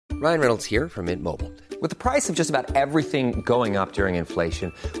Ryan Reynolds here from Mint Mobile. With the price of just about everything going up during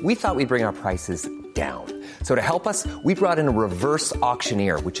inflation, we thought we'd bring our prices down. So to help us, we brought in a reverse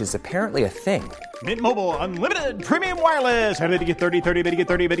auctioneer, which is apparently a thing. Mint Mobile Unlimited Premium Wireless. How to get 30, 30, bit to get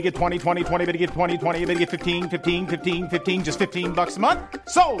 30, bit to get 20, 20, 20, bit to get 20, 20, bit to get 15, 15, 15, 15, just $15 a month?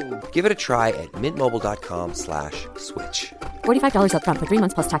 Sold! Give it a try at mintmobile.com/switch. $45 up front for 3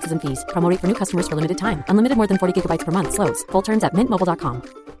 months plus taxes and fees. Promo rate for new customers for limited time. Unlimited more than 40 gigabytes per month. Slows full terms at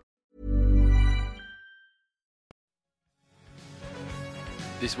mintmobile.com.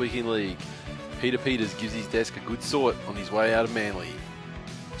 This week in league, Peter Peters gives his desk a good sort on his way out of Manly.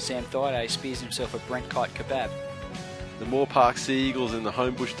 Sam Thaiday spears himself a Brent Kite kebab. The Moore Park Sea Eagles and the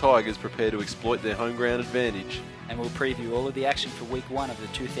Homebush Tigers prepare to exploit their home ground advantage. And we'll preview all of the action for Week 1 of the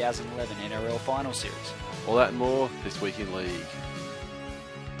 2011 NRL Final Series. All that and more this week in league.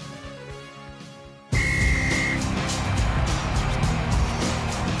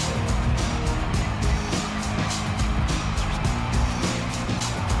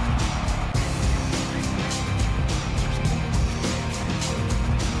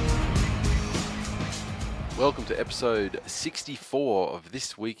 Welcome to episode 64 of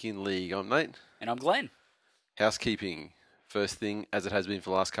This Week in League. I'm Nate. And I'm Glenn. Housekeeping. First thing, as it has been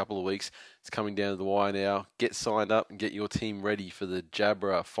for the last couple of weeks, it's coming down to the wire now. Get signed up and get your team ready for the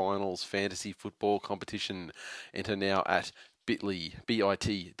Jabra Finals Fantasy Football Competition. Enter now at bit.ly/Twill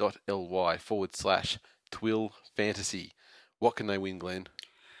Fantasy. What can they win, Glenn?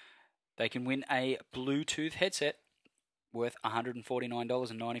 They can win a Bluetooth headset worth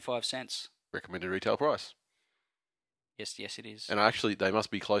 $149.95. Recommended retail price. Yes, it is. And actually, they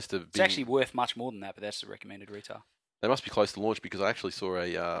must be close to being... It's actually worth much more than that, but that's the recommended retail. They must be close to launch because I actually saw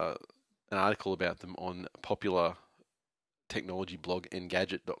an article about them on popular technology blog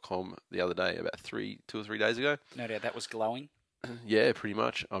Engadget.com the other day, about 2 or 3 days ago. No doubt that was glowing. Yeah, pretty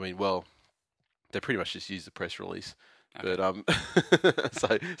much. I mean, well, they pretty much just used the press release. Okay. But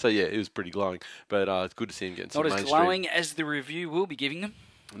so yeah, it was pretty glowing. But it's good to see him getting some mainstream. Not as glowing as the review will be giving them.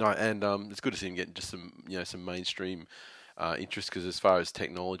 No, and it's good to see him getting just some mainstream interest, because as far as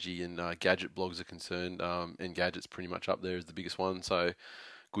technology and gadget blogs are concerned, Engadget's pretty much up there as the biggest one. So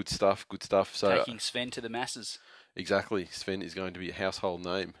good stuff. So taking Sven to the masses. Exactly, Sven is going to be a household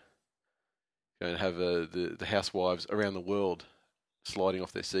name. Going to have the housewives around the world sliding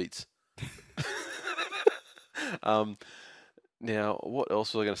off their seats. Now, what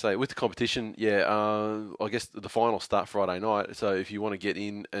else was I going to say? With the competition, I guess the finals start Friday night. So if you want to get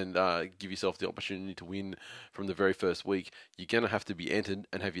in and give yourself the opportunity to win from the very first week, you're going to have to be entered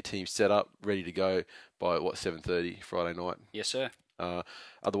and have your team set up, ready to go by, 7:30 Friday night? Yes, sir.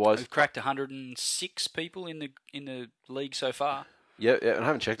 Otherwise... We've cracked 106 people in the league so far. Yeah, and I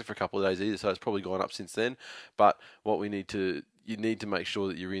haven't checked it for a couple of days either, so it's probably gone up since then. But what you need to make sure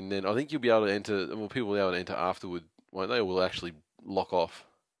that you're in then. I think you'll be able to enter, people will be able to enter afterward, won't they? Or will actually lock off?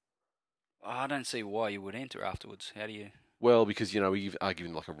 I don't see why you would enter afterwards. How do you... Well, because, we are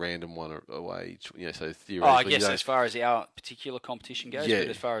giving like a random one away, so theoretically... I guess as far as our particular competition goes, yeah.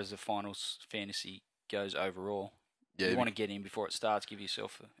 But as far as the finals fantasy goes overall, you want to get in before it starts, give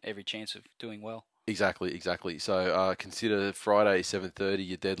yourself every chance of doing well. Exactly. So consider Friday 7:30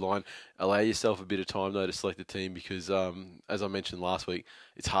 your deadline. Allow yourself a bit of time though to select a team, because as I mentioned last week,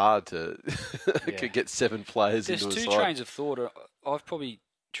 it's hard to get 7 players into a side. There's 2 trains of thought. I've probably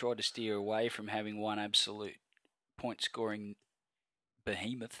tried to steer away from having one absolute point scoring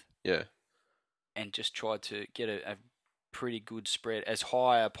behemoth. Yeah. And just tried to get a pretty good spread, as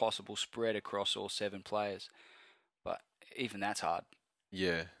high a possible spread across all 7 players. But even that's hard.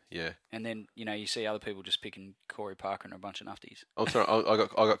 Yeah. And then, you see other people just picking Corey Parker and a bunch of nufties. I'm sorry, I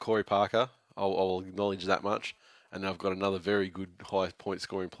got Corey Parker. I'll acknowledge that much. And then I've got another very good high point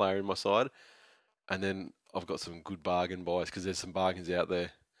scoring player in my side. And then I've got some good bargain buys, because there's some bargains out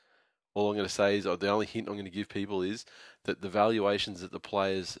there. All I'm going to say is, the only hint I'm going to give people is that the valuations that the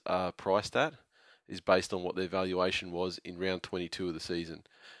players are priced at is based on what their valuation was in round 22 of the season.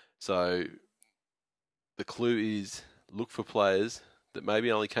 So the clue is, look for players that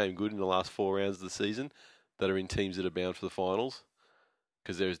maybe only came good in the last 4 rounds of the season that are in teams that are bound for the finals,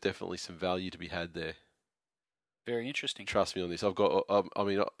 because there is definitely some value to be had there. Very interesting. Trust me on this. I've got,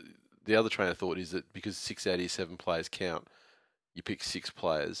 the other train of thought is that because 6 out of your 7 players count, you pick 6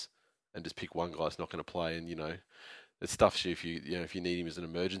 players and just pick one guy that's not going to play, and, it stuffs you if you need him as an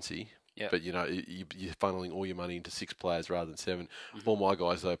emergency. Yep. But, you're funneling all your money into 6 players rather than 7. Mm-hmm. All my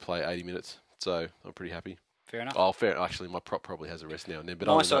guys, though, play 80 minutes, so I'm pretty happy. Fair enough. Oh, fair. Actually, my prop probably has a rest now and then. But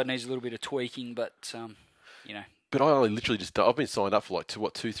my side needs a little bit of tweaking, but, But I only literally I've been signed up for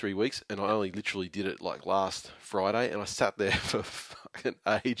 2-3 weeks, and I only literally did it last Friday, and I sat there for fucking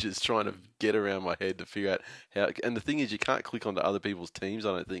ages trying to get around my head to figure out how. And the thing is, you can't click onto other people's teams,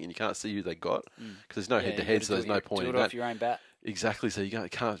 I don't think, and you can't see who they got because there's no head-to-head, so there's no point in do it that. off your own bat. Exactly, so you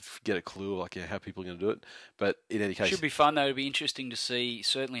can't get a clue like how people are going to do it. But in any case, Should be fun though. It'll be interesting to see,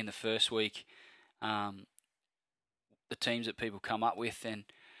 certainly in the first week, the teams that people come up with, and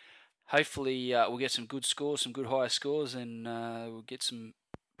hopefully we'll get some good scores, some good higher scores, and we'll get some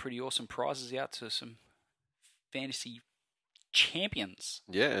pretty awesome prizes out to some fantasy champions.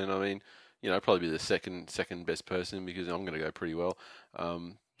 Yeah, and I mean, probably be the second best person because I'm going to go pretty well,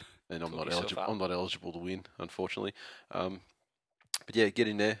 and I'm not eligible. I'm not eligible to win, unfortunately. But yeah, get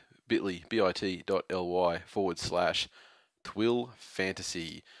in there. bit.ly/Twill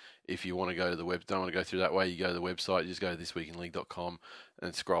Fantasy. If you want to go to the web, don't want to go through that way, you go to the website. You just go to thisweekinleague.com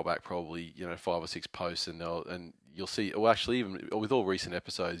and scroll back probably 5 or 6 posts, and you'll see. Well, actually, even with all recent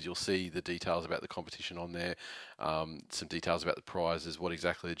episodes, you'll see the details about the competition on there. Some details about the prizes, what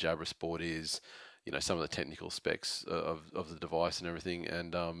exactly the Jabra Sport is. Some of the technical specs of the device and everything,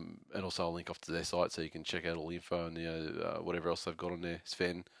 and also I'll link off to their site so you can check out all the info and whatever else they've got on there.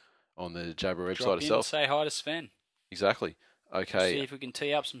 Sven on the Jabra website Drop in itself. And say hi to Sven. Exactly. Okay. See if we can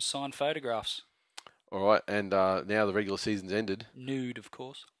tee up some signed photographs. All right, and now the regular season's ended. Nude, of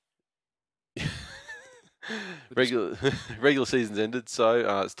course. Regular season's ended,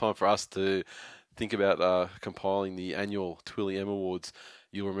 so it's time for us to think about compiling the annual Twilly M Awards.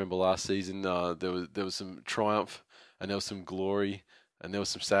 You'll remember last season there was some triumph and there was some glory and there was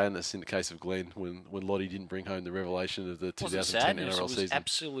some sadness in the case of Glenn when Lottie didn't bring home the revelation of the 2010 NRL season. It was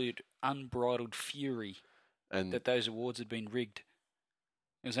absolute unbridled fury that those awards had been rigged.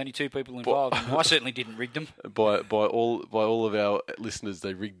 There was only 2 people involved, and I certainly didn't rig them. By all of our listeners,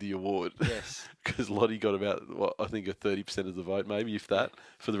 they rigged the award. Yes, because Lottie got about I think 30% of the vote, maybe if that,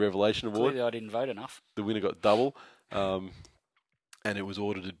 for the Revelation Award. Clearly, I didn't vote enough. The winner got double. And it was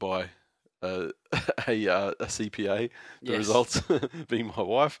audited by a CPA. The results being my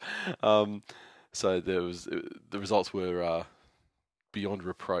wife. So the results were beyond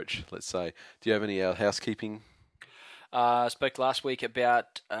reproach. Let's say. Do you have any housekeeping? I spoke last week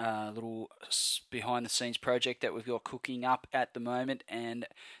about a little behind-the-scenes project that we've got cooking up at the moment, and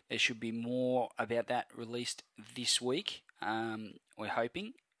there should be more about that released this week. We're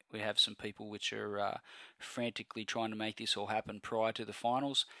hoping. We have some people which are frantically trying to make this all happen prior to the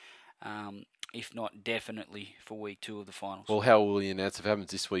finals, if not definitely for week 2 of the finals. Well, how will we announce if it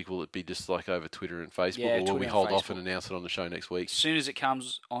happens this week? Will it be just like over Twitter and Facebook, or will we hold off and announce it on the show next week? As soon as it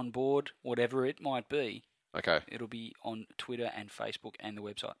comes on board, whatever it might be, okay, it'll be on Twitter and Facebook and the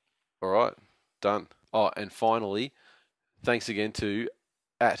website. All right, done. Oh, and finally, thanks again to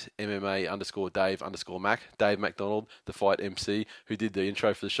 @MMA_Dave_Mac, Dave McDonald, the Fight MC, who did the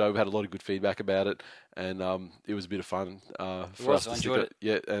intro for the show. We had a lot of good feedback about it, and it was a bit of fun for us. I enjoyed it.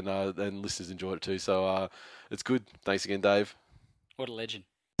 Yeah, and listeners enjoyed it too. So it's good. Thanks again, Dave. What a legend.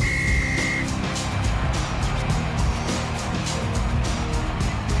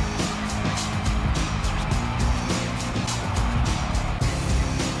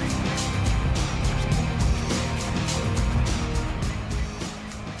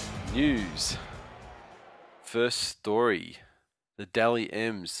 News. First story. The Dally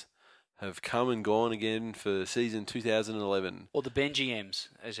M's have come and gone again for season 2011. Or the Benji M's,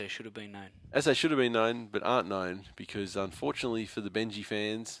 as they should have been known. As they should have been known, but aren't known, because unfortunately for the Benji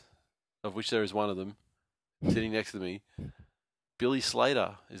fans, of which there is one of them, sitting next to me, Billy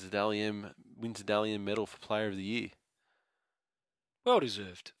Slater is wins the Dally M medal for Player of the Year. Well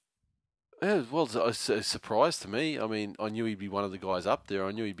deserved. Yeah, well, it's a surprise to me. I mean, I knew he'd be one of the guys up there.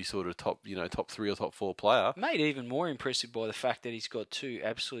 I knew he'd be sort of top 3 or top 4 player. Made even more impressive by the fact that he's got 2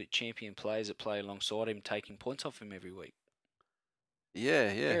 absolute champion players that play alongside him, taking points off him every week.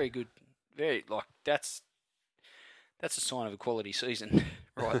 Yeah. Very good. That's a sign of a quality season,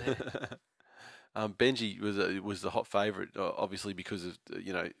 right there. Benji was the hot favourite, obviously because of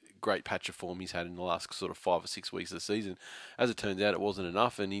great patch of form he's had in the last sort of 5 or 6 weeks of the season. As it turns out, it wasn't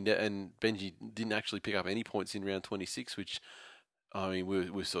enough, and Benji didn't actually pick up any points in round 26, which, I mean,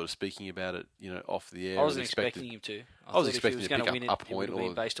 we're sort of speaking about it, off the air. I wasn't expecting him to. I was expecting him to pick up a point, it would have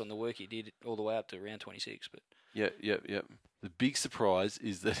been based on the work he did all the way up to round 26. But yeah. The big surprise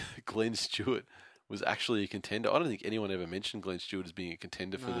is that Glenn Stewart was actually a contender. I don't think anyone ever mentioned Glenn Stewart as being a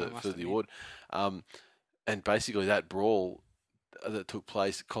contender for the award. And basically that brawl that took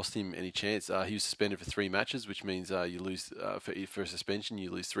place cost him any chance. He was suspended for 3 matches, which means you lose for a suspension. You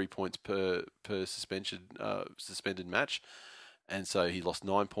lose 3 points per suspended match, and so he lost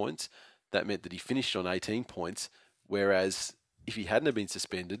 9 points. That meant that he finished on 18 points. Whereas if he hadn't have been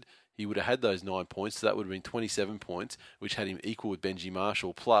suspended, he would have had those 9 points. So that would have been 27 points, which had him equal with Benji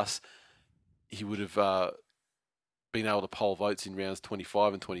Marshall. Plus, he would have been able to poll votes in rounds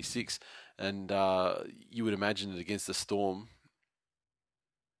 25 and 26. And you would imagine it against the Storm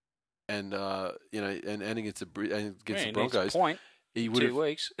and and against the Broncos. Point. He would 2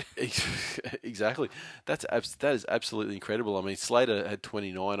 weeks. Exactly. That is absolutely incredible. I mean, Slater had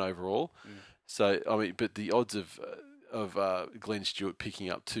 29 overall. So I mean, but the odds of Glenn Stewart picking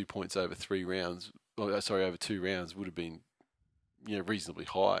up 2 points over 3 rounds, over 2 rounds, would have been reasonably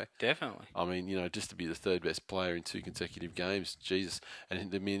high. Definitely. I mean, just to be the third best player in 2 consecutive games, Jesus. And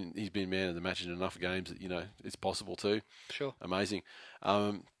he's been man of the match in enough games that it's possible too. Sure. Amazing.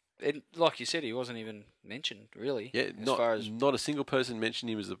 And like you said, he wasn't even mentioned, really. Yeah, not a single person mentioned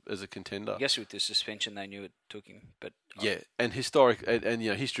him as a contender. I guess with the suspension, they knew it took him. But yeah, and historic and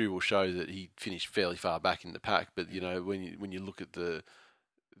history will show that he finished fairly far back in the pack. But when you look at the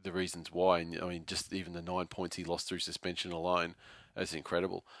reasons why, and I mean, just even the 9 points he lost through suspension alone, that's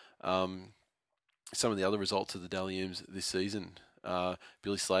incredible. Some of the other results of the Dally M's this season,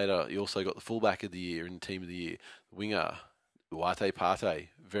 Billy Slater, he also got the fullback of the year and team of the year, winger. Uate Pate,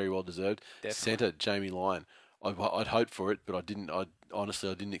 very well deserved. Definitely. Centre, Jamie Lyon. I'd hoped for it, but I didn't. Honestly,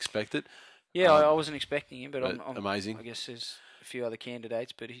 I didn't expect it. Yeah, I wasn't expecting him, but I'm amazing. I guess there's a few other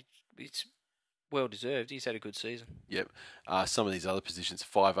candidates, but it's well deserved. He's had a good season. Yep. Some of these other positions,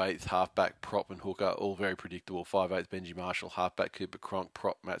 5'8", halfback, prop and hooker, all very predictable. 5'8", Benji Marshall, halfback, Cooper Cronk,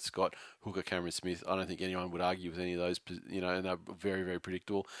 prop, Matt Scott, hooker, Cameron Smith. I don't think anyone would argue with any of those, and they're very, very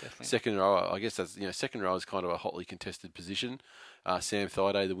predictable. Definitely. Second row, I guess that's, second row is kind of a hotly contested position. Sam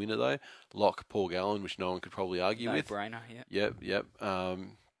Thaiday, the winner though. Lock, Paul Gallen, which no one could probably argue with. No-brainer, yeah. Yep.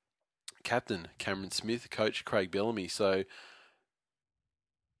 Captain, Cameron Smith. Coach, Craig Bellamy. So,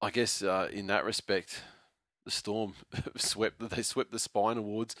 I guess in that respect, the Storm swept the Spine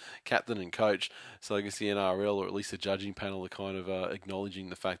Awards, captain and coach. So I guess the NRL, or at least the judging panel, are kind of acknowledging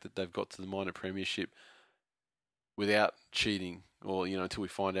the fact that they've got to the minor premiership without cheating, or until we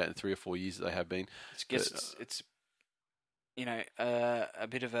find out in 3 or 4 years that they have been. It's a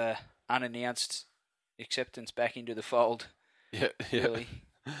bit of a unannounced acceptance back into the fold. Yeah, really.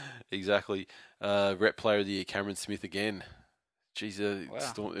 Exactly. Rep Player of the Year, Cameron Smith again. Jeez, wow.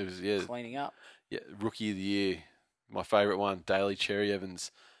 Storm, it was Cleaning up. Yeah, Rookie of the Year, my favourite one, Daly Cherry Evans,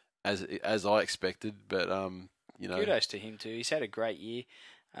 as I expected, but kudos to him too. He's had a great year.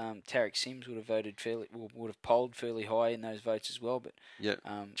 Tarek Sims would have polled fairly high in those votes as well, but yeah,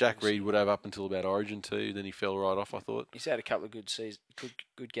 Jack Reed would have up until about Origin too. Then he fell right off, I thought. He's had a couple of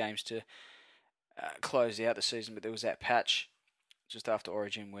good games to close out the season, but there was that patch just after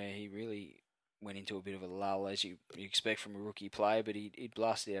Origin where he really went into a bit of a lull, as you expect from a rookie player, but he'd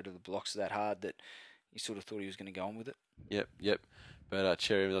blasted out of the blocks that hard that you sort of thought he was going to go on with it. Yep. But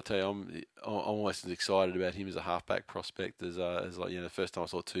Cherry, I'll tell you, I'm almost as excited about him as a halfback prospect as the first time I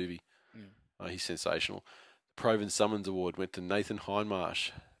saw Tuvey. He's sensational. Proven Summons Award went to Nathan Hindmarsh,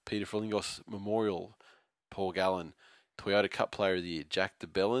 Peter Frilingos Memorial, Paul Gallen, Toyota Cup Player of the Year, Jack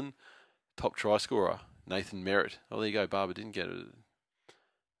DeBellin, top try scorer, Nathan Merritt. Oh, there you go, Barber didn't get a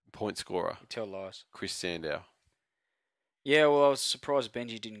point scorer. You tell lies. Chris Sandow. Yeah, well, I was surprised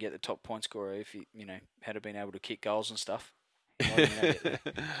Benji didn't get the top point scorer if he, had been able to kick goals and stuff. I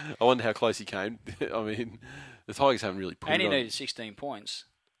wonder how close he came. I mean, the Tigers haven't really put and it on. he needed 16 points.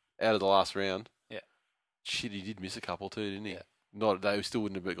 Out of the last round. Yeah. Shit, he did miss a couple too, didn't he? Yeah. They still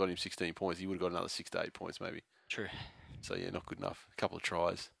wouldn't have got him 16 points. He would have got another 6 to 8 points maybe. True. So, yeah, not good enough. A couple of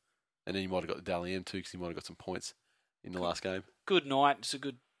tries. And then he might have got the Dally M too, because he might have got some points in the last game. Good night. It's a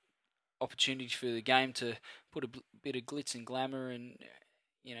good opportunity for the game to put a bit of glitz and glamour and,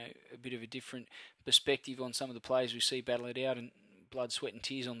 a bit of a different perspective on some of the players we see battle it out and blood, sweat and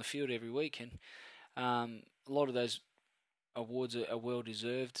tears on the field every week. And a lot of those awards are well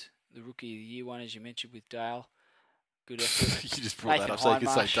deserved. The Rookie of the Year one, as you mentioned, with Dale. Good effort. You just brought that up so you could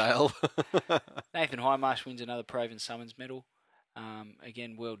say Dale. Nathan Hindmarsh wins another Proven Summons medal.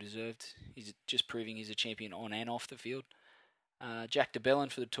 Again, well deserved. He's just proving he's a champion on and off the field. Jack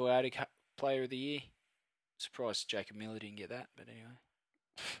DeBellin for the Toyota Cup Player of the Year. Surprised Jacob Miller didn't get that, but anyway.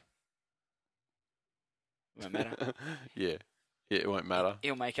 Won't matter. Yeah, it won't matter.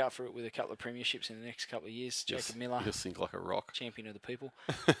 He'll make up for it with a couple of premierships in the next couple of years. Jacob Miller. He'll sink like a rock. Champion of the people.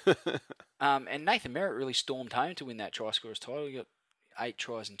 And Nathan Merritt really stormed home to win that try scorers title. He got 8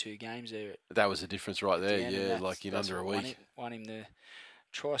 tries in 2 games there. That was the difference right there, like in under a week. Won him the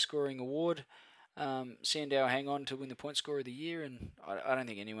try scoring award. Sandow hang on to win the point scorer of the year, and I don't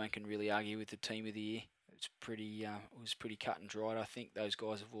think anyone can really argue with the team of the year. It's pretty, it was pretty cut and dried. I think those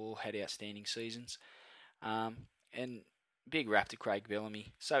guys have all had outstanding seasons. And big rap to Craig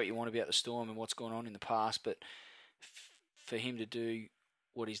Bellamy. Say what you want about the Storm and what's gone on in the past, but for him to do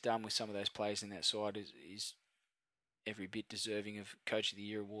what he's done with some of those players in that side is every bit deserving of Coach of the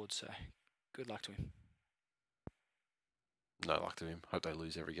Year award. So good luck to him. No luck to him. Hope they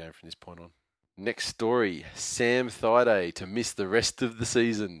lose every game from this point on. Next story, Sam Thaiday to miss the rest of the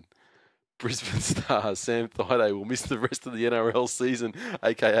season. Brisbane Stars Sam Thaiday will miss the rest of the NRL season,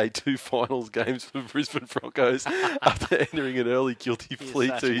 aka 2 finals games for Brisbane Broncos after entering an early guilty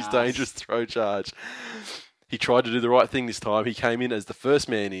plea to his dangerous throw charge. He tried to do the right thing this time. He came in as the first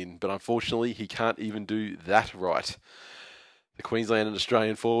man in, but unfortunately he can't even do that right. The Queensland and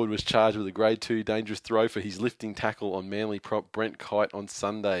Australian forward was charged with a Grade 2 dangerous throw for his lifting tackle on Manly prop Brent Kite on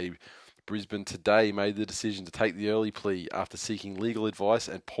Sunday. Brisbane today made the decision to take the early plea after seeking legal advice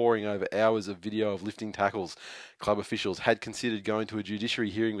and poring over hours of video of lifting tackles. Club officials had considered going to a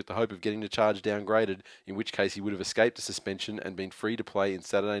judiciary hearing with the hope of getting the charge downgraded, in which case he would have escaped a suspension and been free to play in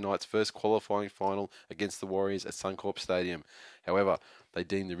Saturday night's first qualifying final against the Warriors at Suncorp Stadium. However, they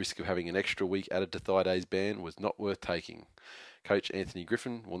deemed the risk of having an extra week added to Thaiday's ban was not worth taking. Coach Anthony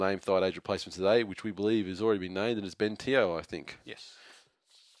Griffin will name Thaiday's replacement today, which we believe has already been named, and it's Ben Teo, I think. Yes.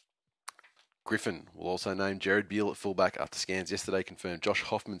 Griffin will also name Jared Beale at fullback after scans yesterday confirmed Josh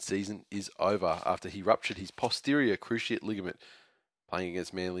Hoffman's season is over after he ruptured his posterior cruciate ligament playing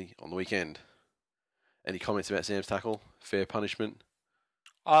against Manly on the weekend. Any comments about Sam's tackle? Fair punishment?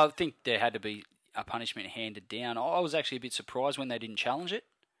 I think there had to be a punishment handed down. I was actually a bit surprised when they didn't challenge it,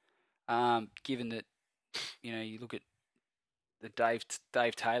 given that, you look at the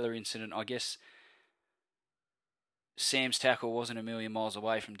Dave Taylor incident. I guess Sam's tackle wasn't a million miles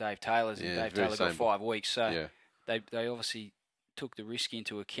away from Dave Taylor's, and Dave Taylor got 5 weeks. So they obviously took the risk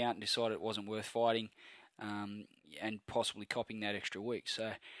into account and decided it wasn't worth fighting, and possibly copping that extra week.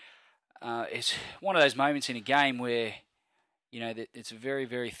 So it's one of those moments in a game where, it's a very,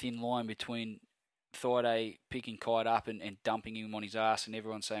 very thin line between Thaiday picking Kite up and dumping him on his ass, and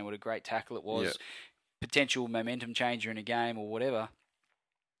everyone saying what a great tackle it was, potential momentum changer in a game or whatever.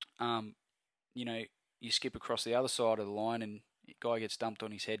 You skip across the other side of the line and the guy gets dumped on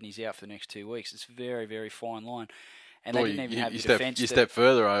his head and he's out for the next 2 weeks. It's a very, very fine line. And they didn't even have the defence. You step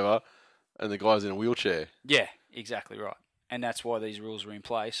further over and the guy's in a wheelchair. Yeah, exactly right. And that's why these rules are in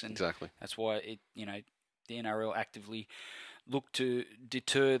place. And exactly. That's why the NRL actively look to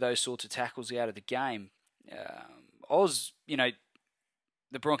deter those sorts of tackles out of the game.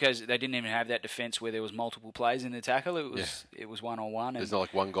 The Broncos, they didn't even have that defence where there was multiple players in the tackle. It was one-on-one. There's not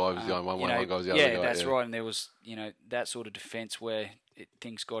like one guy was going one way, one guy was the other guy. Yeah, that's right. And there was, that sort of defence where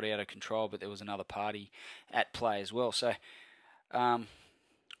things got out of control, but there was another party at play as well. So I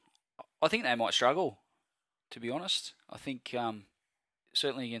think they might struggle, to be honest. I think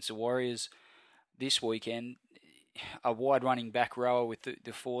certainly against the Warriors this weekend, a wide-running back rower with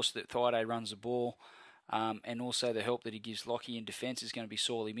the force that Thaiday runs the ball, and also the help that he gives Lockie in defence is going to be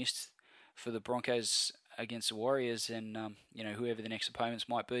sorely missed for the Broncos against the Warriors, and whoever the next opponents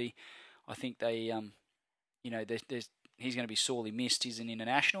might be. I think they, he's going to be sorely missed. He's an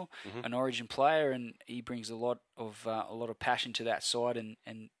international, an Origin player, and he brings a lot of passion to that side,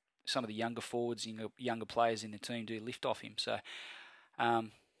 and some of the younger forwards, younger players in the team do lift off him. So,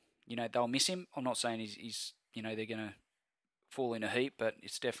 they'll miss him. I'm not saying he's they're going to fall in a heap, but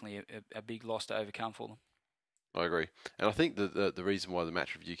it's definitely a big loss to overcome for them. I agree. And I think the reason why the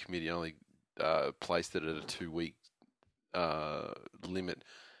match review committee only placed it at a 2-week limit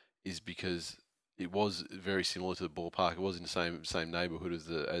is because it was very similar to the ballpark. It was in the same neighbourhood as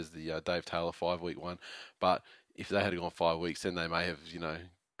the Dave Taylor 5-week one. But if they had gone 5 weeks, then they may have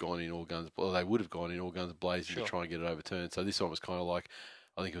gone in all guns. Well, they would have gone in all guns blazing to try and get it overturned. So this one was kind of like,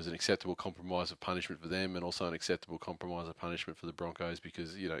 I think it was an acceptable compromise of punishment for them, and also an acceptable compromise of punishment for the Broncos,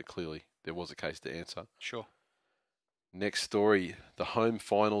 because clearly there was a case to answer. Sure. Next story, the home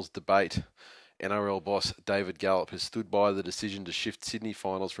finals debate. NRL boss David Gallop has stood by the decision to shift Sydney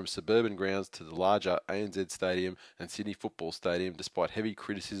finals from suburban grounds to the larger ANZ Stadium and Sydney Football Stadium, despite heavy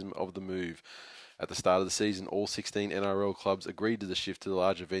criticism of the move. At the start of the season, all 16 NRL clubs agreed to the shift to the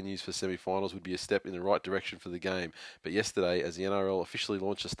larger venues for semi-finals would be a step in the right direction for the game. But yesterday, as the NRL officially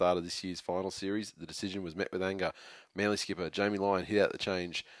launched the start of this year's final series, the decision was met with anger. Manly skipper Jamie Lyon hit out the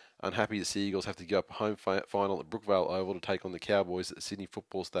change. Unhappy the Sea Eagles have to give up a home final at Brookvale Oval to take on the Cowboys at the Sydney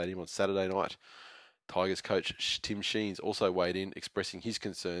Football Stadium on Saturday night. Tigers coach Tim Sheens also weighed in, expressing his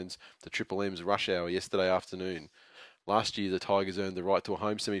concerns to Triple M's rush hour yesterday afternoon. Last year, the Tigers earned the right to a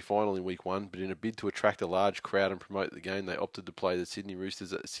home semi-final in Week 1, but in a bid to attract a large crowd and promote the game, they opted to play the Sydney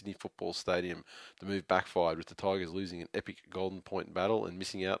Roosters at the Sydney Football Stadium. The move backfired, with the Tigers losing an epic Golden Point battle and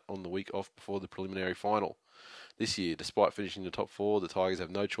missing out on the week off before the preliminary final. This year, despite finishing the top 4, the Tigers have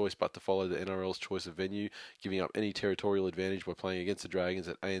no choice but to follow the NRL's choice of venue, giving up any territorial advantage by playing against the Dragons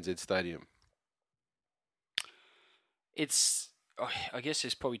at ANZ Stadium. I guess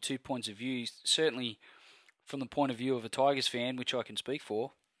there's probably 2 points of view. Certainly, from the point of view of a Tigers fan, which I can speak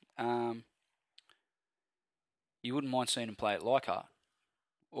for, you wouldn't mind seeing them play at Leichhardt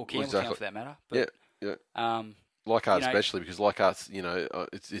or Campbelltown for that matter. But, yeah. you Leichhardt know, especially because Leichhardt's,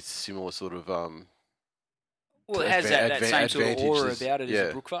 it's similar sort of. Well, it has that same sort of aura about it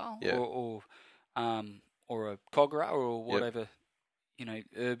as a Brookvale or a Cogra or whatever,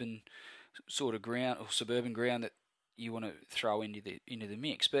 urban sort of ground or suburban ground that you want to throw into the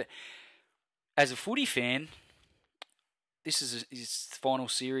mix. But as a footy fan, this is its final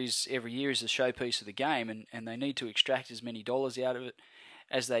series every year is a showpiece of the game, and they need to extract as many dollars out of it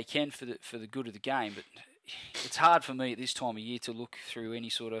as they can for the good of the game. But it's hard for me at this time of year to look through any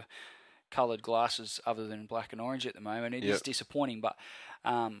sort of coloured glasses other than black and orange at the moment. It is disappointing, but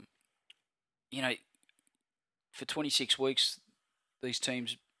for 26 weeks, these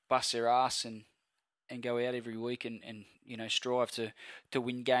teams bust their ass and go out every week and strive to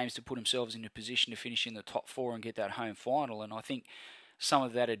win games to put themselves in a position to finish in the top 4 and get that home final. And I think some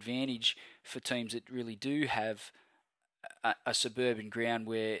of that advantage for teams that really do have a suburban ground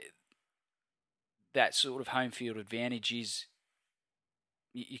where that sort of home field advantage is,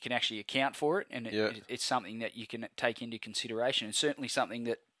 you can actually account for it, and it's something that you can take into consideration, and certainly something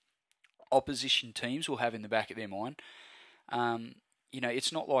that opposition teams will have in the back of their mind.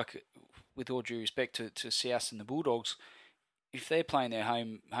 It's not like, with all due respect to South and the Bulldogs, if they're playing their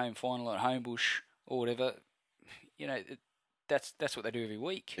home final at Homebush or whatever, that's what they do every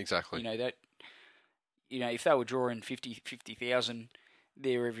week. Exactly. If they were drawing 50,000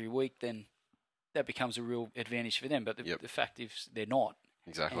 there every week, then that becomes a real advantage for them. But the fact is, they're not.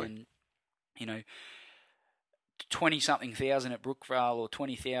 Exactly. And 20-something thousand at Brookvale or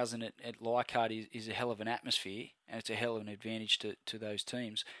 20,000 at Leichhardt is a hell of an atmosphere, and it's a hell of an advantage to those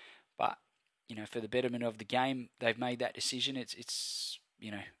teams. But for the betterment of the game, they've made that decision. It's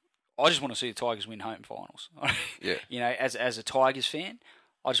I just want to see the Tigers win home finals. As a Tigers fan,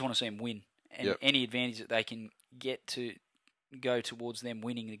 I just want to see them win, and any advantage that they can get to go towards them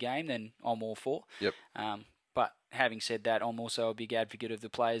winning the game, then I'm all for. But having said that, I'm also a big advocate of the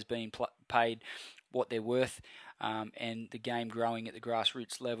players being paid what they're worth, and the game growing at the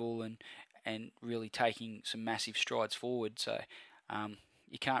grassroots level and really taking some massive strides forward. So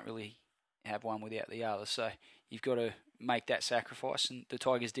you can't really have one without the other. So you've got to make that sacrifice, and the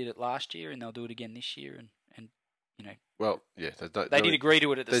Tigers did it last year, and they'll do it again this year. And well, yeah, they did agree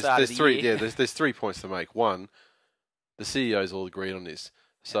to it at the start of the year. Yeah, there's 3 points to make. One, the CEOs all agreed on this.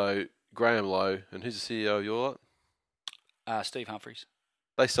 So Graham Lowe, and who's the CEO of your lot? Steve Humphries.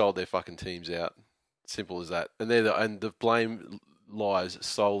 They sold their fucking teams out. Simple as that. And the blame lies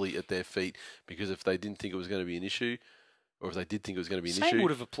solely at their feet, because if they didn't think it was going to be an issue, or if they did think it was going to be an issue, Same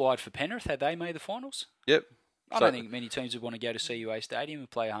would have applied for Penrith had they made the finals. Yep. I don't think many teams would want to go to CUA Stadium and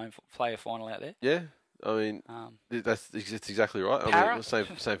play a final out there. Yeah. I mean, it's exactly right. I mean, same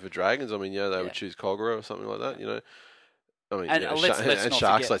for Dragons. I mean, they would choose Cogra or something like that. I mean, and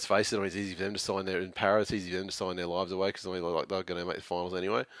Sharks. Let's face it. I mean, it's easy for them to sign their in Para. It's easy for them to sign their lives away because they're going to make the finals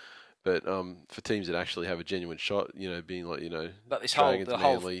anyway. But for teams that actually have a genuine shot, being like but this Dragons,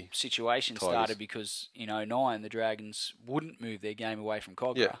 whole Manly, situation Tigers. started because in 2009 the Dragons wouldn't move their game away from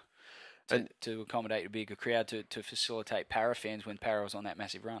Cogra. To accommodate a bigger crowd, to facilitate Para fans when Para was on that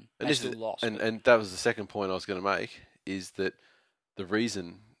massive run. And they still lost. And that was the second point I was going to make, is that the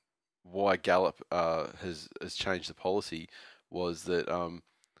reason why Gallup has changed the policy was that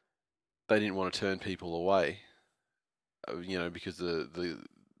they didn't want to turn people away, because the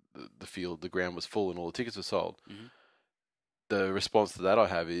field, the ground was full and all the tickets were sold. Mm-hmm. The response to that I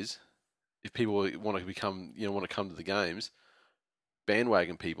have is, if people want to come to the games,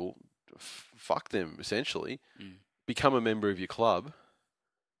 bandwagon people, fuck them, essentially. Become a member of your club.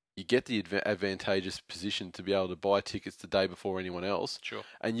 You get the advantageous position to be able to buy tickets the day before anyone else. Sure.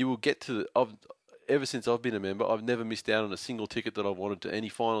 And you will get to ever since I've been a member, I've never missed out on a single ticket that I've wanted to any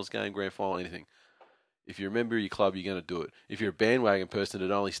finals game, grand final, anything. If you're a member of your club, you're going to do it. If you're a bandwagon person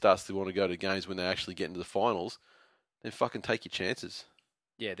that only starts to want to go to games when they actually get into the finals, then fucking take your chances.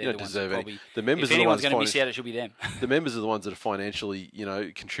 Yeah, they're the ones that probably... The members if are the anyone's ones going to miss out, it should be them. The members are the ones that are financially,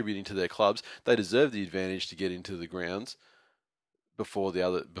 contributing to their clubs. They deserve the advantage to get into the grounds before the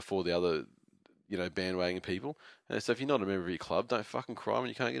other, bandwagon people. And so if you're not a member of your club, don't fucking cry when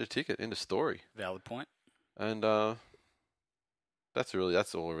you can't get a ticket. End of story. Valid point. And that's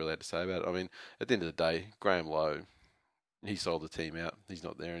all I really had to say about it. I mean, at the end of the day, Graham Lowe, he sold the team out. He's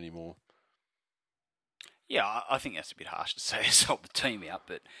not there anymore. Yeah, I think that's a bit harsh to say they sold the team out,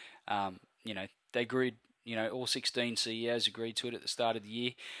 but they agreed. All 16 CEOs agreed to it at the start of the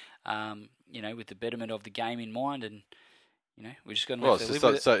year. With the betterment of the game in mind, and we're just going to have to live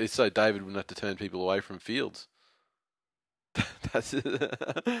with it. So David wouldn't have to turn people away from Fields. That's it.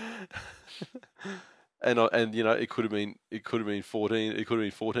 and it could have been 14. It could have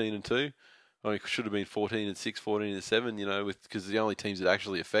been 14 and 2. I mean, it should have been 14 and 6, 14 and 7. Because the only teams it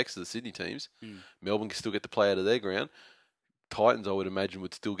actually affects are the Sydney teams. Melbourne can still get to play out of their ground. Titans, I would imagine,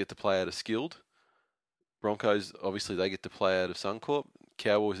 would still get to play out of Skilled. Broncos, obviously, they get to play out of Suncorp.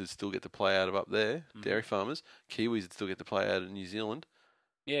 Cowboys would still get to play out of up there. Dairy Farmers. Kiwis would still get to play out of New Zealand.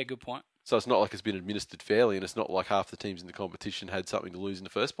 Yeah, good point. So it's not like it's been administered fairly, and it's not like half the teams in the competition had something to lose in the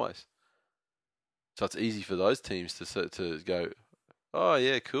first place. So it's easy for those teams to go, oh,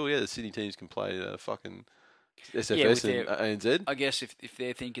 yeah, cool, yeah, the Sydney teams can play fucking SFS and ANZ. I guess if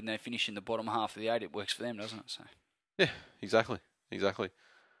they're thinking they finish in the bottom half of the 8, it works for them, doesn't it? So. Yeah, exactly.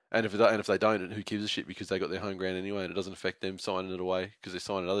 And if they don't, who gives a shit, because they got their home ground anyway, and it doesn't affect them signing it away because they're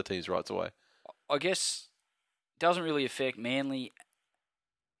signing other teams' rights away. I guess it doesn't really affect Manly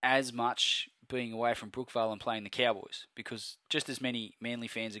as much being away from Brookvale and playing the Cowboys, because just as many Manly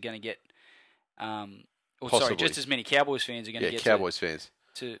fans are going to get, just as many Cowboys fans are going to get Cowboys fans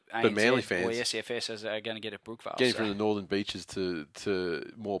to ANZ, but Manly fans or SFS as are going to get at Brookvale. Getting from the Northern Beaches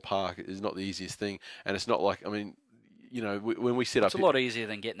to Moore Park is not the easiest thing, and it's not like, I mean, when we sit up, it's a lot easier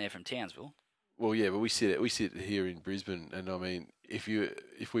than getting there from Townsville. Well, yeah, but we sit here in Brisbane, and I mean, if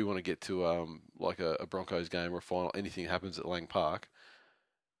we want to get to like a Broncos game or a final, anything happens at Lang Park,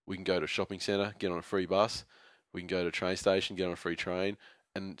 we can go to a shopping centre, get on a free bus. We can go to a train station, get on a free train,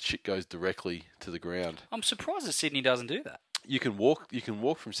 and shit goes directly to the ground. I'm surprised that Sydney doesn't do that. You can walk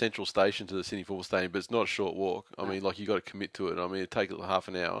from Central Station to the Sydney Football Stadium, but it's not a short walk. I mean, like, you got to commit to it. I mean, it takes half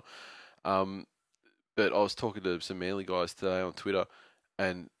an hour. But I was talking to some Manly guys today on Twitter,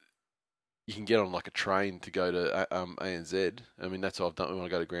 and you can get on like a train to go to ANZ. I mean, that's what I've done when I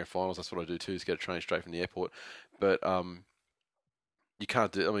go to grand finals. That's what I do too, is get a train straight from the airport. But you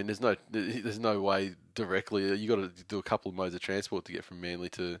can't do. I mean, there's no way directly. You got to do a couple of modes of transport to get from Manly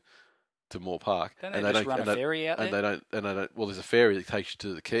to Moore Park. Don't they just run a ferry out there? And they don't. Well, there's a ferry that takes you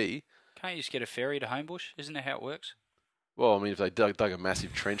to the quay. Can't you just get a ferry to Homebush? Isn't that how it works? Well, I mean, if they dug a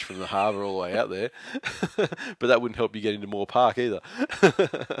massive trench from the harbour all the way out there, but that wouldn't help you get into Moore Park either.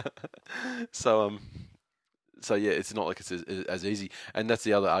 So yeah, it's not like it's as easy. And that's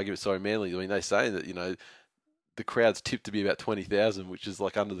the other argument. Sorry, Manly. I mean, they say that the crowd's tipped to be about 20,000, which is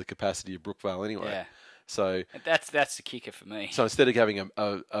like under the capacity of Brookvale anyway. Yeah. So that's the kicker for me. So instead of having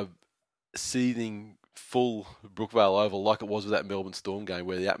a seething full Brookvale Oval like it was with that Melbourne Storm game,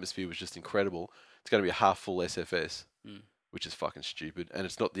 where the atmosphere was just incredible, it's going to be a half full SFS, which is fucking stupid. And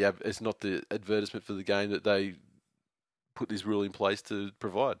it's not the advertisement for the game that they put this rule in place to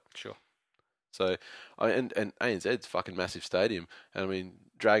provide. Sure. So, and ANZ's fucking massive stadium. And I mean,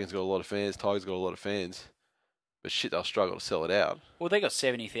 Dragons got a lot of fans, Tigers got a lot of fans, but shit, they'll struggle to sell it out. Well, they got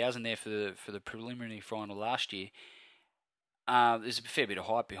 70,000 there for the preliminary final last year. There's a fair bit of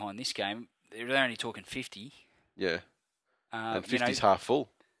hype behind this game. They're only talking 50. Yeah. And 50's half full.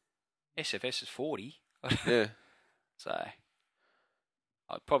 SFS is 40. Yeah. So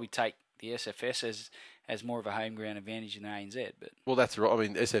I'd probably take the SFS as more of a home ground advantage than ANZ. But well, that's right. I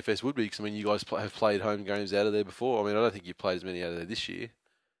mean, SFS would be, because I mean, you guys have played home games out of there before. I mean, I don't think you've played as many out of there this year.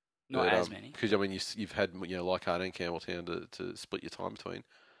 Not as many. Because I mean, you've had Leichhardt and Campbelltown to split your time between.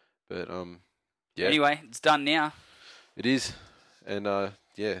 But yeah. Anyway, it's done now. It is, and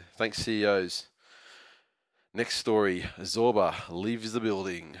yeah, thanks CEOs. Next story, Zorba leaves the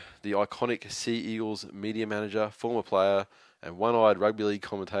building. The iconic Sea Eagles media manager, former player, and one-eyed rugby league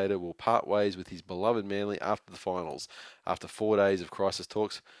commentator will part ways with his beloved Manly after the finals. After 4 days of crisis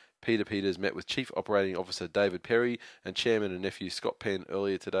talks, Peter Peters met with Chief Operating Officer David Perry and Chairman and Nephew Scott Penn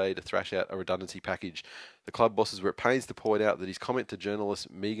earlier today to thrash out a redundancy package. The club bosses were at pains to point out that his comment to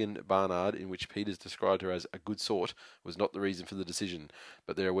journalist Megan Barnard, in which Peters described her as a good sort, was not the reason for the decision,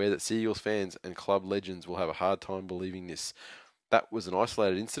 but they're aware that Sea Eagles fans and club legends will have a hard time believing this. That was an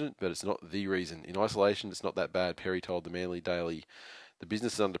isolated incident, but it's not the reason. In isolation, it's not that bad, Perry told the Manly Daily. The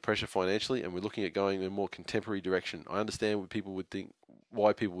business is under pressure financially, and we're looking at going in a more contemporary direction. I understand why people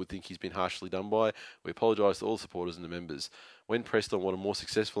would think he's been harshly done by. We apologise to all the supporters and the members. When pressed on what a more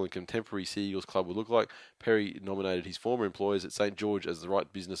successful and contemporary Sea Eagles club would look like, Perry nominated his former employers at St George as the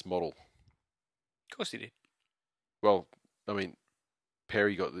right business model. Of course he did. Well, I mean,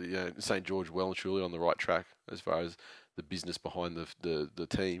 Perry got St George well and truly on the right track as far as the business behind the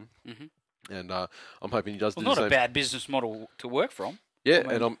team. Mm-hmm. And I'm hoping he does do the not same. a bad business model to work from. Yeah,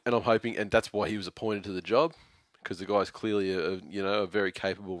 I mean- and I'm hoping, and that's why he was appointed to the job, because the guy's clearly a very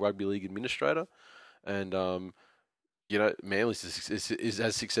capable rugby league administrator, and Manly's is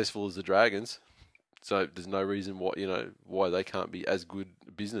as successful as the Dragons, so there's no reason why they can't be as good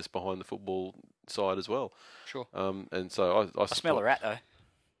business behind the football side as well. Sure. And so I I smell a rat though.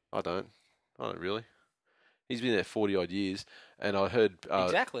 I don't really. He's been there 40 odd years, and I heard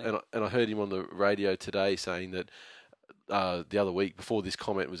Exactly. and I heard him on the radio today saying that the other week before this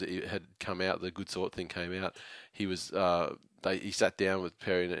comment it had come out, the good sort thing came out. He was he sat down with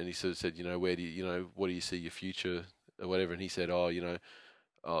Perry and he sort of said, where do what do you see your future or whatever, and he said,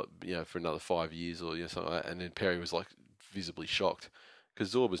 for another 5 years or something like that. And then Perry was like visibly shocked.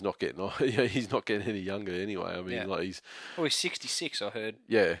 Because Zorba's not getting he's not getting any younger anyway. I mean, he's 66. I heard.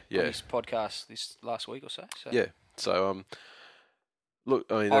 Yeah. On his podcast this last week or so. Yeah. So look,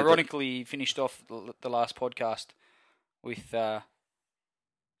 I mean, ironically, he finished off the last podcast with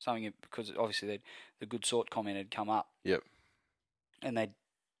something because obviously the good sort comment had come up. Yep. And they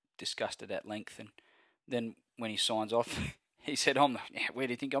discussed it at length, and then when he signs off, he said, where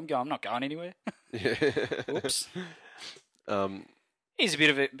do you think I'm going? I'm not going anywhere." Yeah. Oops. He's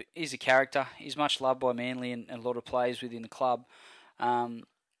he's a character. He's much loved by Manly and a lot of players within the club.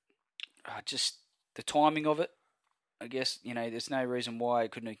 Just the timing of it, I guess, there's no reason why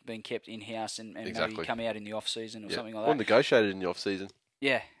it couldn't have been kept in-house and Exactly. maybe come out in the off-season or something like Or that. negotiated in the off-season.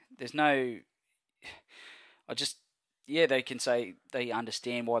 Yeah, there's no... they can say they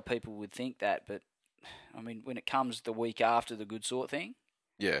understand why people would think that, but, I mean, when it comes the week after the good sort thing,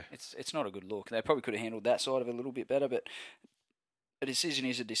 Yeah. it's not a good look. They probably could have handled that side of it a little bit better, but a decision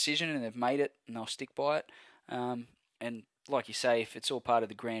is a decision, and they've made it, and they'll stick by it. And like you say, if it's all part of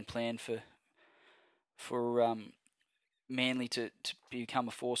the grand plan for Manly to become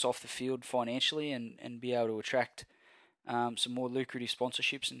a force off the field financially and be able to attract some more lucrative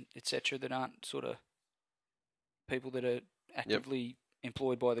sponsorships and etc. that aren't sort of people that are actively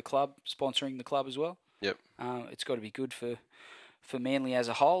employed by the club, sponsoring the club as well. Yep. It's got to be good for Manly as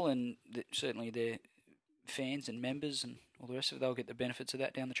a whole, and certainly their fans and members and all the rest of it. They'll get the benefits of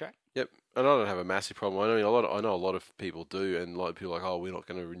that down the track. Yep, and I don't have a massive problem. I know a lot of people do, and a lot of people are like, we're not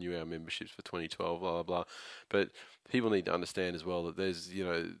going to renew our memberships for 2012, blah blah blah. But people need to understand as well that there's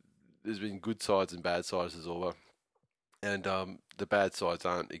been good sides and bad sides as well, and the bad sides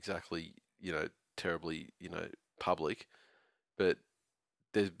aren't exactly terribly public, but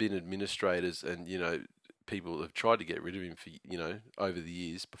there's been administrators and people have tried to get rid of him for over the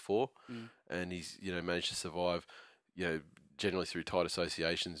years before, and he's managed to survive generally through tight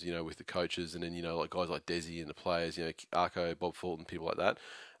associations with the coaches, and then like guys like Desi and the players, Arco, Bob Fulton, people like that.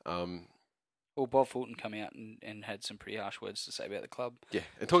 Well, Bob Fulton come out and had some pretty harsh words to say about the club. Yeah,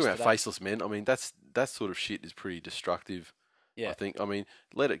 and talking Just about today. faceless men, I mean that sort of shit is pretty destructive. Yeah. I think. I mean,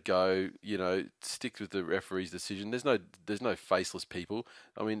 let it go. Stick with the referee's decision. There's no faceless people.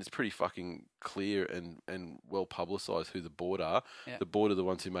 I mean, it's pretty fucking clear and well publicised who the board are. Yeah. The board are the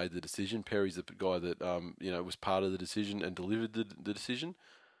ones who made the decision. Perry's the guy that was part of the decision and delivered the decision.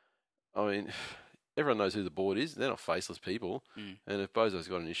 I mean, everyone knows who the board is. They're not faceless people. And if Bozo's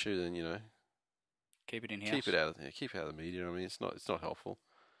got an issue, then Keep it in house. keep it out of the media. I mean, it's not helpful.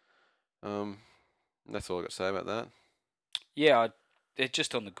 That's all I got to say about that. Yeah, they're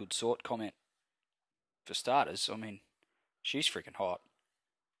just on the good sort comment. For starters, I mean, she's freaking hot.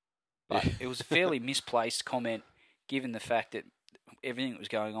 But it was a fairly misplaced comment, given the fact that everything that was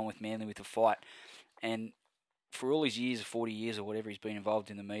going on with Manly with the fight, and for all his years, 40 years or whatever, he's been involved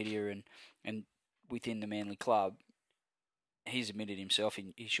in the media and within the Manly club. He's admitted himself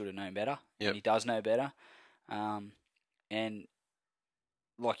he should have known better, Yep. and he does know better. And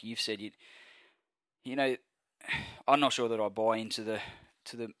like you've said, I'm not sure that I buy into the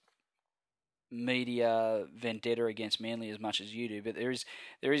media vendetta against Manly as much as you do, but there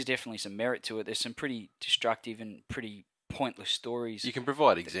is definitely some merit to it. There's some pretty destructive and pretty pointless stories. You can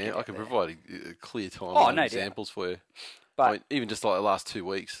provide get examples. I out can there. provide a clear timeline Oh, of no doubt. examples for you. But I mean, even just like the last 2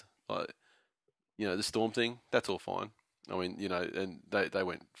 weeks, like the Storm thing, that's all fine. I mean, and they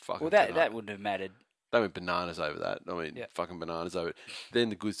went fucking. well, that wouldn't have mattered. They went bananas over that. I mean, Yeah. fucking bananas over it. Then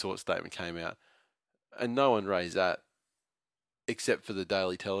the good sort statement came out, and no one raised that, except for the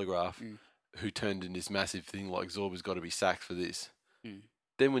Daily Telegraph, who turned in this massive thing like Zorba's got to be sacked for this.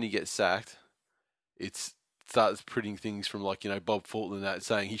 Then when he gets sacked, it starts printing things from like Bob Fulton and that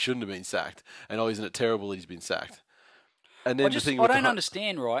saying he shouldn't have been sacked, and isn't it terrible that he's been sacked? And then I the thing I with don't the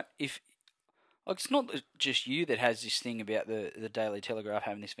understand, right? If it's not just you that has this thing about the Daily Telegraph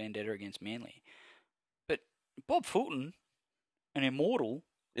having this vendetta against Manly, but Bob Fulton, an immortal,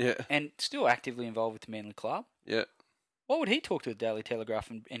 yeah, and still actively involved with the Manly club. yeah. Why would he talk to the Daily Telegraph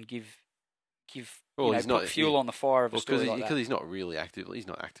and give Well, he's not put fuel on the fire of a story like that? Because he's not really actively. He's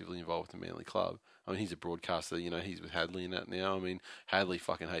not actively involved with the Manly club. I mean, he's a broadcaster. He's with Hadley and that now. I mean, Hadley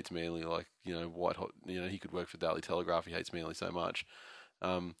fucking hates Manly. Like, white hot. He could work for Daily Telegraph. He hates Manly so much.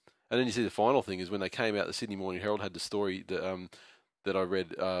 And then you see the final thing is when they came out. The Sydney Morning Herald had the story that I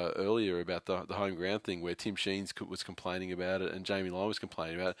read earlier about the home ground thing, where Tim Sheens was complaining about it and Jamie Lyon was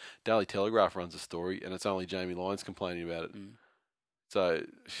complaining about it. Daily Telegraph runs the story, and it's only Jamie Lyons complaining about it. So,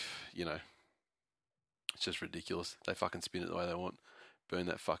 it's just ridiculous. They fucking spin it the way they want. Burn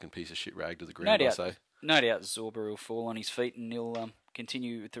that fucking piece of shit rag to the ground, I say. No doubt Zorba will fall on his feet and he'll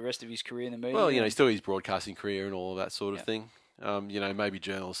continue with the rest of his career in the media. Well, he's still his broadcasting career and all of that sort of thing. Maybe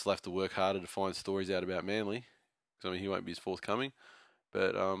journalists will have to work harder to find stories out about Manly. Because, I mean, he won't be as forthcoming.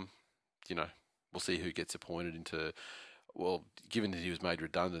 But, we'll see who gets appointed into... Well, given that he was made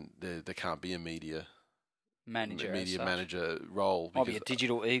redundant, there can't be a media manager role. Might be a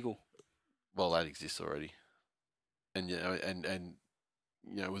digital eagle. Well, that exists already. And,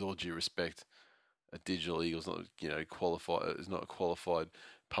 with all due respect, a digital eagle's not, is not a qualified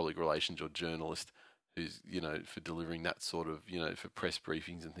public relations or journalist who's, for delivering that sort of, for press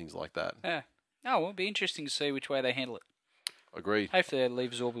briefings and things like that. Yeah. Oh, well, it'll be interesting to see which way they handle it. Agreed. Hopefully they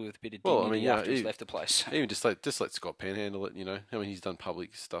leave Zorba with a bit of dignity after he's left the place. Even just let Scott Penn handle it, I mean, he's done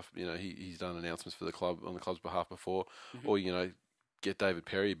public stuff, he's done announcements for the club on the club's behalf before, or, get David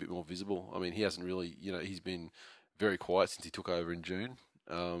Perry a bit more visible. I mean, he hasn't really, he's been very quiet since he took over in June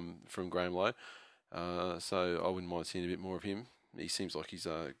from Graham Lowe. So I wouldn't mind seeing a bit more of him. He seems like he's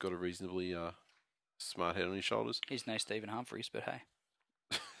got a reasonably smart head on his shoulders. He's no Stephen Humphries, but hey.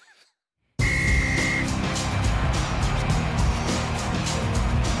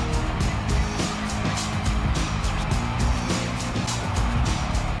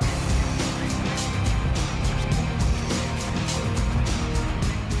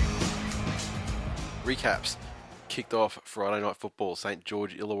 Recaps. Kicked off Friday Night Football. St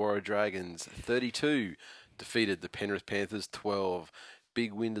George Illawarra Dragons 32 defeated the Penrith Panthers 12.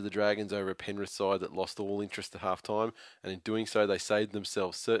 Big win to the Dragons over a Penrith side that lost all interest at half-time, and in doing so they saved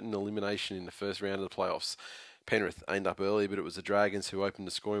themselves certain elimination in the first round of the playoffs. Penrith aimed up early, but it was the Dragons who opened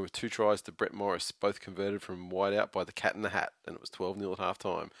the scoring with 2 tries to Brett Morris, both converted from wide out by the Cat in the Hat, and it was 12-0 at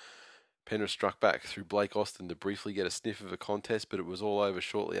half-time. Penrith struck back through Blake Austin to briefly get a sniff of a contest, but it was all over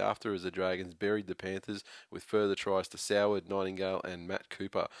shortly after as the Dragons buried the Panthers with further tries to Soward, Nightingale and Matt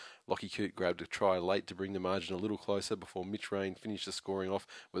Cooper. Lockie Coote grabbed a try late to bring the margin a little closer before Mitch Rain finished the scoring off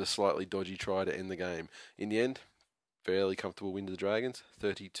with a slightly dodgy try to end the game. In the end, fairly comfortable win to the Dragons,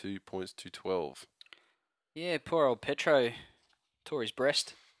 32 points to 12. Yeah, poor old Petro tore his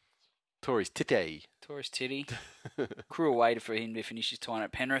breast. Tore his titty. Cruel way for him to finish his time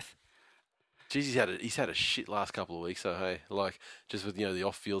at Penrith. Jeez, he's had a shit last couple of weeks, so hey, like just with the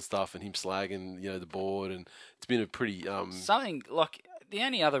off-field stuff and him slagging the board, and it's been a pretty something like the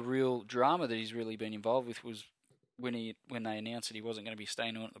only other real drama that he's really been involved with was when they announced that he wasn't going to be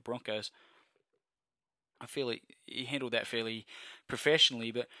staying on at the Broncos. I feel he handled that fairly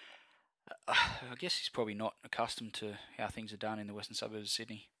professionally, but I guess he's probably not accustomed to how things are done in the western suburbs of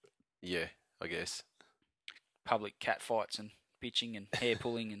Sydney. Yeah, I guess public cat fights and bitching and hair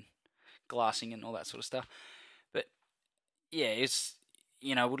pulling and glassing and all that sort of stuff. But yeah, it's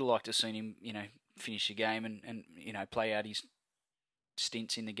I would have liked to have seen him finish the game and play out his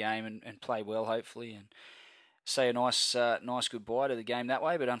stints in the game and play well hopefully and say a nice goodbye to the game that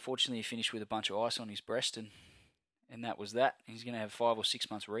way. But unfortunately he finished with a bunch of ice on his breast and that was that. He's going to have 5 or 6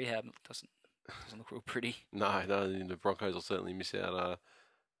 months rehab. It doesn't look real pretty. No, the Broncos will certainly miss out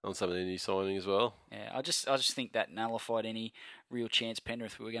on some of their new signing as well. Yeah, I just think that nullified any real chance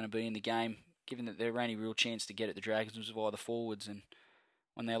Penrith were going to be in the game, given that their only real chance to get at the Dragons was via the forwards, and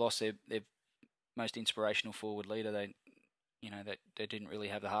when they lost their most inspirational forward leader, they didn't really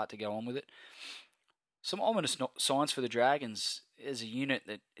have the heart to go on with it. Some ominous signs for the Dragons as a unit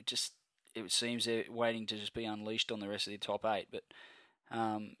that it seems they're waiting to just be unleashed on the rest of the top 8, but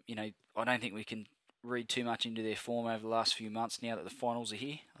I don't think we can read too much into their form over the last few months now that the finals are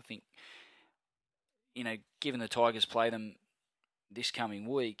here. I think, given the Tigers play them this coming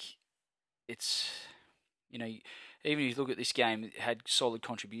week, it's, even if you look at this game, it had solid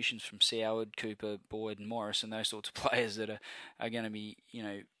contributions from Soward, Cooper, Boyd and Morris and those sorts of players that are going to be,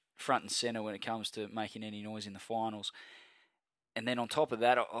 front and centre when it comes to making any noise in the finals. And then on top of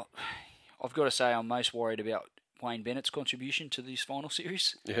that, I've got to say I'm most worried about Wayne Bennett's contribution to this final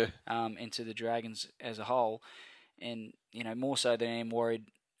series, and to the Dragons as a whole, and more so than I am worried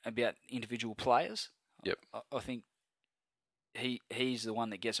about individual players. Yep, I think he's the one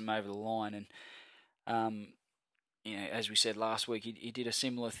that gets them over the line, and as we said last week, he did a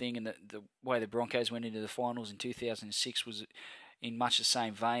similar thing, and the way the Broncos went into the finals in 2006 was in much the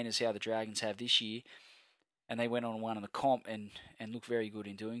same vein as how the Dragons have this year. And they went on and won in the comp and looked very good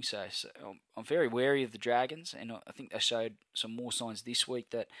in doing so. So I'm very wary of the Dragons, and I think they showed some more signs this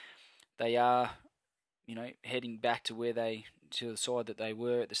week that they are, heading back to to the side that they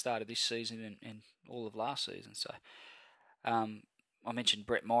were at the start of this season and all of last season. So I mentioned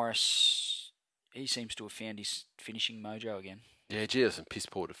Brett Morris. He seems to have found his finishing mojo again. Yeah, gee, there's some piss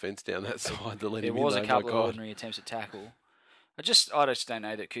poor defence down that side to let there him in. There was a couple of ordinary attempts at tackle. I just don't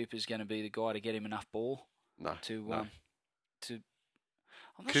know that Cooper's going to be the guy to get him enough ball. No. I'm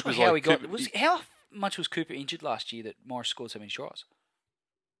not Cooper's sure how like, he got. How much was Cooper injured last year that Morris scored so many tries?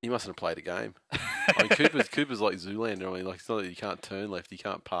 He mustn't have played a game. I mean, Cooper's like Zoolander. I mean, like, it's not that he can't turn left, he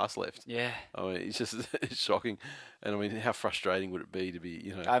can't pass left. Yeah. I mean, it's shocking. And I mean, how frustrating would it be to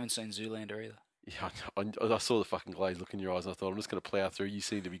be, I haven't seen Zoolander either. Yeah, I saw the fucking glaze look in your eyes, and I thought, I'm just going to plough through. You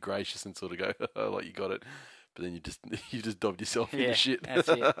seem to be gracious and sort of go, like you got it. But then you just dobbed yourself into shit. That's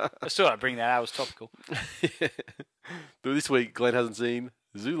it. I thought I'd bring that out. It was topical. Yeah. But this week, Glenn hasn't seen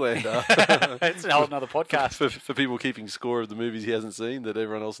Zoolander. It's a whole another podcast. For people keeping score of the movies he hasn't seen that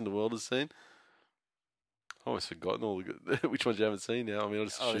everyone else in the world has seen. I've almost forgotten all the which ones you haven't seen now. I mean,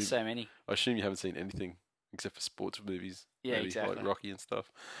 there's so many. I assume you haven't seen anything except for sports movies. Yeah, maybe, exactly. Like Rocky and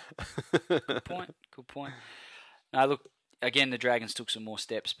stuff. Good point. Now, look, again, the Dragons took some more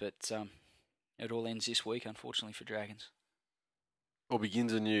steps, but it all ends this week, unfortunately, for Dragons. Or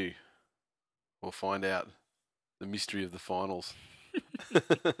begins anew. We'll find out the mystery of the finals.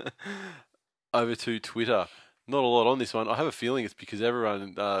 Over to Twitter. Not a lot on this one. I have a feeling it's because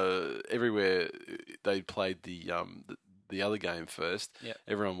everyone, everywhere they played the other game first. Yep.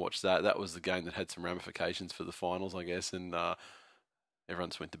 Everyone watched that. That was the game that had some ramifications for the finals, I guess, and everyone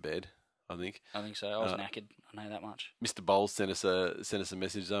just went to bed, I think. I think so. I was knackered. I know that much. Mr. Bowles sent us a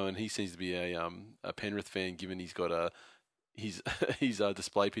message though, and he seems to be a Penrith fan, given he's got his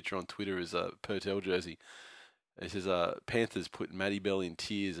display picture on Twitter is a Purtell jersey. And he says Panthers put Matty Bell in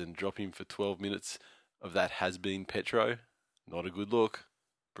tears and drop him for 12 minutes of that has-been Petro. Not a good look.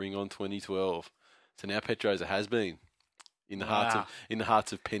 Bring on 2012. So now Petro's a has-been in the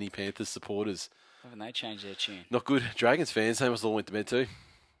hearts of Penny Panthers supporters. Haven't they changed their tune? Not good. Dragons fans, they must all went to bed too.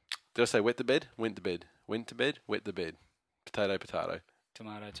 Did I say wet the bed? Went to bed. Went to bed, wet the bed. Potato, potato.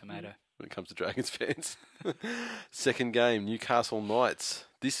 Tomato. When it comes to Dragons fans. Second game, Newcastle Knights.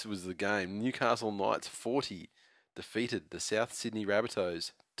 This was the game. Newcastle Knights 40 defeated the South Sydney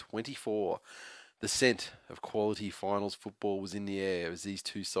Rabbitohs 24. The scent of quality finals football was in the air as these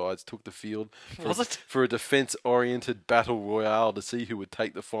two sides took the field for a defence-oriented battle royale to see who would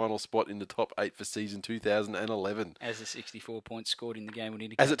take the final spot in the top 8 for season 2011. As the 64 points scored in the game would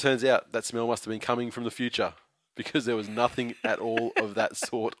indicate. As it turns out, that smell must have been coming from the future because there was nothing at all of that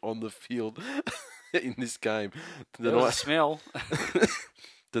sort on the field in this game. There was a smell.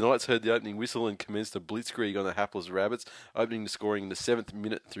 The Knights heard the opening whistle and commenced a blitzkrieg on the hapless Rabbits, opening the scoring in the 7th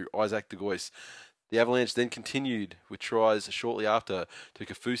minute through Isaac de Gois. The Avalanche then continued with tries shortly after to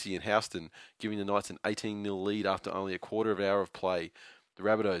Kafusi and Houston, giving the Knights an 18-0 lead after only a quarter of an hour of play. The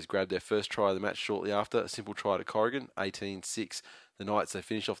Rabbitohs grabbed their first try of the match shortly after, a simple try to Corrigan, 18-6. The Knights, they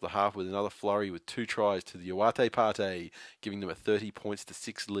finished off the half with another flurry with 2 tries to the Iwate Pate, giving them a 30 points to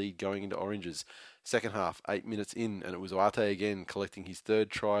 6 lead going into Oranges. Second half, 8 minutes in, and it was Iwate again collecting his 3rd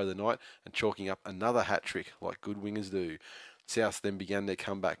try of the night and chalking up another hat-trick like good wingers do. South then began their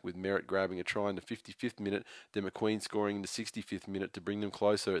comeback with Merritt grabbing a try in the 55th minute, then McQueen scoring in the 65th minute to bring them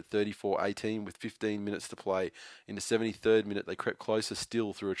closer at 34-18 with 15 minutes to play. In the 73rd minute, they crept closer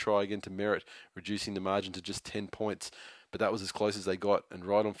still through a try again to Merritt, reducing the margin to just 10 points. But that was as close as they got, and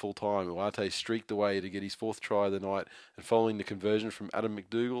right on full time, Iwate streaked away to get his 4th try of the night, and following the conversion from Adam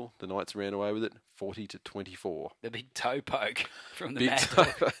McDougall, the Knights ran away with it, 40-24. The big toe poke from the Big Mad toe.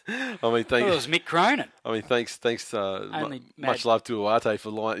 Dog. I mean, Well, it was Mick Cronin. I mean, thanks. Much love to Iwate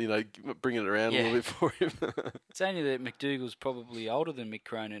for bringing it around a little bit for him. It's only that McDougall's probably older than Mick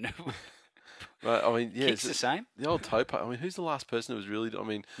Cronin. Right, I mean, yeah, Kicks the same. The old toe poke. I mean, who's the last person that was really? I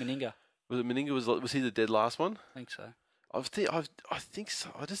mean, Meninga. Was it Meninga? Was he the dead last one? I think so. I think so.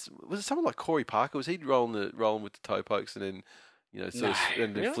 Was it someone like Corey Parker? Was he rolling with the toe pokes and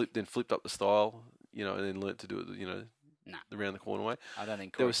then flipped up the style, and then learnt to do it, around the corner way? I don't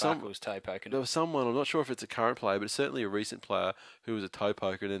think Corey Parker was toe poking. There was someone, I'm not sure if it's a current player, but it's certainly a recent player who was a toe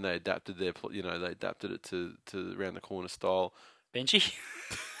poker, and then they adapted they adapted it to around the corner style. Benji.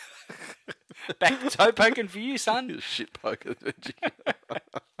 Back to toe poking for you, son. Shit poker, Benji.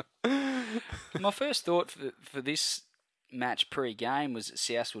 My first thought for this match pre-game was that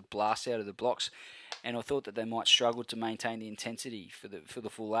South would blast out of the blocks, and I thought that they might struggle to maintain the intensity for the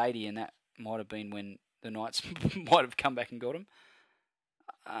full 80, and that might have been when the Knights might have come back and got them.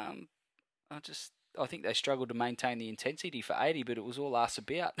 I think they struggled to maintain the intensity for 80, but it was all asked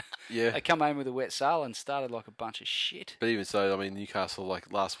about. Yeah. They come home with a wet sail and started like a bunch of shit. But even so, I mean, Newcastle,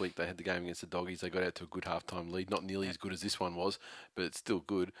 like last week, they had the game against the Doggies. They got out to a good halftime lead. Not nearly as good as this one was, but it's still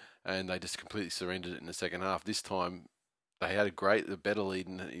good. And they just completely surrendered it in the second half. This time, they had a better lead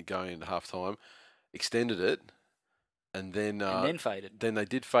going into halftime, extended it, and then faded. Then they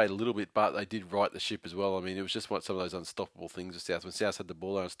did fade a little bit, but they did right the ship as well. I mean, it was just some of those unstoppable things with South. When South had the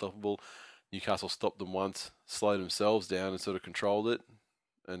ball, they were unstoppable. Newcastle stopped them once, slowed themselves down and sort of controlled it.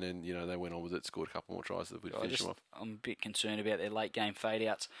 And then, they went on with it, scored a couple more tries that would finish them off. I'm a bit concerned about their late game fade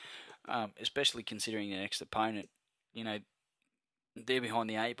outs, especially considering their next opponent. They're behind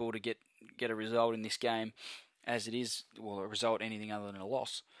the 8 ball to get a result in this game as it is, a result anything other than a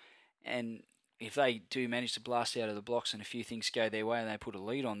loss. And if they do manage to blast out of the blocks and a few things go their way and they put a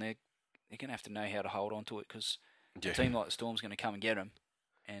lead on, they're going to have to know how to hold on to it, because a team like the Storm's going to come and get them.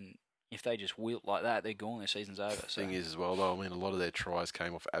 And if they just wilt like that, they're gone. Their season's over. The thing is as well, though, I mean, a lot of their tries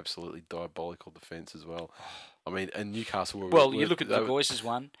came off absolutely diabolical defence as well. I mean, and Newcastle were... you look at the Voices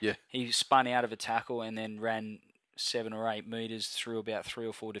one. Yeah. He spun out of a tackle and then ran 7 or 8 metres through about 3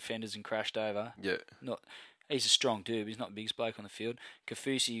 or 4 defenders and crashed over. Yeah. He's a strong dude. He's not the biggest bloke on the field.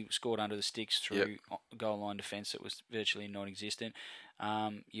 Kafusi scored under the sticks through goal line defence that was virtually non-existent.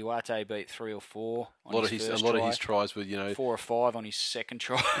 Uate beat 3 or 4 on of his tries were, 4 or 5 on his second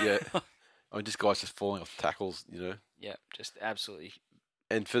try. Yeah. I mean, just guys just falling off tackles, Yeah, just absolutely.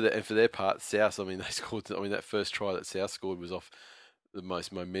 And for their part, South, I mean, they scored. I mean, that first try that South scored was off the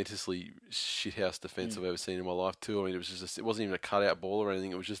most momentously shithouse defence I've ever seen in my life too. I mean, it wasn't even a cutout ball or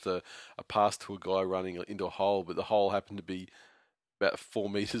anything. It was just a pass to a guy running into a hole, but the hole happened to be about 4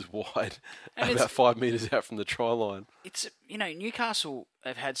 metres wide and about 5 metres out from the try line. It's Newcastle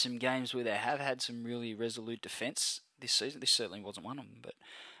have had some games where they have had some really resolute defence this season. This certainly wasn't one of them,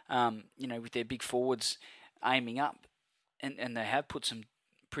 but with their big forwards aiming up, and they have put some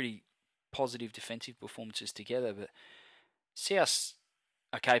pretty positive defensive performances together. But South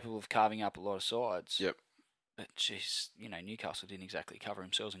are capable of carving up a lot of sides. Yep. But jeez, Newcastle didn't exactly cover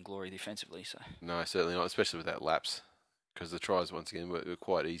themselves in glory defensively. So no, certainly not, especially with that lapse, because the tries once again were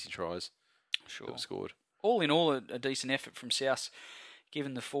quite easy tries. Sure. That were scored. All in all, a decent effort from South,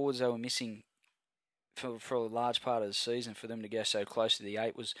 given the forwards they were missing for a large part of the season. For them to go so close to the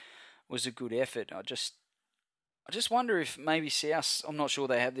 8 was a good effort. I just wonder if maybe South, I'm not sure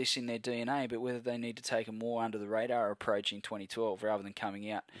they have this in their DNA, but whether they need to take a more under the radar approach in 2012 rather than coming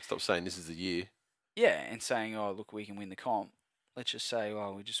out. Stop saying this is the year. Yeah, and saying, oh, look, we can win the comp. Let's just say,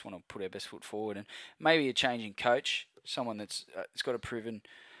 oh, we just want to put our best foot forward. And maybe a change in coach, someone that's it's got a proven,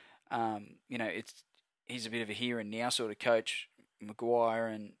 he's a bit of a here and now sort of coach, Maguire,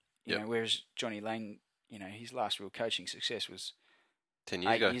 and, whereas Johnny Lang, his last real coaching success was 10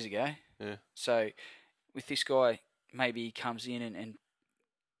 years 8 ago. years ago. Yeah. So with this guy, maybe he comes in and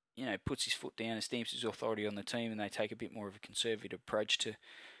puts his foot down and stamps his authority on the team, and they take a bit more of a conservative approach to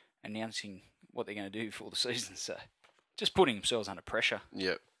announcing what they're going to do before the season. So just putting themselves under pressure.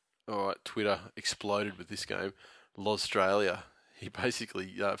 Yep. All right, Twitter exploded with this game. Australia, he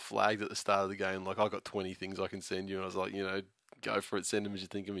basically flagged at the start of the game, like, I got 20 things I can send you. And I was like, go for it, send them as you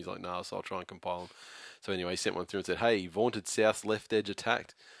think of them. He's like, no, so I'll try and compile them. So anyway, he sent one through and said, hey, vaunted South left edge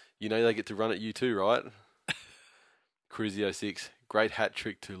attacked. They get to run at you too, right? Cruzio6, great hat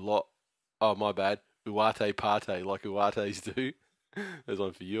trick to Lot. Oh, my bad. Uate Pate, like Uates do. There's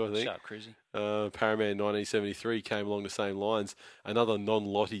one for you, I think. Shut up, Cruzy. Paraman 1973 came along the same lines. Another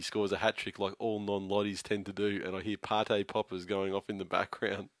non-Lottie scores a hat trick like all non-Lotties tend to do, and I hear Pate poppers going off in the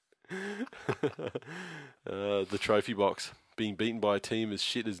background. The trophy box. Being beaten by a team as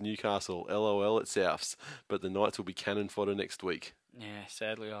shit as Newcastle. LOL at Souths. But the Knights will be cannon fodder next week. Yeah,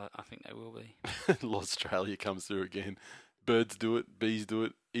 sadly, I think they will be. Australia comes through again. Birds do it, bees do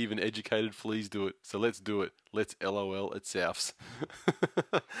it, even educated fleas do it. So let's do it. Let's LOL at Souths.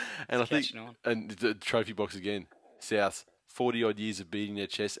 And I think, and the trophy box again. Souths, 40 odd years of beating their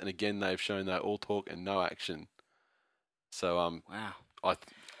chest, and again they've shown they're all talk and no action. So wow, I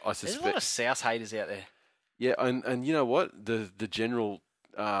suspect there's a lot of South haters out there. Yeah, and you know what? The general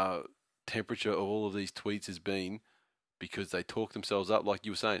temperature of all of these tweets has been because they talk themselves up, like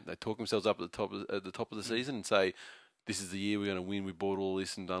you were saying. They talk themselves up at the top of the season and say, "This is the year we're going to win. We bought all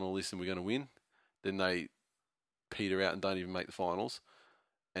this and done all this, and we're going to win." Then they peter out and don't even make the finals.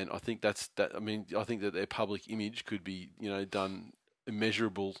 And I think that's that. I mean, I think that their public image could be, done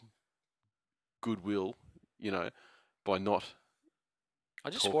immeasurable goodwill, by not. I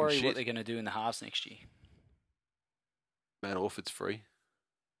just talking worry shit. what they're going to do in the halves next year. Matt Orford's free.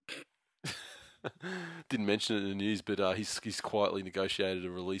 Didn't mention it in the news, but he's quietly negotiated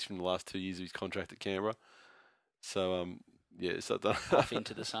a release from the last 2 years of his contract at Canberra. So yeah, so I don't Off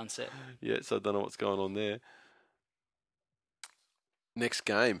into the sunset. Yeah, so I don't know what's going on there. Next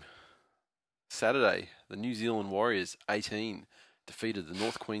game, Saturday, the New Zealand Warriors 18 defeated the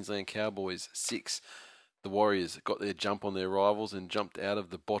North Queensland Cowboys 6. The Warriors got their jump on their rivals and jumped out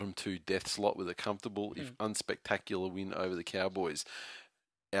of the bottom 2 death slot with a comfortable, if unspectacular, win over the Cowboys.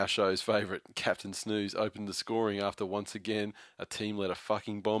 Our show's favourite, Captain Snooze, opened the scoring after once again a team let a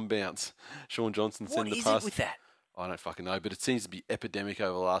fucking bomb bounce. Sean Johnson What sent the is pass. it with that? I don't fucking know, but it seems to be epidemic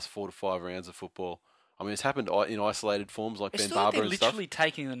over the last 4 to 5 rounds of football. I mean, it's happened in isolated forms like It's Ben not like Barber they're and stuff. literally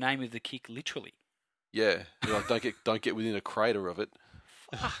taking the name of the kick literally. Yeah, like don't get within a crater of it.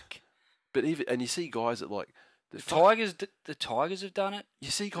 Fuck. But you see guys that like The Tigers have done it. You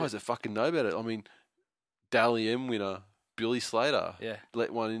see guys that fucking know about it. I mean, Dally M winner Billy Slater Yeah.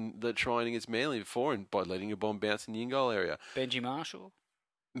 let one in the trying against Manly before and by letting a bomb bounce in the in-goal area. Benji Marshall,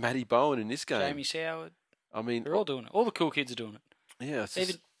 Matty Bowen in this game. Jamie Soward. I mean, They're all doing it. All the cool kids are doing it. yeah, it's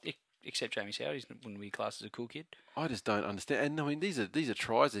Even just, except Jamie Soward, he wouldn't be classed as a cool kid. I just don't understand. And I mean, these are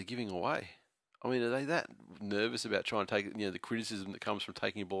tries they're giving away. I mean, are they that nervous about trying to take the criticism that comes from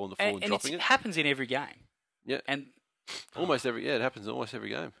taking a ball on the floor and dropping it it? happens in every game. Yeah, And it happens in almost every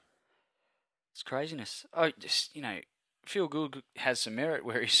game. it's craziness. Oh, just Phil Gould has some merit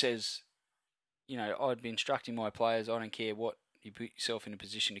where he says, I'd be instructing my players. I don't care what you put yourself in a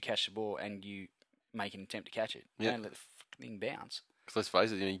position to catch the ball, and you make an attempt to catch it. Yeah. Don't let the thing bounce. Because let's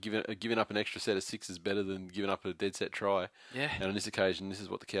face it, giving up an extra set of 6 is better than giving up a dead set try. Yeah. And on this occasion, this is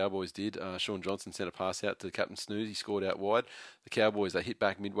what the Cowboys did. Sean Johnson sent a pass out to Captain Snooze. He scored out wide. The Cowboys, they hit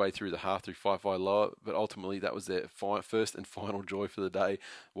back midway through the half through 5-5 lower, but ultimately that was their first and final joy for the day.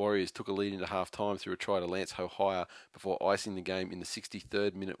 Warriors took a lead into half-time through a try to Lance Hohire before icing the game in the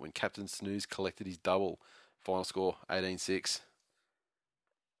 63rd minute when Captain Snooze collected his double. Final score, 18-6.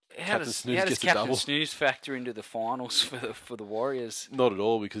 How does Captain Snooze factor into the finals for the Warriors? Not at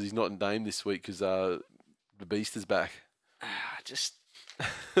all, because he's not named this week because the Beast is back. I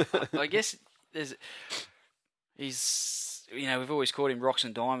guess we've always called him Rocks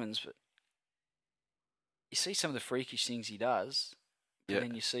and Diamonds, but you see some of the freakish things he does, and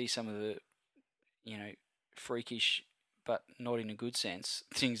then you see some of the, freakish, but not in a good sense,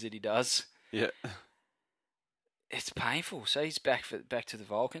 things that he does. Yeah. It's painful. So he's back to the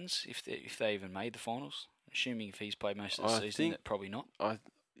Vulcans if they even made the finals. Assuming if he's played most of the season, probably not. I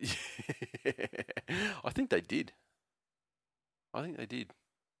think they did. But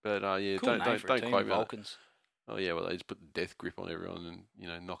yeah, Cool don't quote me. Vulcans. Oh yeah, well they just put the death grip on everyone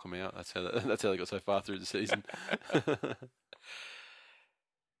and knock them out. That's how they got so far through the season.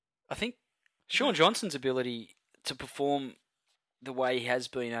 I think Sean Johnson's ability to perform the way he has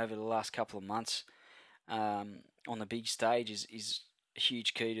been over the last couple of months on the big stage is a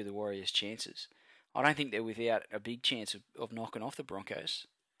huge key to the Warriors' chances. I don't think they're without a big chance of knocking off the Broncos.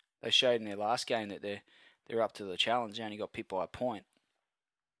 They showed in their last game that they're up to the challenge. They only got pipped by a point.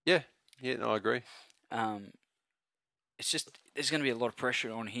 Yeah, no, I agree. It's just there's going to be a lot of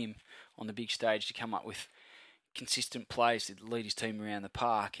pressure on him on the big stage to come up with consistent plays to lead his team around the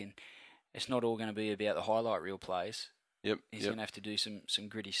park, and it's not all going to be about the highlight reel plays. Yep. He's going to have to do some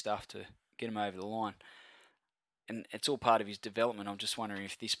gritty stuff to get him over the line. And it's all part of his development. I'm just wondering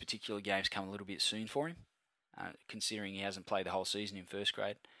if this particular game's come a little bit soon for him, considering he hasn't played the whole season in first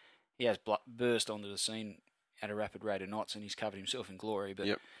grade. He has burst onto the scene at a rapid rate of knots, and he's covered himself in glory. But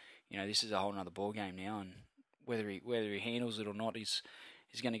this is a whole other ball game now, and whether he handles it or not is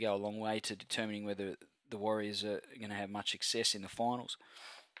going to go a long way to determining whether the Warriors are going to have much success in the finals.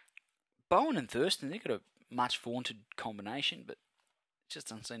 Bowen and Thurston, they've got a much vaunted combination, but it just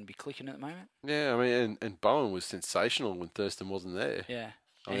doesn't seem to be clicking at the moment. Yeah, I mean, and Bowen was sensational when Thurston wasn't there. Yeah.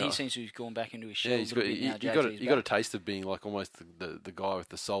 And he seems to have gone back into his shell. Yeah, you got a taste of being like almost the guy with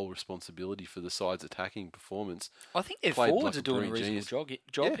the sole responsibility for the side's attacking performance. I think their forwards are doing a reasonable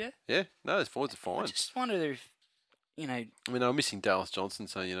job. Yeah. No, their forwards are fine. I just wonder if, I mean, they were missing Dallas Johnson,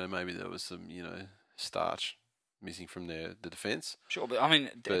 so maybe there was some starch missing from the defence. Sure, but I mean,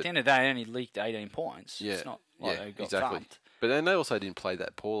 at the end of the day, they only leaked 18 points. Yeah, it's not like they got exactly. thumped. But then they also didn't play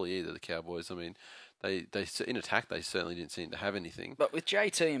that poorly either. The Cowboys. I mean, they in attack they certainly didn't seem to have anything. But with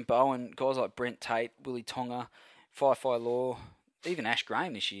JT and Bowen, guys like Brent Tate, Willie Tonga, Fi Law, even Ash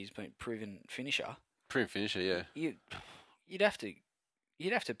Graham this year's been proven finisher. Proven finisher, yeah. You'd have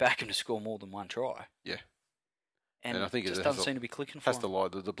to back him to score more than one try. Yeah. And I think it it just has doesn't to- seem to be clicking for has him. to lie.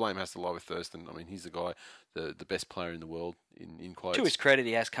 The blame has to lie with Thurston. I mean, he's the guy, the best player in the world in quotes. To his credit,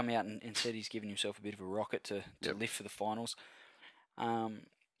 he has come out and said he's given himself a bit of a rocket to Yep. lift for the finals.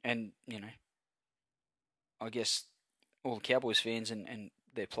 And, I guess all the Cowboys fans and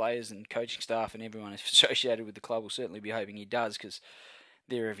their players and coaching staff and everyone associated with the club will certainly be hoping he does, because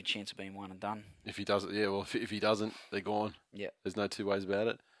they're every chance of being one and done. If he doesn't, yeah. Well, if he doesn't, they're gone. Yeah. There's no two ways about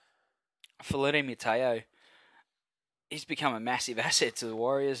it. Falete Mateo, he's become a massive asset to the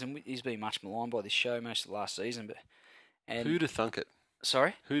Warriors, and he's been much maligned by this show most of the last season. Who'd have thunk it?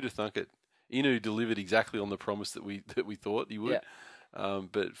 Sorry? Who'd have thunk it? Inu delivered exactly on the promise that we thought he would.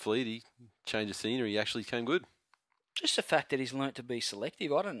 But Fleety, change of scenery, he actually came good. Just the fact that he's learnt to be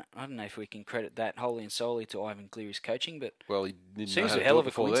selective. I don't know if we can credit that wholly and solely to Ivan Cleary's coaching, but Well, he didn't know seems how a to hell do of it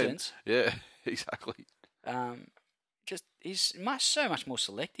a before then. coincidence. Yeah, exactly. Just he's so much more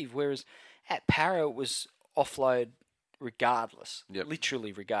selective. Whereas at Para it was offload regardless, Yep.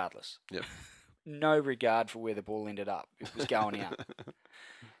 literally regardless. Yep. No regard for where the ball ended up. It was going out,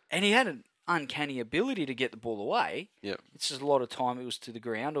 and he had an uncanny ability to get the ball away. Yep. It's just a lot of time it was to the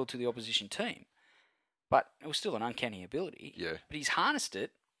ground or to the opposition team, but it was still an uncanny ability. Yeah. But he's harnessed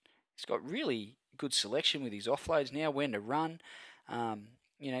it. He's got really good selection with his offloads now, when to run.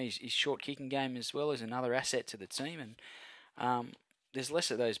 His short kicking game as well is another asset to the team. And there's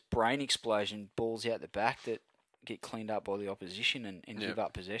less of those brain explosion balls out the back that get cleaned up by the opposition and give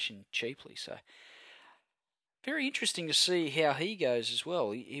up possession cheaply. So very interesting to see how he goes as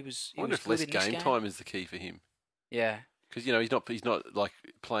well. He was. I wonder if less game time is the key for him. Yeah. Because he's not like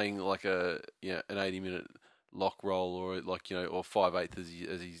playing like an 80-minute lock roll or or 5/8 as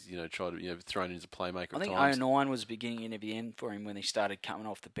he's tried to thrown in as a playmaker. I think at times. 09 was the beginning of the end for him when he started coming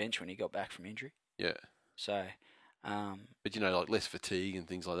off the bench when he got back from injury. Yeah. So. But like less fatigue and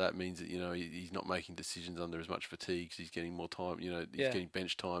things like that means that he's not making decisions under as much fatigue because he's getting more time. He's getting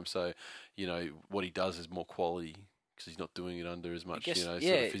bench time, so what he does is more quality because he's not doing it under as much sort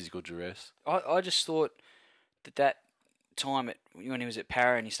of physical duress. I just thought that time when he was at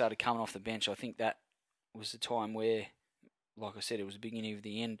Para and he started coming off the bench, I think that was the time where, like I said, it was the beginning of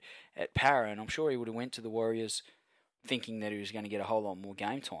the end at Para, and I'm sure he would have went to the Warriors thinking that he was going to get a whole lot more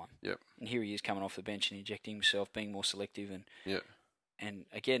game time. Yep. And here he is coming off the bench and injecting himself, being more selective, and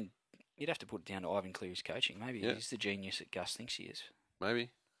again, you'd have to put it down to Ivan Cleary's coaching. Maybe he's the genius that Gus thinks he is. Maybe.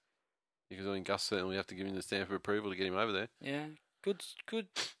 Because Gus certainly have to give him the stamp of approval to get him over there. Yeah. Good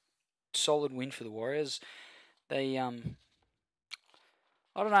solid win for the Warriors. They I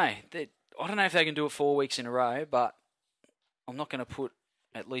don't know. I don't know if they can do it 4 weeks in a row, but I'm not going to put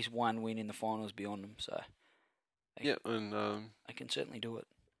at least one win in the finals beyond them. So they can certainly do it.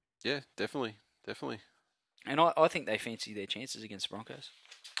 Yeah, definitely. And I think they fancy their chances against the Broncos.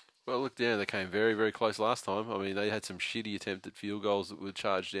 Well, look, they came very, very close last time. I mean, they had some shitty attempted field goals that were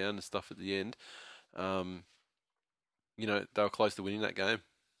charged down and stuff at the end. They were close to winning that game.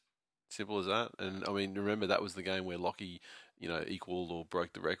 Simple as that. And, I mean, remember, that was the game where Lockie, equalled or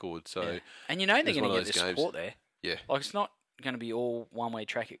broke the record. So, and they're going to get the support there. Yeah. Like, it's not going to be all one-way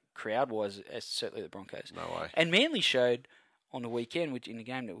traffic crowd-wise, as certainly the Broncos. No way. And Manly showed on the weekend, which in the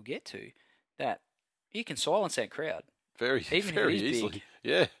game that we'll get to, that you can silence that crowd. Very easily. Big.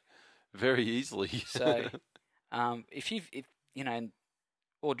 Yeah. Very easily. So, if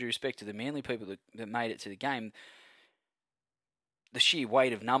all due respect to the Manly people that made it to the game, the sheer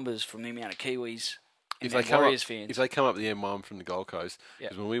weight of numbers from the amount of Kiwis and Warriors fans. If they come up the M1 from the Gold Coast,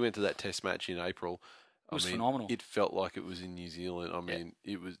 because when we went to that test match in April, it was phenomenal. It felt like it was in New Zealand. I mean,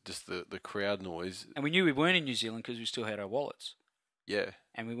 it was just the crowd noise. And we knew we weren't in New Zealand because we still had our wallets. Yeah.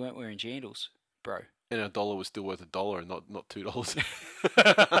 And we weren't wearing jandals, bro. And our dollar was still worth $1 and not $2.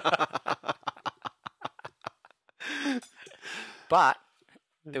 But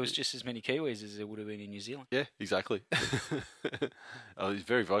there was just as many Kiwis as there would have been in New Zealand. Yeah, exactly. He's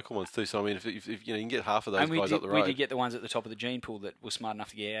very vocal ones too. So I mean, if you can get half of those guys up the road, we did get the ones at the top of the gene pool that were smart enough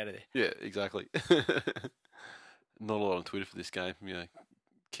to get out of there. Yeah, exactly. Not a lot on Twitter for this game.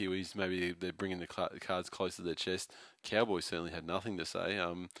 Kiwis maybe they're bringing the cards close to their chest. Cowboys certainly had nothing to say.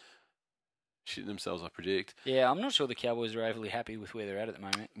 Shitting themselves, I predict. Yeah, I'm not sure the Cowboys are overly happy with where they're at the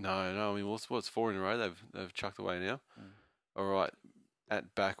moment. No. I mean, what's 4 in a row they've chucked away now. All right.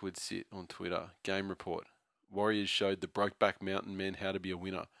 At Backwards Sit on Twitter, game report. Warriors showed the Brokeback Mountain men how to be a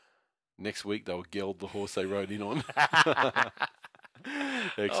winner. Next week, they will geld the horse they rode in on.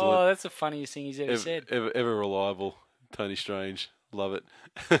 Excellent. Oh, that's the funniest thing he's ever said. Ever reliable. Tony Strange. Love it.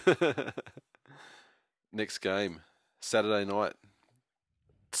 Next game, Saturday night.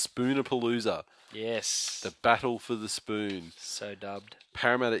 Spoonerpalooza. Yes. The battle for the spoon. So dubbed.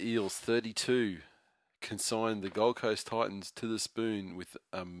 Parramatta Eels 32. consigned the Gold Coast Titans to the spoon with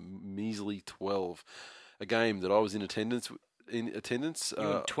a measly 12. A game that I was in attendance. You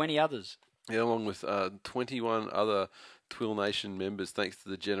and 20 others. Yeah, along with 21 other Twill Nation members, thanks to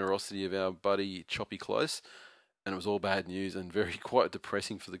the generosity of our buddy Choppy Close. And it was all bad news and very quite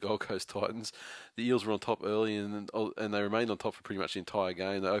depressing for the Gold Coast Titans. The Eels were on top early and they remained on top for pretty much the entire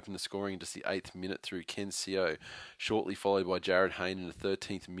game. They opened the scoring in just the 8th minute through Ken Seo, shortly followed by Jared Hayne in the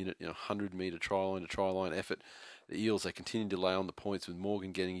 13th minute in a 100-metre try line effort. The Eels, they continued to lay on the points with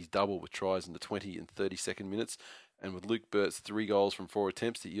Morgan getting his double with tries in the 20 and 32nd minutes. And with Luke Burt's 3 goals from 4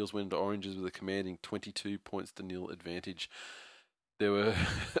 attempts, the Eels went into Oranges with a commanding 22 points to nil advantage. There were...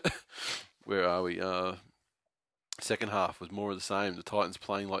 Where are we? Second half was more of the same. The Titans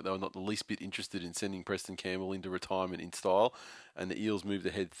playing like they were not the least bit interested in sending Preston Campbell into retirement in style, and the Eels moved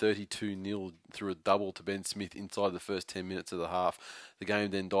ahead 32-0 through a double to Ben Smith inside the first 10 minutes of the half. The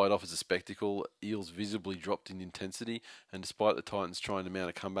game then died off as a spectacle. Eels visibly dropped in intensity, and despite the Titans trying to mount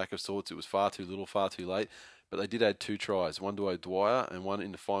a comeback of sorts, it was far too little, far too late. But they did add 2 tries, one to O'Dwyer and one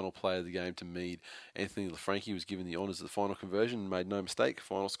in the final play of the game to Mead. Anthony LaFranchi was given the honours of the final conversion and made no mistake.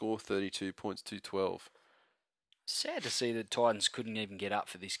 Final score 32 points to 12. Sad to see the Titans couldn't even get up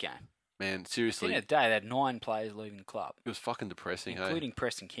for this game. Man, At seriously. the end of the day, they had 9 players leaving the club. It was fucking depressing, including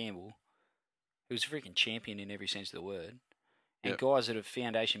Preston Campbell, who's a freaking champion in every sense of the word. And Yep. guys that are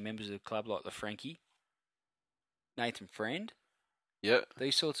foundation members of the club like LaFranchi, Nathan Friend, Yeah.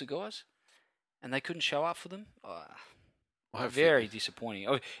 these sorts of guys. And they couldn't show up for them. I Very disappointing.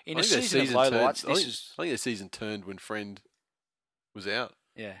 Oh, in a think their season of turned- lowlights, I this think, is... I think their season turned when Friend was out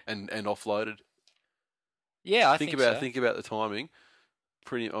Yeah. and offloaded. Yeah, I think think about so. think about the timing.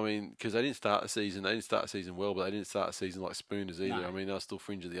 Because they didn't start the season. They didn't start the season well, but they didn't start the season like Spooners either. No. I mean, they were still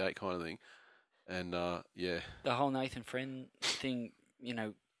fringe of the 8 kind of thing. And yeah, The whole Nathan Friend thing,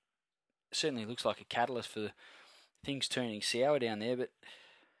 certainly looks like a catalyst for things turning sour down there. But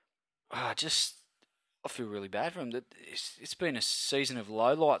I feel really bad for them. That it's been a season of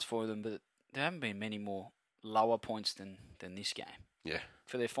lowlights for them, but there haven't been many more lower points than this game. yeah.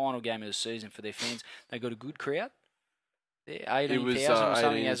 For their final game of the season, for their fans, they got a good crowd. There, It was 18,000 or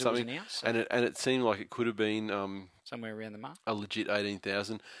something 18 as something, it was announced. So and it seemed like it could have been somewhere around the mark. a legit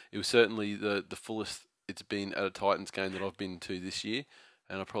 18,000. It was certainly the fullest it's been at a Titans game that I've been to this year,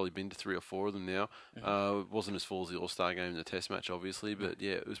 and I've probably been to 3 or 4 of them now. It wasn't as full as the All-Star game and the Test match, obviously, but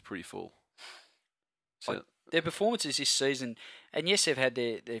yeah, it was pretty full. So, Their performances this season, and yes, they've had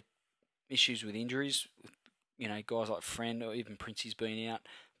their issues with injuries. Guys like Friend or even Princey's been out.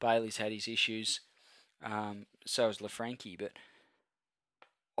 Bailey's had his issues. So has LaFranchi. But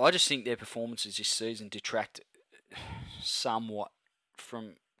I just think their performances this season detract somewhat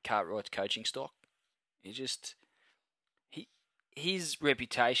from Cartwright's coaching stock. His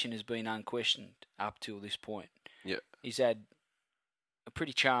reputation has been unquestioned up till this point. yeah. He's had a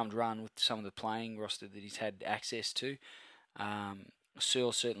pretty charmed run with some of the playing roster that he's had access to.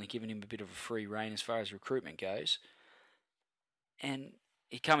 Searle's certainly given him a bit of a free rein as far as recruitment goes. And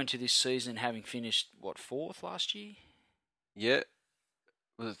he come into this season having finished, 4th last year? Yeah.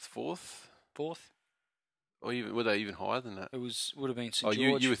 Was it 4th? 4th? Or even, were they even higher than that? It would have been St. Oh,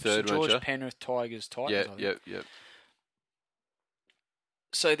 you George. were third, St. George, weren't you? Penrith, Tigers, Titans. Yeah, I think. yeah.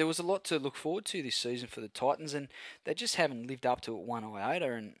 So there was a lot to look forward to this season for the Titans, and they just haven't lived up to it one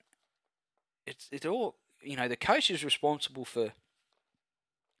iota. And it's all, the coach is responsible for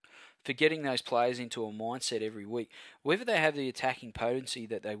getting those players into a mindset every week. Whether they have the attacking potency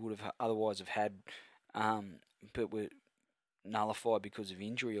that they would have otherwise have had, but were nullified because of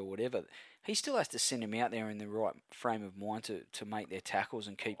injury or whatever, he still has to send them out there in the right frame of mind to make their tackles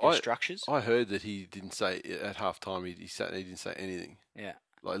and keep their structures. I heard that he didn't say at half time. He didn't say anything. Yeah,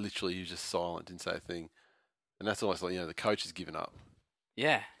 Like literally, he was just silent, didn't say a thing. And that's almost like the coach has given up.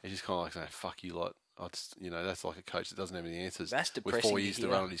 yeah. He's just kind of like saying, "Fuck you lot." That's like a coach that doesn't have any answers. That's with depressing 4 to years to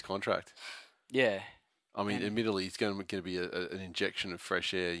hear. run on his contract. Yeah. I mean, And- admittedly, it's going to be an injection of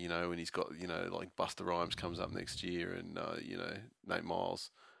fresh air, and he's got, like Buster Rhymes comes up next year and, Nate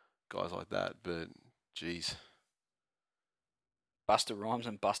Miles, guys like that. But, geez. Buster Rhymes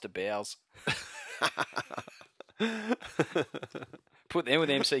and Buster Bowles. Put them with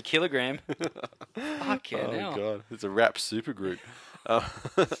MC Kilogram. Fucking hell. God. It's a rap supergroup.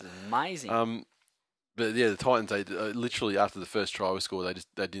 It's amazing. But yeah, the Titans, they literally after the first try was scored,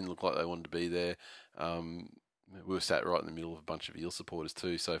 they didn't look like they wanted to be there. We were sat right in the middle of a bunch of Eel supporters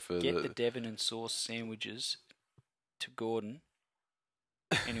too. So for Get the Devon and sauce sandwiches to Gordon,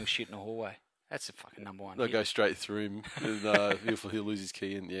 and he'll shit in the hallway. That's the fucking number one. they'll hit. go straight through him, and he'll lose his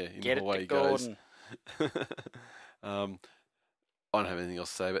key, and in Get the it hallway to he goes. Gordon. I don't have anything else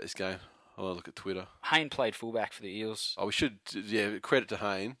to say about this game. I'll look at Twitter. Hayne played fullback for the Eels. Oh, we should, credit to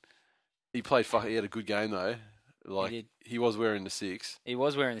Hayne. He played. He had a good game though. Like he was wearing the 6. He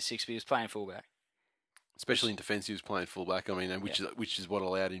was wearing the 6, but he was playing fullback. Especially in defence, he was playing fullback. I mean, and which is what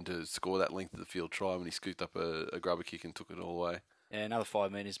allowed him to score that length of the field try when he scooped up a grubber kick and took it all away. Yeah, another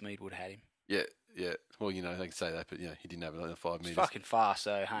 5 metres, Mead would have had him. Yeah. Well, they can say that, but he didn't have another 5 metres. He's fucking fast,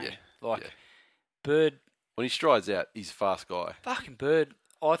 though, Hayne. Yeah. Bird. When he strides out, he's a fast guy. Fucking Bird.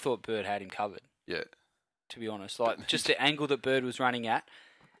 I thought Bird had him covered. Yeah. To be honest, just the angle that Bird was running at.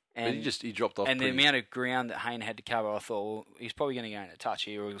 And but he dropped off. And the amount of ground that Hayne had to cover, I thought, well, he's probably going to go into touch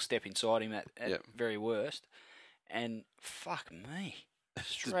here, or he'll step inside him at very worst. And fuck me,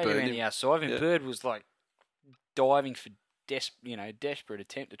 straight around the outside. And Bird was like diving for desperate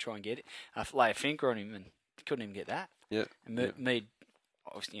attempt to try and get it. I lay a finger on him and couldn't even get that. Yeah. And Mead,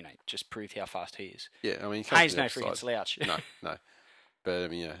 obviously, just proved how fast he is. Yeah, I mean, Hayne's no freaking slouch. No. But I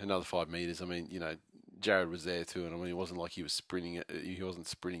mean, another 5 metres. I mean, Jared was there too, and I mean, it wasn't like he was sprinting. He wasn't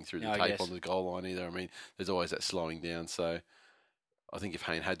sprinting through the tape on the goal line either. I mean, there's always that slowing down. So I think if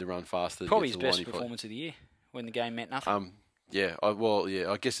Hayne had to run faster, probably his best performance of the year when the game meant nothing.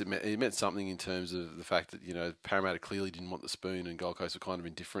 I guess it meant something in terms of the fact that Parramatta clearly didn't want the spoon, and Gold Coast were kind of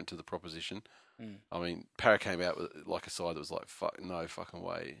indifferent to the proposition. I mean, Parra came out with like a side that was like, no fucking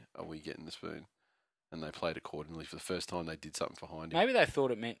way are we getting the spoon. And they played accordingly. For the first time, they did something behind it. Maybe they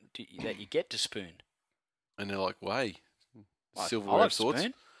thought it meant that you get to spoon. And they're like, way, silverware of sorts.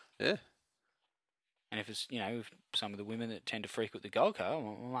 Spoon. Yeah. And if it's, some of the women that tend to freak with the Gold Coast,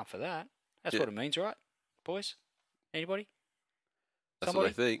 I'm up for that. That's what it means, right, boys? Anybody? That's what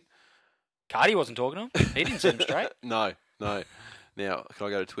I think. Cardi wasn't talking to him. He didn't set him straight. No. Now, can I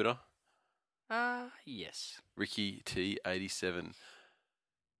go to Twitter? Yes. Ricky T87.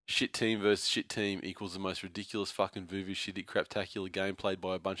 Shit team versus shit team equals the most ridiculous fucking voodoo shitty craptacular game played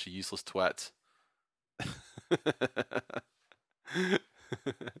by a bunch of useless twats.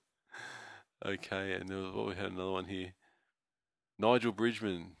 Okay, and we had another one here. Nigel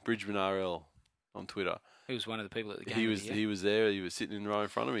Bridgman RL on Twitter. He was one of the people at the game. He was there. He was sitting in the row in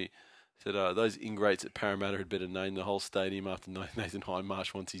front of me. Said, those ingrates at Parramatta had better name the whole stadium after Nathan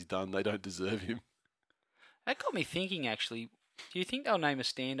Hindmarsh once he's done. They don't deserve him. That got me thinking, actually. Do you think they'll name a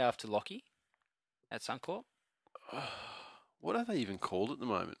stand after Lockie at Suncorp? What are they even called at the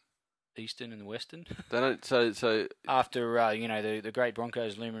moment? Eastern and Western. They don't. So after the great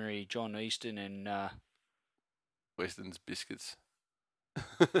Broncos luminary John Easton and Western's biscuits.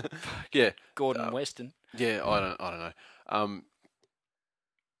 Yeah, Gordon Weston. Yeah, I don't know.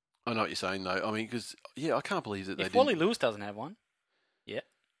 I know what you're saying though. I mean, because I can't believe that if Wally Lewis doesn't have one. Yeah.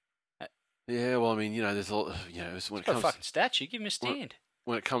 Yeah, well, I mean, there's a lot. When it comes a fucking statue, give him a stand.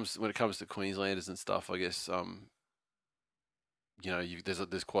 When it comes to Queenslanders and stuff, I guess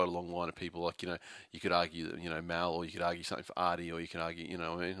there's quite a long line of people. Like you could argue that Mal, or you could argue something for Artie, or you can argue, what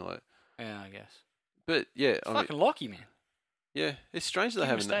I mean, like. Yeah, I guess. But yeah, fucking Lockie, man. Yeah, it's strange that they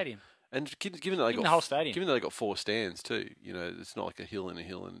haven't. Stadium. And given that they got the whole stadium, given that they got 4 stands too, it's not like a hill and a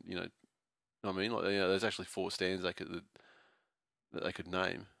hill, and I mean, like there's actually 4 stands that they could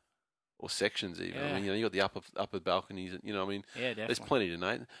name. Or sections even. Yeah. I mean, you got the upper balconies, and I mean, yeah, definitely. There's plenty to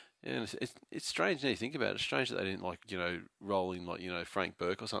name. And it's strange now you think about it. It's strange that they didn't roll in Frank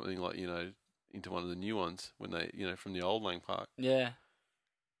Burke or something into one of the new ones when they from the old Lang Park. Yeah.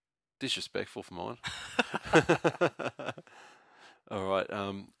 Disrespectful for mine. All right.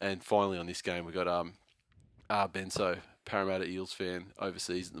 And finally on this game we got Benso, Parramatta Eels fan,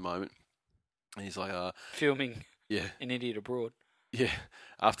 overseas at the moment, and he's like filming. Yeah. An idiot abroad. Yeah,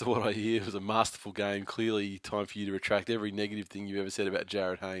 after what I hear, it was a masterful game. Clearly, time for you to retract every negative thing you've ever said about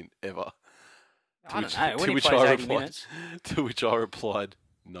Jared Hayne, ever. I don't know. When he plays 80 minutes. To which I replied,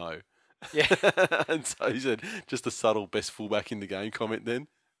 no. Yeah. And so he said, just a subtle best fullback in the game comment then.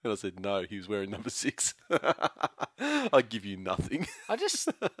 And I said, no, he was wearing number 6. I give you nothing.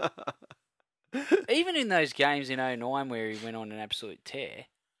 Even in those games in 2009 where he went on an absolute tear,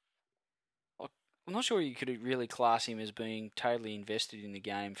 I'm not sure you could really class him as being totally invested in the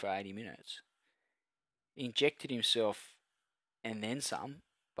game for 80 minutes. He injected himself and then some,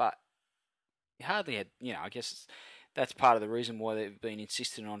 but he hardly had, I guess that's part of the reason why they've been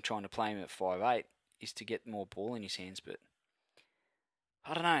insistent on trying to play him at 5'8", is to get more ball in his hands. But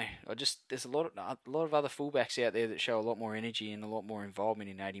I don't know. There's a lot of other fullbacks out there that show a lot more energy and a lot more involvement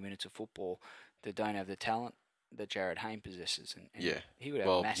in 80 minutes of football that don't have the talent that Jared Hayne possesses. And he would have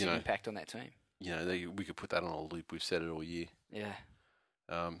a massive impact on that team. We could put that on a loop. We've said it all year. Yeah.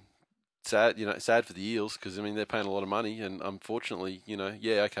 Sad for the Eels because they're paying a lot of money, and unfortunately,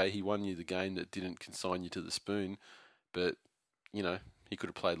 okay, he won you the game that didn't consign you to the spoon, but he He could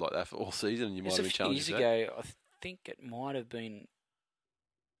have played like that for all season, and you might It's have a been few challenged. years ago. I think it might have been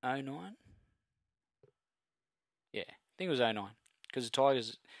 09. Yeah, I think it was 09. Because the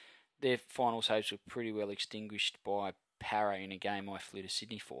Tigers, their finals hopes were pretty well extinguished by Para in a game I flew to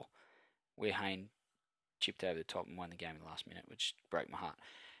Sydney for, where Hayne chipped over the top and won the game in the last minute, which broke my heart.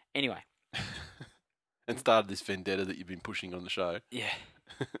 Anyway. And started this vendetta that you've been pushing on the show. Yeah.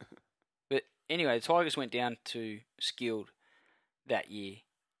 But anyway, the Tigers went down to Skilled that year.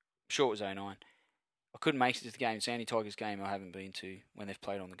 I'm sure it was 09. I couldn't make it to the game. It's the only Tigers game I haven't been to when they've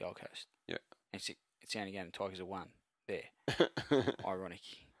played on the Gold Coast. Yeah. It's the only game the Tigers have won there. Ironic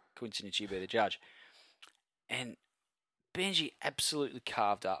coincidence, you be the judge. And Benji absolutely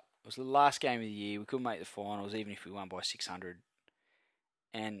carved up. It was the last game of the year. We couldn't make the finals, even if we won by 600.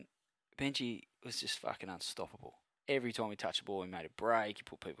 And Benji was just fucking unstoppable. Every time he touched the ball, he made a break. He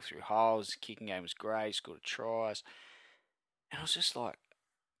put people through holes. His kicking game was great. Scored tries. And I was just like,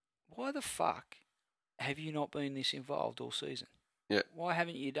 why the fuck have you not been this involved all season? Yeah. Why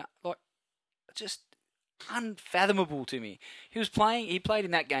haven't you done... Like, just unfathomable to me. He played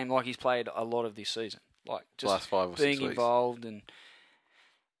in that game like he's played a lot of this season. Like, just last 5 or 6 being weeks. involved and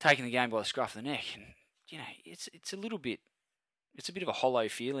taking the game by the scruff of the neck. And, it's a little bit... It's a bit of a hollow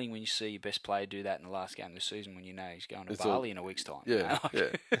feeling when you see your best player do that in the last game of the season when you know he's going to Bali in a week's time. Yeah, yeah.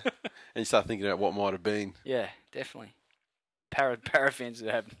 And you start thinking about what might have been. Yeah, definitely. Para fans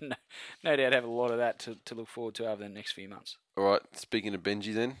that have no doubt have a lot of that to look forward to over the next few months. All right, speaking of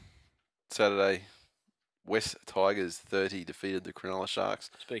Benji then, Saturday, West Tigers 30 defeated the Cronulla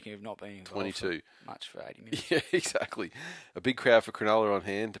Sharks. Speaking of not being involved 22. Much for 80 minutes. Yeah, exactly. A big crowd for Cronulla on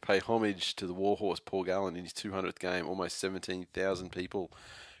hand to pay homage to the warhorse Paul Gallen in his 200th game, almost 17,000 people.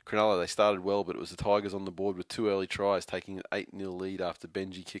 Cronulla, they started well, but it was the Tigers on the board with 2 early tries, taking an 8-0 lead after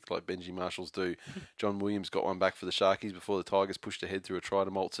Benji kicked like Benji Marshalls do. John Williams got one back for the Sharkies before the Tigers pushed ahead through a try to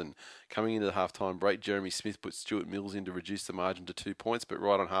Moulton. Coming into the half-time break, Jeremy Smith put Stuart Mills in to reduce the margin to 2 points, but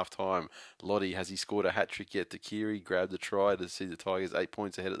right on half-time, Lottie, has he scored a hat-trick yet to Kiri, grabbed the try to see the Tigers 8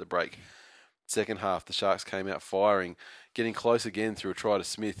 points ahead at the break. Second half, the Sharks came out firing, getting close again through a try to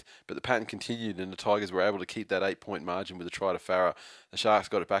Smith, but the pattern continued and the Tigers were able to keep that 8-point margin with a try to Farah. The Sharks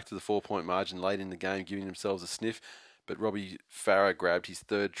got it back to the 4-point margin late in the game, giving themselves a sniff, but Robbie Farah grabbed his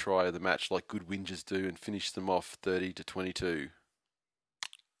third try of the match like good Whingers do and finished them off 30-22.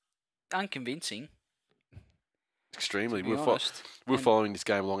 Unconvincing. Extremely. To be honest. We're following this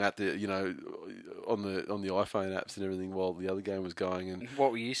game along at the on the iPhone apps and everything while the other game was going. And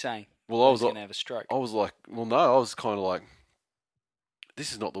what were you saying? well, I was going to have a stroke. I was like, well, no, I was kind of like,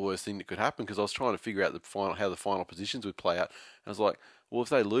 this is not the worst thing that could happen because I was trying to figure out how the final positions would play out. And I was like, well, if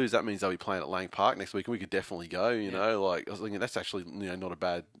they lose, that means they'll be playing at Lang Park next week, and we could definitely go. You know, like I was thinking that's actually not a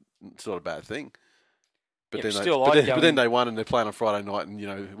bad thing. But then they won and they're playing on Friday night,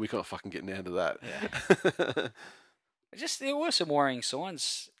 and we can't fucking get down to that. Yeah. There were some worrying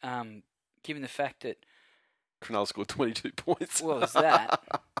signs, given the fact that Cronulla scored 22 points. Well, there's that.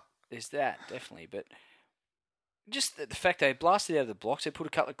 There's that, definitely. But just the fact they blasted out of the blocks, they put a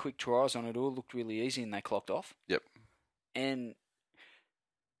couple of quick tries on it, all looked really easy, and they clocked off. Yep. And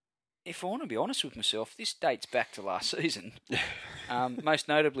if I want to be honest with myself, this dates back to last season. Most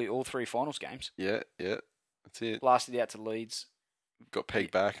notably, all 3 finals games. Yeah, that's it. Blasted out to Leeds. Got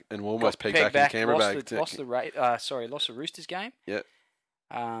pegged back and almost pegged back in Canberra. Lost the Roosters game. Yeah.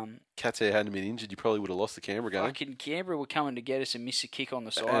 Cat's hair hadn't been injured, you probably would have lost the Canberra game. Fucking Canberra were coming to get us and miss a kick on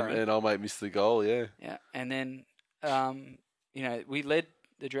the siren. And old mate missed the goal, yeah. Yeah, and then, we led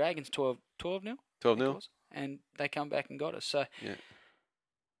the Dragons 12-0. 12-0. And they come back and got us. So, yeah.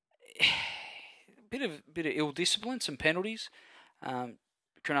 bit of ill discipline, some penalties.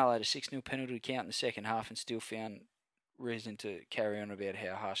 Cronulla had a 6-0 penalty count in the second half and still found reason to carry on about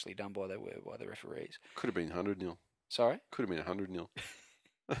how harshly done by they were by the referees. Could have been 100-0. Sorry? Could have been 100-0.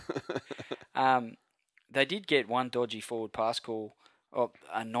 They did get one dodgy forward pass call, or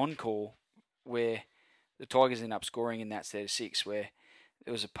a non-call, where the Tigers ended up scoring in that set of 6, where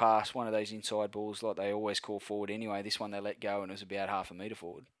there was a pass, one of those inside balls like they always call forward anyway. This one they let go and it was about half a metre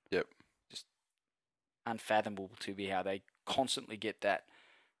forward. Yep. Just unfathomable to be how they constantly get that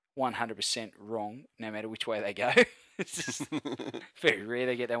 100% wrong, no matter which way they go. It's just very rare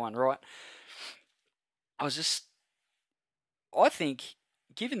they get that one right. I think,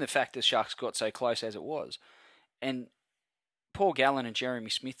 given the fact the Sharks got so close as it was, and Paul Gallen and Jeremy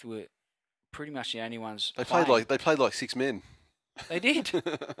Smith were pretty much the only ones. They played like 6 men. They did.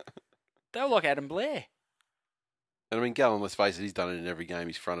 They were like Adam Blair. And I mean, Gallen, let's face it, he's done it in every game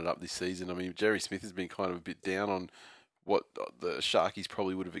he's fronted up this season. I mean, Jerry Smith has been kind of a bit down on what the Sharkies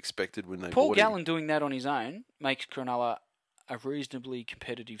probably would have expected when they Paul bought Gallen him. doing that on his own makes Cronulla a reasonably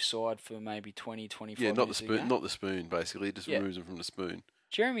competitive side for maybe 20, 25 Yeah, minutes. not the spoon. Basically, it just removes him from the spoon.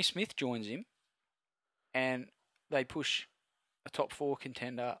 Jeremy Smith joins him, and they push a top 4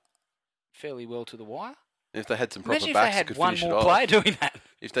 contender fairly well to the wire. And if they had some proper Imagine backs, if they that had could one finish more it player off. doing that.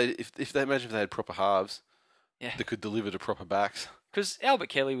 If they imagine if they had proper halves, Yeah. that could deliver to proper backs. Because Albert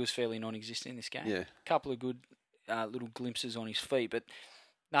Kelly was fairly non-existent in this game. Yeah. A couple of good little glimpses on his feet, but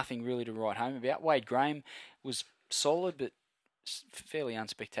nothing really to write home about. Wade Graham was solid, but fairly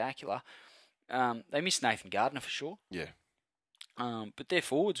unspectacular. They missed Nathan Gardner for sure. Yeah. But their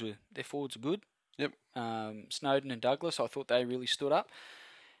forwards were good. Yep. Snowden and Douglas, I thought they really stood up.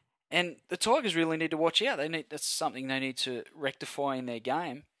 And the Tigers really need to watch out. That's something they need to rectify in their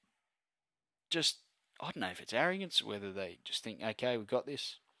game. Just, I don't know if it's arrogance, whether they just think, okay, we've got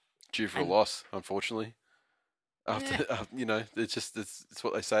this. Due for a loss, unfortunately. It's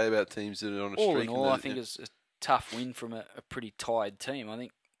what they say about teams that are on a streak. All in all, I think it's a tough win from a pretty tired team. I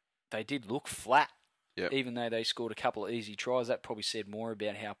think they did look flat. Yep. Even though they scored a couple of easy tries, that probably said more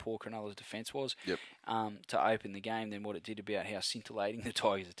about how poor Cronulla's defence was to open the game than what it did about how scintillating the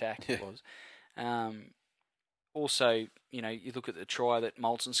Tigers' attack was. Also, you look at the try that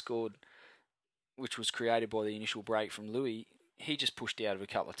Moulton scored, which was created by the initial break from Louis. He just pushed out of a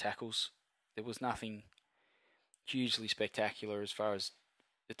couple of tackles. There was nothing hugely spectacular as far as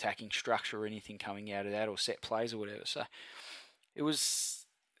attacking structure or anything coming out of that, or set plays or whatever. So it was,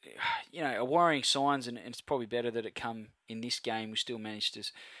 a worrying signs, and it's probably better that it come in this game. We still managed to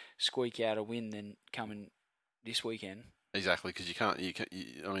squeak out a win than coming this weekend. Exactly, because you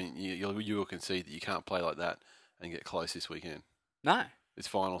will concede that you can't play like that and get close this weekend. No. It's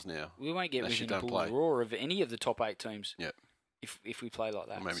finals now. We won't get within a bull roar of any of the top 8 teams. Yep. If we play like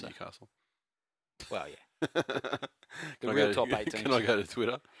that. Or maybe Newcastle. Well, yeah. The real top 8 teams. Can I go to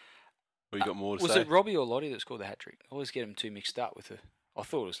Twitter? Or you got more to say? Was it Robbie or Lottie that scored the hat-trick? I always get them too mixed up with I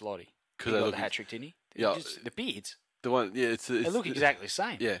thought it was Lottie. He got the hat-trick, didn't he? Yeah. The beards. The one, yeah. They look exactly the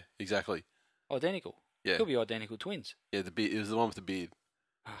same. Yeah, exactly. Identical. Yeah. Could be identical twins. Yeah, it was the one with the beard.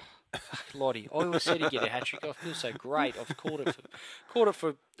 Lottie. I always said he'd get a hat-trick. I feel so great. I've caught it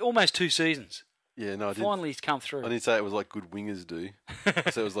for almost 2 seasons. Yeah, no, I didn't. Finally, he's come through. I didn't say it was like good wingers do. I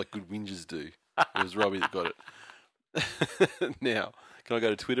said it was like good whingers do. It was Robbie that got it. Now, can I go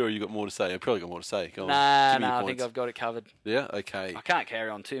to Twitter, or you got more to say? I probably got more to say. Go on, I think I've got it covered. Yeah, okay. I can't carry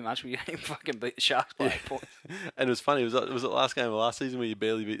on too much. We fucking beat the Sharks by 8 points. And it was funny. Was it last game of last season where you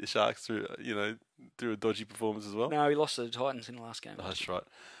barely beat the Sharks through a dodgy performance as well? No, we lost to the Titans in the last game. Oh, that's right.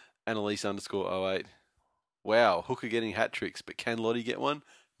 Annalise _08. Wow, Hooker getting hat tricks, but can Lottie get one?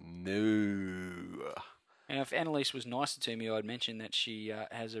 No. And if Annalise was nicer to me, I'd mention that she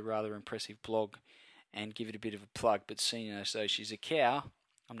has a rather impressive blog and give it a bit of a plug. But seeing as though she's a cow,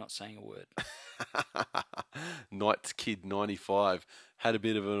 I'm not saying a word. Knights Kid 95 had a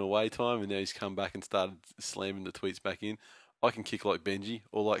bit of an away time, and now he's come back and started slamming the tweets back in. I can kick like Benji,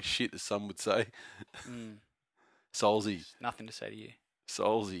 or like shit, as some would say. Solzy. Nothing to say to you.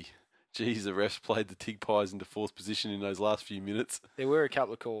 Solzy. Geez, the refs played the Tig Pies into 4th position in those last few minutes. There were a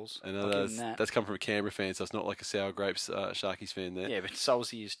couple of calls. I know that's come from a Canberra fan, so it's not like a Sour Grapes Sharkies fan there. Yeah, but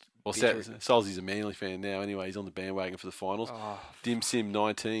Solzy is... Well, Solzy's a Manly fan now anyway. He's on the bandwagon for the finals. Oh, Dim Sim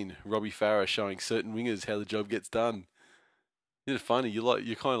 19. Robbie Farah showing certain wingers how the job gets done. Isn't it funny?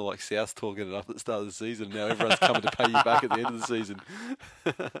 You're kind of like South talking it up at the start of the season. Now everyone's coming to pay you back at the end of the season.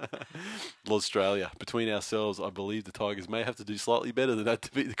 Australia. Between ourselves, I believe the Tigers may have to do slightly better than that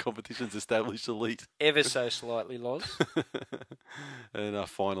to beat the competition's established elite. Ever so slightly, Loz. And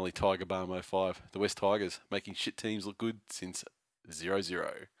finally, Tiger Balm 05. The West Tigers making shit teams look good since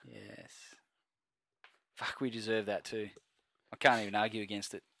 0-0. Yes. Fuck, we deserve that too. I can't even argue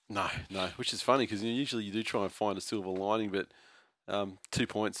against it. No, which is funny because usually you do try and find a silver lining, but 2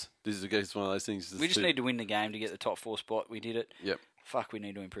 points. This is one of those things. We just need to win the game to get the top 4 spot. We did it. Yep. Fuck, we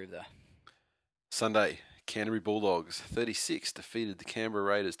need to improve that. Sunday, Canterbury Bulldogs 36 defeated the Canberra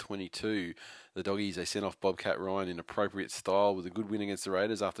Raiders 22. The Doggies, they sent off Bobcat Ryan in appropriate style with a good win against the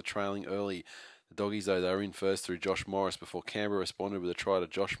Raiders after trailing early. The Doggies, though, they were in first through Josh Morris before Canberra responded with a try to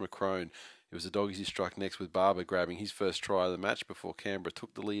Josh McCrone. It was the Doggies who struck next with Barber grabbing his first try of the match before Canberra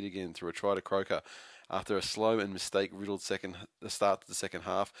took the lead again through a try to Croker. After a slow and mistake-riddled start to the second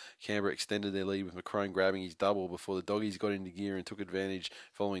half, Canberra extended their lead with McCrone grabbing his double before the Doggies got into gear and took advantage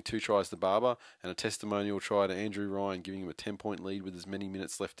following 2 tries to Barber and a testimonial try to Andrew Ryan, giving him a 10-point lead with as many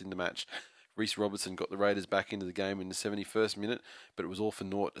minutes left in the match. Reece Robertson got the Raiders back into the game in the 71st minute, but it was all for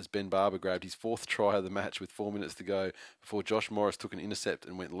naught as Ben Barber grabbed his 4th try of the match with 4 minutes to go before Josh Morris took an intercept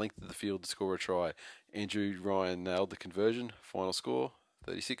and went length of the field to score a try. Andrew Ryan nailed the conversion. Final score,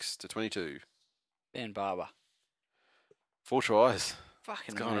 36-22. Ben Barber. 4 tries. Fucking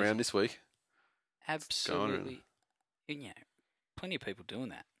It's going amazing. around this week. Absolutely. You know, plenty of people doing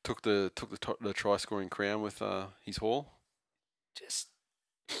that. Took the try scoring crown with his haul. Just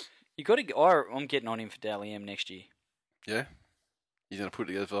you got to. I'm getting on him for Dally M next year. Yeah. He's going to put it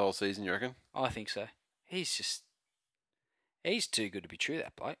together for the whole season, you reckon? I think so. He's too good to be true,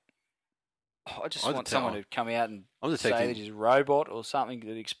 that bloke. I just want someone to come out and say that he's a robot or something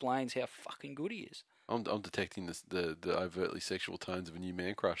that explains how fucking good he is. I'm detecting the overtly sexual tones of a new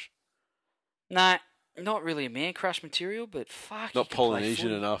man crush. No, not really a man crush material, but fuck. Not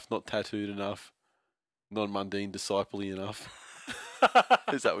Polynesian enough, not tattooed enough, non-mundane, disciple-y enough.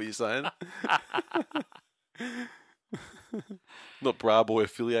 Is that what you're saying? Not bra boy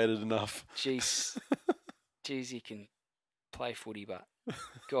affiliated enough. Jeez, he can play footy, but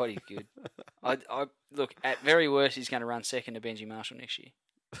God, he's good. I look, at very worst, he's going to run second to Benji Marshall next year.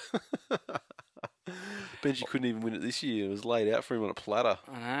 Benji couldn't even win it this year. It was laid out for him on a platter.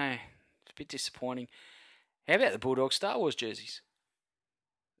 I know. It's a bit disappointing. How about the Bulldog Star Wars jerseys?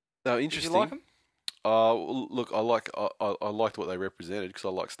 No, interesting. Did you like them? Look, I liked what they represented because I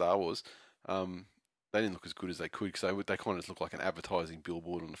like Star Wars. They didn't look as good as they could because they kind of just look like an advertising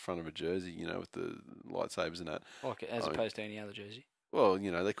billboard on the front of a jersey, you know, with the lightsabers and that. Like as opposed to any other jersey. Well,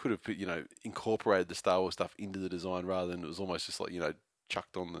 you know, they could have put, incorporated the Star Wars stuff into the design rather than it was almost just like,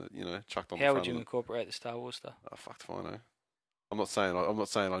 chucked on the front. How would you incorporate the Star Wars stuff? Oh, fuck if I know. I'm not saying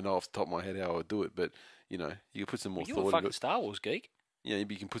I know off the top of my head how I would do it, but you can put some more thought into it. You're a fucking Star Wars geek. Yeah, you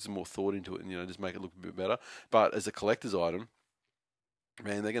can put some more thought into it and just make it look a bit better. But as a collector's item,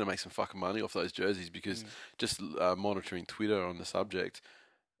 man, they're going to make some fucking money off those jerseys because just monitoring Twitter on the subject,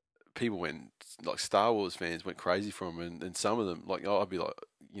 people went, like Star Wars fans went crazy for them, and some of them, like, I'd be like,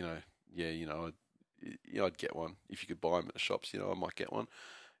 I'd get one if you could buy them at the shops. I might get one,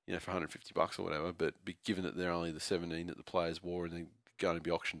 for $150 or whatever. But given that they're only the 17 that the players wore and they're going to be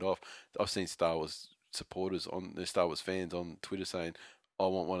auctioned off, I've seen Star Wars supporters Star Wars fans on Twitter saying, "I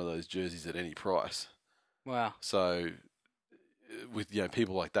want one of those jerseys at any price." Wow. So with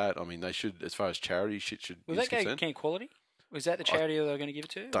people like that, I mean, they should, as far as charity shit should. Was that Ken Quality? Was that the charity they were going to give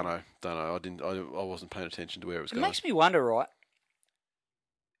it to? Don't know. I wasn't paying attention to where it was going. It makes me wonder, right?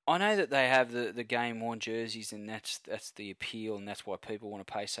 I know that they have the game worn jerseys, and that's the appeal, and that's why people want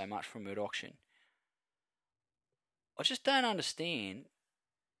to pay so much for them at auction. I just don't understand.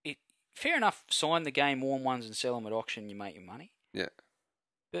 It fair enough, sign the game worn ones and sell them at auction, you make your money. Yeah.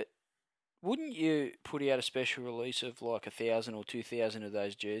 But wouldn't you put out a special release of like 1,000 or 2,000 of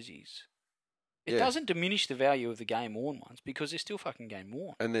those jerseys? It doesn't diminish the value of the game worn ones because they're still fucking game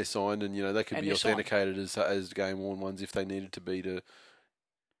worn. And they're signed, and they could be authenticated as game worn ones if they needed to be to.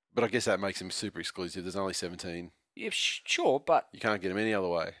 But I guess that makes them super exclusive. There's only 17. Yeah, sure, but you can't get them any other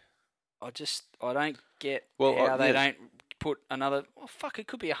way. I don't get how they don't put another. Oh fuck! It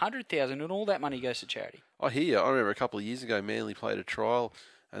could be 100,000, and all that money goes to charity. I hear. I remember a couple of years ago, Manly played a trial,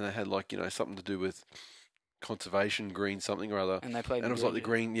 and they had something to do with conservation, green something or other. And they played. And it was like the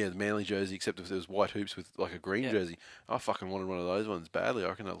green, the Manly jersey, except if there was white hoops with like a green jersey. I fucking wanted one of those ones badly. I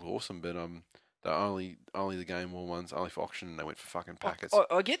reckon that looked awesome, but they're only the game worn ones, only for auction, and they went for fucking packets.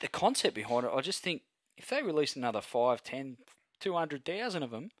 I get the concept behind it. I just think if they released another 5, 10, 200,000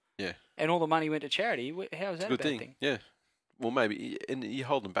 of them, and all the money went to charity, how is that a bad thing? Yeah. Well, maybe, and you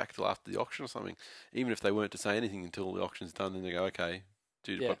hold them back till after the auction or something. Even if they weren't to say anything until the auction's done, then they go, okay,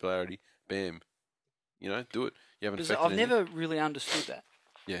 due to popularity, bam, do it. You haven't affected I've never really understood that.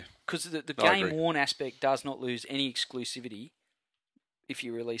 Yeah. Because the game worn aspect does not lose any exclusivity if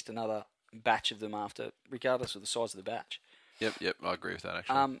you released another batch of them after, regardless of the size of the batch. Yep, I agree with that,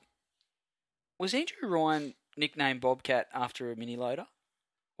 actually. Was Andrew Ryan nicknamed Bobcat after a mini loader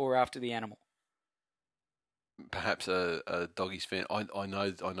or after the animal? Perhaps a doggies fan. I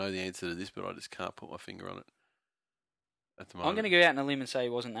know the answer to this, but I just can't put my finger on it at the moment. I'm going to go out on a limb and say he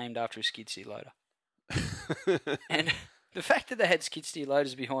wasn't named after a skid steer loader. And the fact that they had skid steer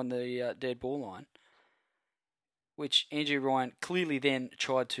loaders behind the dead ball line, which Andrew Ryan clearly then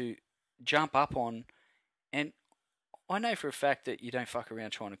tried to jump up on, and I know for a fact that you don't fuck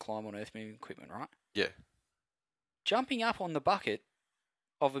around trying to climb on earth-moving equipment, right? Yeah. Jumping up on the bucket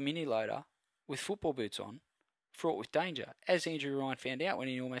of a mini loader with football boots on, fraught with danger, as Andrew Ryan found out when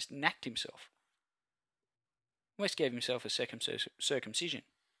he almost knacked himself. Almost gave himself a second circumcision.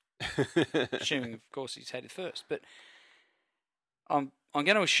 Assuming, of course, he's had it first. But I'm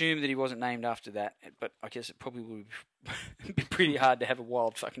going to assume that he wasn't named after that, but I guess it probably would be pretty hard to have a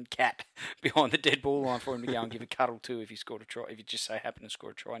wild fucking cat behind the dead ball line for him to go and give a cuddle to if he scored a try, if he just so happened to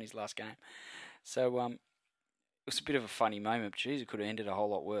score a try in his last game. So it was a bit of a funny moment, but geez, it could have ended a whole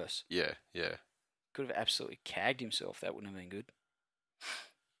lot worse. Yeah. Could have absolutely cagged himself. That wouldn't have been good.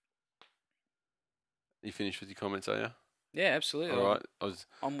 You finished with your comments, are you? Yeah, absolutely. All right.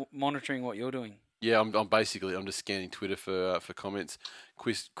 I'm monitoring what you're doing. Yeah, I'm just scanning Twitter for comments.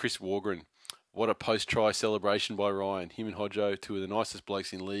 Chris Wargren, what a post-try celebration by Ryan. Him and Hodjo, two of the nicest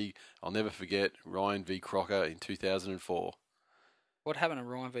blokes in league. I'll never forget Ryan v Crocker in 2004. What happened to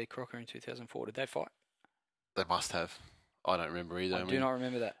Ryan v Crocker in 2004? Did they fight? They must have. I don't remember either. I do not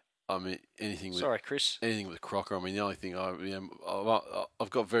remember that. I mean, anything with Crocker. I mean, the only thing I've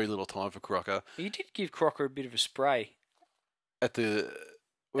got very little time for Crocker. You did give Crocker a bit of a spray. At the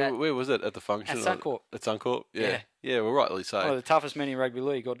where was it? At the function? At Suncorp. At Suncorp? Yeah. Yeah, well, rightly so. One of the toughest men in rugby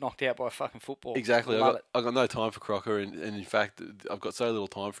league got knocked out by fucking football. Exactly. I've got no time for Crocker, and in fact, I've got so little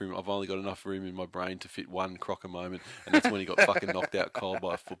time for him, I've only got enough room in my brain to fit one Crocker moment, and that's when he got fucking knocked out cold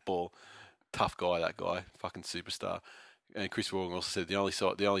by a football. Tough guy, that guy. Fucking superstar. And Chris Warren also said the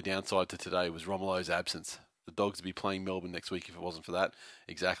only downside to today was Romelo's absence. The Dogs would be playing Melbourne next week if it wasn't for that.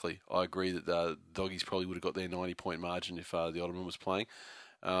 Exactly. I agree that the Doggies probably would have got their 90-point margin if the Ottoman was playing.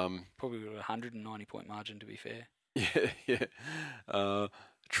 Probably with a 190-point margin, to be fair. Yeah.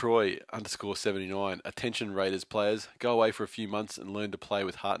 Troy _79. Attention Raiders players. Go away for a few months and learn to play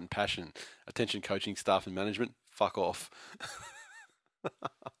with heart and passion. Attention coaching staff and management. Fuck off.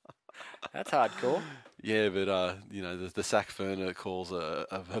 That's hardcore. Yeah, but the Sack Ferner calls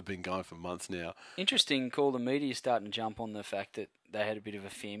have been going for months now. Interesting call. The media's starting to jump on the fact that they had a bit of a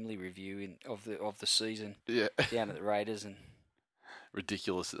family review of the season. Yeah. Down at the Raiders and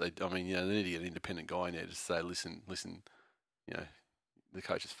ridiculous that they need to get an independent guy in there to say, listen, the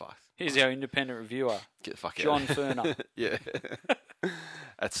coach is fucked. Here's our independent reviewer. Get the fuck out. John Ferner. Yeah.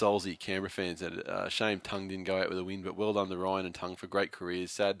 At Solzy, Canberra fans said, shame Tongue didn't go out with a win, but well done to Ryan and Tongue for great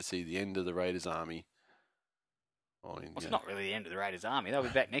careers. Sad to see the end of the Raiders army. It's not really the end of the Raiders army. They'll be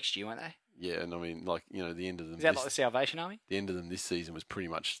back next year, won't they? Yeah, and the end of them. Is that like the Salvation Army? The end of them this season was pretty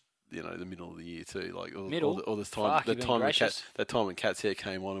much, the middle of the year too. Like all this time, that time when Cat's Hair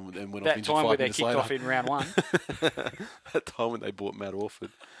came on and went off into 5 minutes later. That time where they kicked off in round one. That time when they bought Matt Orford.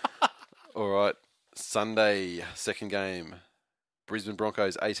 All right, Sunday, second game. Brisbane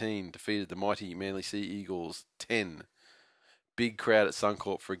Broncos 18 defeated the mighty Manly Sea Eagles 10. Big crowd at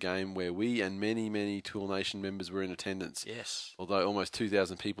Suncorp for a game where we and many, many Tool Nation members were in attendance. Yes. Although almost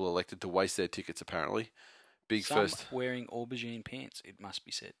 2,000 people elected to waste their tickets, apparently. Some wearing aubergine pants, it must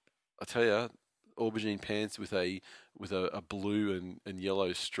be said. I tell you, aubergine pants with a blue and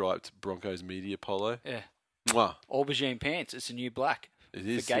yellow striped Broncos media polo. Yeah. Mwah. Aubergine pants, it's a new black. It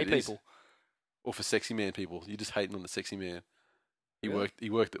is. For gay people. Or for sexy man people. You're just hating on the sexy man. He Really?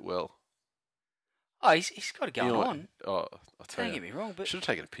 worked it well. Oh, he's got it going on. Oh, I'll tell you. Don't get me wrong, but Should have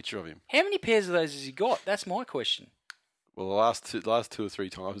taken a picture of him. how many pairs of those has he got? That's my question. Well, the last 2 or 3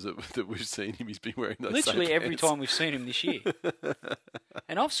 times that we've seen him, he's been wearing those Literally same every pants. time we've seen him this year.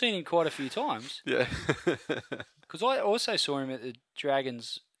 And I've seen him quite a few times. Yeah. Because I also saw him at the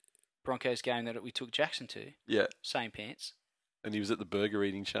Dragons Broncos game that we took Jackson to. Yeah. Same pants. And he was at the burger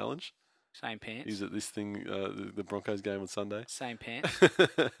eating challenge. Same pants. He was at this thing, the Broncos game on Sunday. Same pants.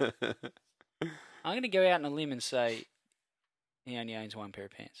 I'm going to go out on a limb and say he only owns one pair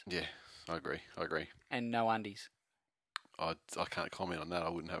of pants. Yeah, I agree. And no undies. I can't comment on that. I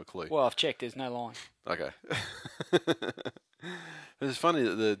wouldn't have a clue. Well, I've checked. There's no line. Okay. It's funny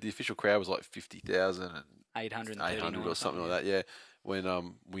that the official crowd was like 50,000 and 800 or something like that. Yeah.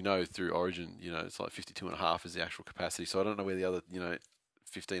 When we know through Origin, it's like 52.5 is the actual capacity. So I don't know where the other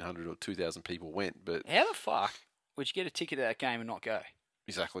 1,500 or 2,000 people went, but how the fuck would you get a ticket to that game and not go?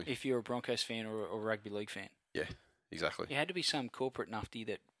 Exactly. If you're a Broncos fan or a rugby league fan. Yeah, exactly. You had to be some corporate nufty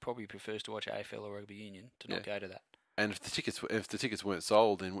that probably prefers to watch AFL or rugby union to not go to that. And if the tickets weren't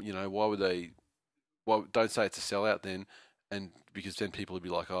sold, then why would they? Well, don't say it's a sellout then, and because then people would be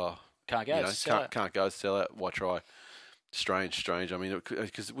like, oh, can't go, can't go, it's a sellout. Why try? Strange. I mean,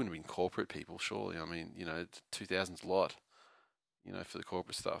 because it wouldn't have been corporate people, surely. I mean, 2,000's a lot, for the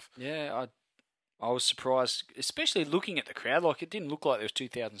corporate stuff. Yeah, I was surprised, especially looking at the crowd. Like, it didn't look like there was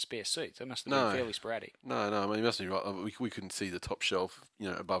 2,000 spare seats. It must have been fairly sporadic. No. I mean, it must be right. We couldn't see the top shelf,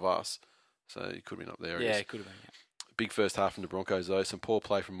 above us, so it could have been up there. Yeah, it could have been. Yeah. Big first half from the Broncos, though. Some poor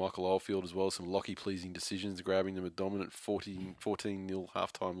play from Michael Oldfield as well. Some Lockie-pleasing decisions, grabbing them a dominant 14-0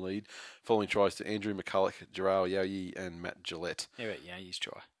 halftime lead. Following tries to Andrew McCulloch, Jarrell Yoyi, and Matt Gillette. Yeah, right, Yoyi's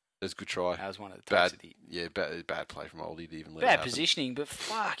try. It was a good try. That was one of the takes of the... Yeah, bad play from Oldie to even let it bad happen. Positioning, but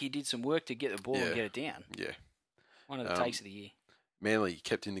fuck, he did some work to get the ball and get it down. Yeah. One of the takes of the year. Manly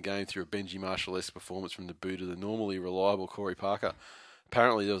kept in the game through a Benji Marshall-esque performance from the boot of the normally reliable Corey Parker.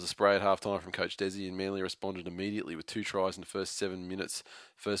 Apparently, there was a spray at half-time from Coach Desi, and Manly responded immediately with 2 tries in the first 7 minutes.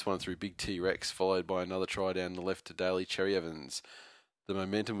 First one through Big T-Rex, followed by another try down the left to Daly Cherry Evans. The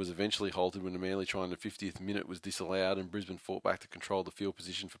momentum was eventually halted when the Manly try in the 50th minute was disallowed, and Brisbane fought back to control the field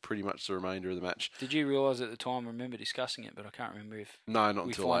position for pretty much the remainder of the match. Did you realise at the time? I remember discussing it, but I can't remember if No, not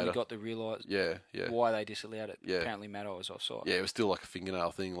we until finally later. got to realise Yeah. why they disallowed it. Yeah. Apparently, Maddo was offside. Yeah, it was still like a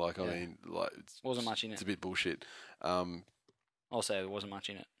fingernail thing. Like, I Yeah. mean, like... Wasn't much in it. It's a bit bullshit. I'll say there wasn't much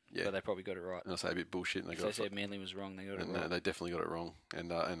in it, Yeah. but they probably got it right. And I say a bit bullshit, and they If got they it said Manly was wrong, they got it and right. they definitely got it wrong, and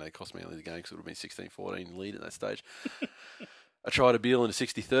they cost Manly the game because it would have been 16-14 lead at that stage. A try to Beale in the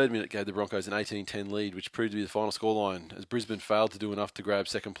 63rd minute gave the Broncos an 18-10 lead, which proved to be the final scoreline, as Brisbane failed to do enough to grab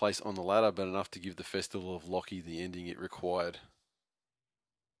second place on the ladder, but enough to give the Festival of Lockie the ending it required.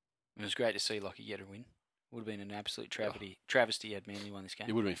 It was great to see Lockie get a win. Would have been an absolute travesty had Manly won this game.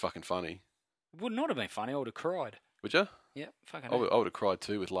 It would have been fucking funny. It would not have been funny. I would have cried. Would you? Yeah, fucking I would have cried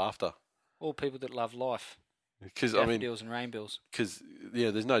too with laughter. All people that love life. Because, I mean... Daffodils and rainbills. Because,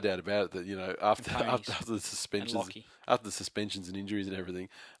 yeah, there's no doubt about it that, you know, after the And suspensions... Lockie. After the suspensions and injuries and everything,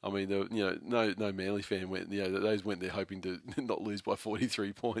 I mean, no Manly fan went. Those went there hoping to not lose by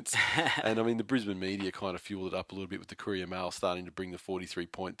 43 points. And I mean, the Brisbane media kind of fueled it up a little bit with the Courier Mail starting to bring the 43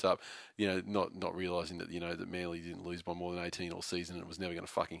 points up. Not realising that that Manly didn't lose by more than 18 all season and it was never going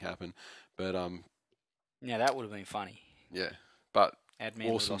to fucking happen. But yeah, that would have been funny. Yeah, but Had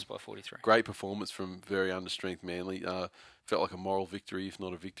Manly awesome. lost by 43. Great performance from very understrength Manly. Felt like a moral victory, if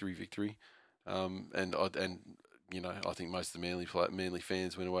not a victory. I think most of the Manly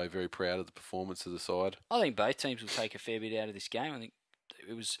fans went away very proud of the performance of the side. I think both teams will take a fair bit out of this game. I think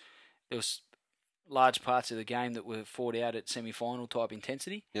there was large parts of the game that were fought out at semi-final type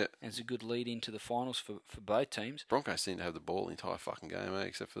intensity. Yeah. And it's a good lead into the finals for both teams. Broncos seemed to have the ball the entire fucking game,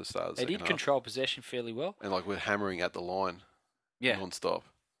 except for the start of the They second did half. control possession fairly well. And we're hammering at the line non-stop.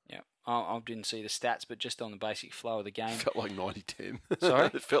 Yeah. I didn't see the stats, but just on the basic flow of the game. It felt like 90-10. Sorry?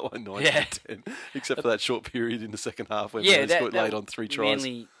 It felt like 90-10, except for that short period in the second half when they scored late on 3 tries.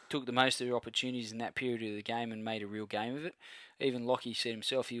 Manly took the most of their opportunities in that period of the game and made a real game of it. Even Lockie said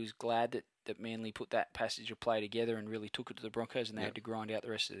himself he was glad that Manly put that passage of play together and really took it to the Broncos, and they had to grind out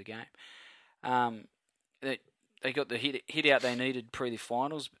the rest of the game. They got the hit out they needed pre the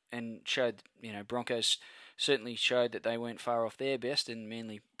finals and showed, Broncos certainly showed that they weren't far off their best, and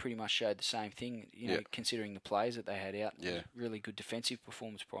Manly pretty much showed the same thing, considering the plays that they had out. Yeah. Really good defensive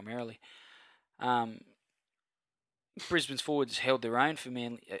performance primarily. Brisbane's forwards held their own for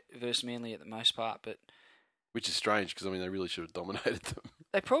Manly versus Manly at the most part, but which is strange because, they really should have dominated them.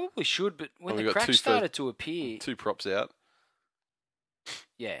 they probably should, but when we the got cracks started to appear... 2 props out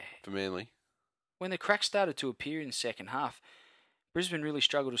Yeah. for Manly. When the cracks started to appear in the second half, Brisbane really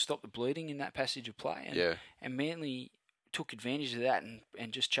struggled to stop the bleeding in that passage of play. And Manly took advantage of that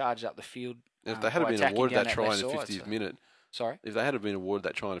and just charged up the field. And if they had been awarded that try in the 50th minute... Sorry? If they had been awarded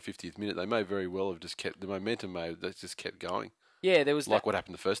that try in the 50th minute, they may very well have just kept... The momentum may have just kept going. Yeah, there was what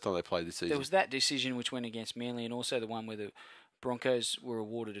happened the first time they played this season. There was that decision which went against Manly, and also the one where the Broncos were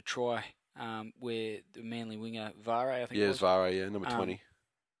awarded a try where the Manly winger, Vare, I think it was. Vare, number 20.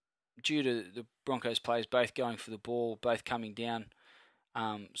 Due to the Broncos players both going for the ball, both coming down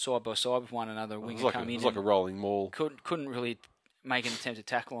side by side with one another, winger come in. It was like a rolling maul. Couldn't really make an attempt to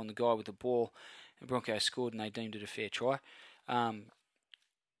tackle on the guy with the ball. The Broncos scored, and they deemed it a fair try.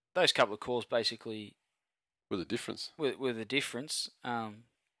 Those couple of calls basically... With a difference. With a difference. I'd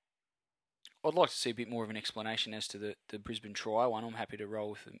like to see a bit more of an explanation as to the Brisbane try one. I'm happy to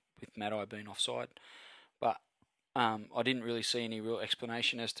roll with Maddai being offside. But I didn't really see any real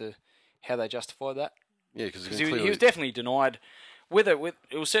explanation as to how they justified that. Yeah, because he was definitely denied. It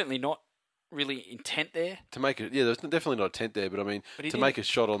was certainly not really intent there. To make it, there was definitely not intent there, but to make a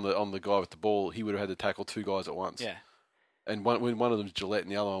shot on the guy with the ball, he would have had to tackle 2 guys at once. Yeah. And one of them's Gillette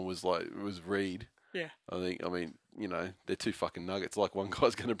and the other one was Reed. Yeah. They're 2 fucking nuggets. Like, one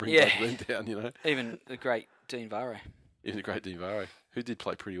guy's going to bring both of them down, Even the great Dean Vare. Even the great Dean Vare, who did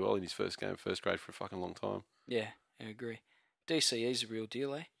play pretty well in his first game, first grade for a fucking long time. Yeah, I agree. DCE's a real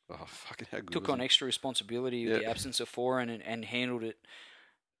deal, eh? Oh, fucking how good Took on extra responsibility with the absence of Foran and handled it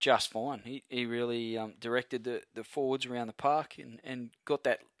just fine. He really directed the forwards around the park and got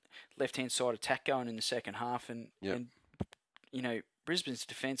that left-hand side attack going in the second half. And Brisbane's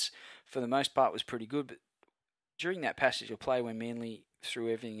defence, for the most part, was pretty good. But during that passage of play when Manly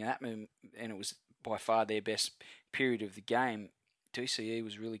threw everything at them, and it was by far their best period of the game, DCE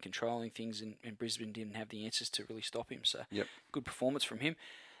was really controlling things, and Brisbane didn't have the answers to really stop him. So good performance from him.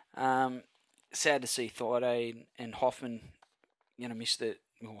 Sad to see Thaiday and Hoffman going to miss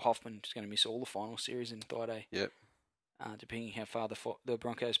Hoffman's going to miss all the final series, and Thaiday depending how far the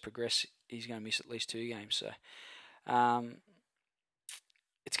Broncos progress, he's going to miss at least 2 games. So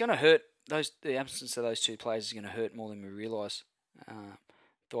it's going to hurt. The absence of those 2 players is going to hurt more than we realise.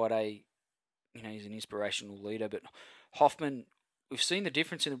 Thaiday, he's an inspirational leader, but Hoffman, we've seen the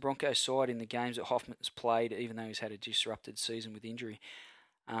difference in the Broncos side in the games that Hoffman's played, even though he's had a disrupted season with injury.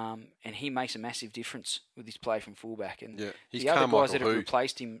 And he makes a massive difference with his play from fullback. And he's the other guys Carmichael that have Hu.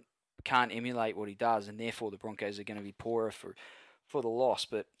 replaced him can't emulate what he does, and therefore the Broncos are going to be poorer for the loss.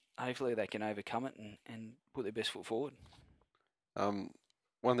 But hopefully they can overcome it and put their best foot forward.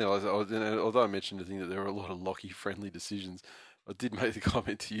 One thing although I mentioned the thing that there were a lot of Lockie-friendly decisions, I did make the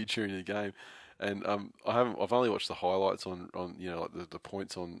comment to you during the game, and I've only watched the highlights on like the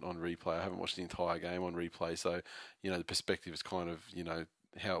points on replay. I haven't watched the entire game on replay, so the perspective is kind of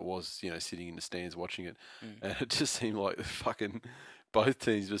how it was sitting in the stands watching it, and it just seemed like the fucking both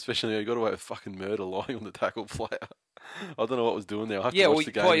teams, especially got away with fucking murder lying on the tackle player. I don't know what was doing there. I have to watch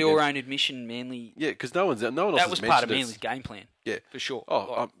the game by your own admission, Manly. Yeah, because no one else that was has part of mentioned Manly's game plan. Yeah, for sure.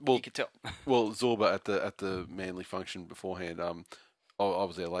 Well, you could tell. Well, Zorba at the Manly function beforehand. I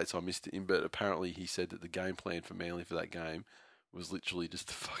was there late, so I missed him. But apparently, he said that the game plan for Manly for that game was literally just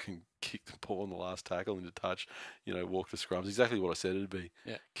to fucking kick the ball on the last tackle into touch. Walk to scrums. Exactly what I said it'd be.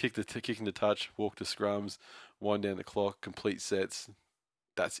 Yeah. Kick into touch, walk to scrums, wind down the clock, complete sets.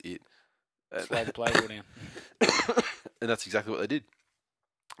 That's it. Slow the play all down. And that's exactly what they did.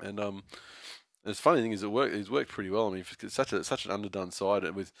 And the funny thing is, it worked. It's worked pretty well. I mean, it's such an underdone side,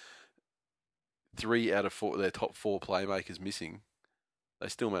 and with 3 out of 4 their top 4 playmakers missing, they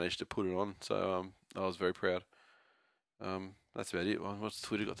still managed to put it on. So I was very proud. That's about it. What's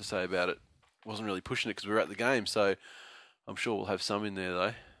Twitter got to say about it? Wasn't really pushing it because we were at the game, so I'm sure we'll have some in there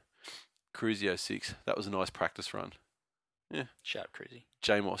though. Cruzio 6. That was a nice practice run. Yeah. Shut up, Cruzy.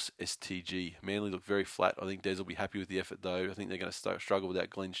 Jamos STG. Manly looked very flat. I think Des will be happy with the effort, though. I think they're going to struggle without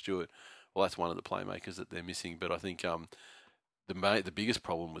Glenn Stewart. Well, that's one of the playmakers that they're missing. But I think the biggest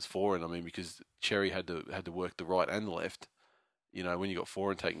problem was Foran. I mean, because Cherry had to work the right and the left. When you got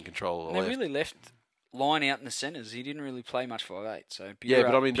Foran taking control of the left. They really left line out in the centres. He didn't really play much 5'8". So yeah,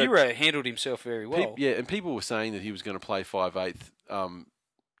 but I mean, Bureau handled himself very well. And people were saying that he was going to play 5'8".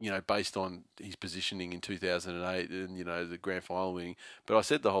 Based on his positioning in 2008 and, the grand final winning. But I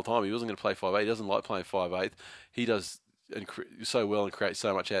said the whole time he wasn't going to play 5'8". He doesn't like playing 5'8". He does so well and create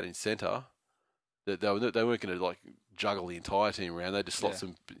so much out in centre that they weren't going to, juggle the entire team around. They just slot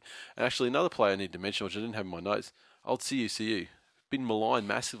some... And actually, another player I need to mention, which I didn't have in my notes, old CU. Been maligned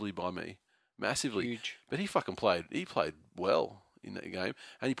massively by me. Massively. Huge. But he fucking played. He played well in that game.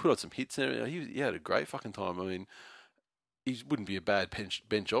 And he put on some hits and everything. He had a great fucking time. I mean... He wouldn't be a bad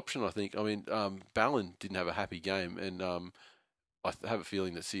bench option, I think. I mean, Ballin didn't have a happy game, and I have a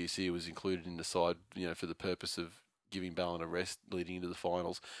feeling that CUC was included in the side, for the purpose of giving Ballin a rest leading into the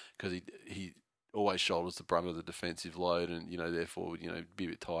finals, because he always shoulders the brunt of the defensive load, and therefore would be a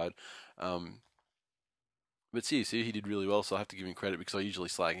bit tired. But CUC, he did really well, so I have to give him credit because I usually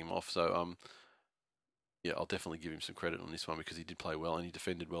slag him off. So I'll definitely give him some credit on this one because he did play well and he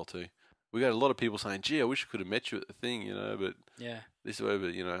defended well too. We got a lot of people saying, "Gee, I wish I could have met you at the thing," but this way,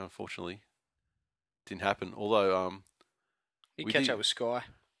 but unfortunately, didn't happen. Although, you catch up with Sky.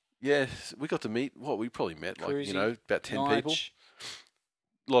 Yeah, we got to meet. We probably met Cruzy, about 10 Nige. people.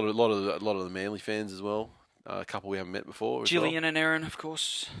 A lot of the Manly fans as well. A couple we haven't met before. Gillian and Aaron, of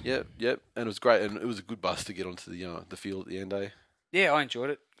course. Yep, and it was great, and it was a good bus to get onto the field at the end. Yeah, I enjoyed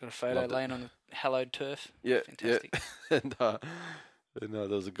it. Got a photo laying on the hallowed turf. Yeah, fantastic. Yeah. And there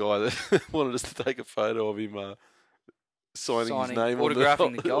was a guy that wanted us to take a photo of him signing his name,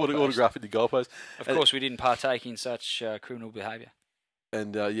 autographing the goalpost. Autographing the goalpost. Of course, we didn't partake in such criminal behaviour.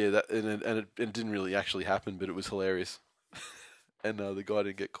 And it didn't really actually happen, but it was hilarious. And the guy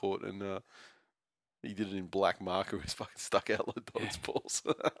didn't get caught, and he did it in black marker. He was fucking stuck out like Don's balls.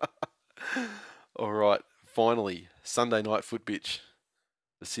 All right, finally, Sunday night foot bitch.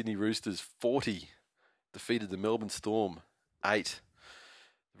 The Sydney Roosters 40 defeated the Melbourne Storm 8.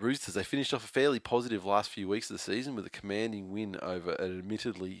 The Roosters, they finished off a fairly positive last few weeks of the season with a commanding win over an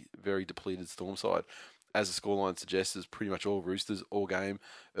admittedly very depleted Storm side. As the scoreline suggests, it's pretty much all Roosters, all game.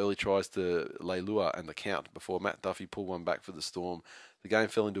 Early tries to Leilua and the count before Matt Duffy pulled one back for the Storm. The game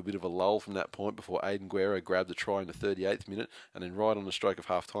fell into a bit of a lull from that point before Aiden Guerra grabbed a try in the 38th minute, and then right on the stroke of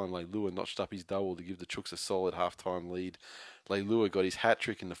half-time, Leilua notched up his double to give the Chooks a solid half-time lead. Leilua got his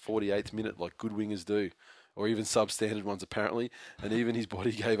hat-trick in the 48th minute like good wingers do. Or even substandard ones, apparently. And even his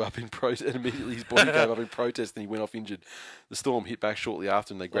body gave up in protest. And immediately his body gave up in protest and he went off injured. The Storm hit back shortly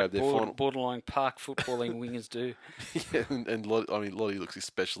after and they grabbed their final. Borderline park footballing wingers do. Yeah, and Lottie looks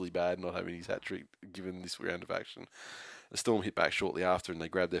especially bad not having his hat-trick given this round of action. The Storm hit back shortly after, and they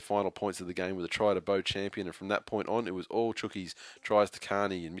grabbed their final points of the game with a try to Bo Champion. And from that point on, it was all Chookies, tries to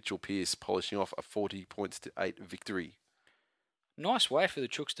Carney and Mitchell Pearce polishing off a 40-8 victory. Nice way for the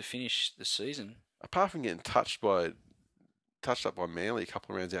Chooks to finish the season. Apart from getting touched up by Manly a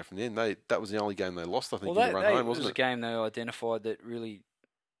couple of rounds out from the end, that was the only game they lost, I think, in the run home, wasn't it? It was a game they identified that really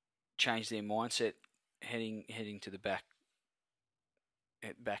changed their mindset heading to the back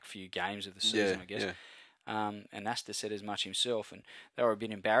few games of the season, I guess. Yeah. And Astor said as much himself, and they were a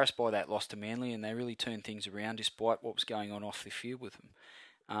bit embarrassed by that loss to Manly, and they really turned things around despite what was going on off the field with them.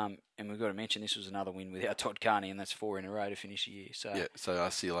 And we've got to mention this was another win without Todd Carney, and that's 4 in a row to finish the year. So I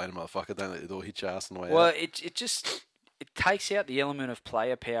see you later, motherfucker. Don't let the door hit your ass on the way well, out. it takes out the element of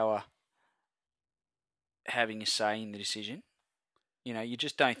player power having a say in the decision. You know, you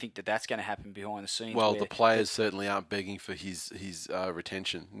just don't think that that's going to happen behind the scenes. Well, the players certainly aren't begging for his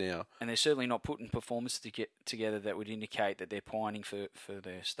retention now. And they're certainly not putting performances together that would indicate that they're pining for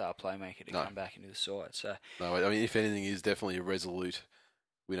their star playmaker to come back into the side. So no, I mean, if anything, is definitely a resolute.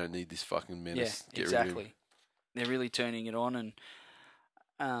 We don't need this fucking menace. Yeah, exactly. They're really turning it on, and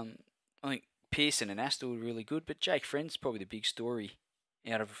I think Pearson and Astor were really good, but Jake Friend's probably the big story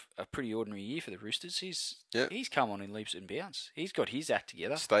out of a pretty ordinary year for the Roosters. He's come on in leaps and bounds. He's got his act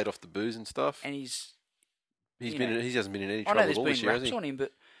together. Stayed off the booze and stuff. And he hasn't been in any I trouble know at all this there's year, been has raps he? on him,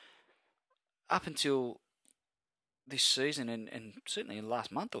 but up until this season and certainly in the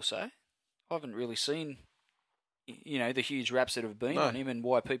last month or so, I haven't really seen the huge raps that have been on him and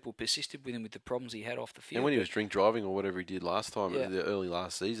why people persisted with him with the problems he had off the field. And when he was drink driving or whatever he did last time, the early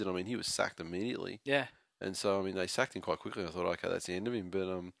last season, I mean, he was sacked immediately. Yeah. And so, I mean, they sacked him quite quickly. I thought, okay, that's the end of him. But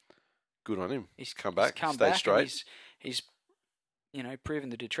good on him. He's come back, stayed straight. He's proven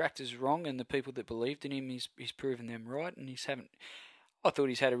the detractors wrong, and the people that believed in him, he's proven them right. And I thought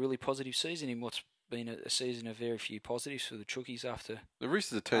he's had a really positive season in what's been a season of very few positives for the Chookies after the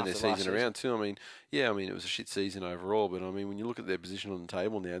Roosters have turned their season around too. I mean, it was a shit season overall, but I mean, when you look at their position on the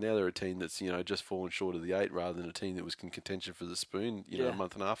table now they're a team that's just fallen short of the 8 rather than a team that was in contention for the spoon, a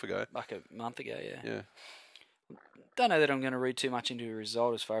month and a half ago. Like a month ago, yeah. Yeah. Don't know that I'm going to read too much into the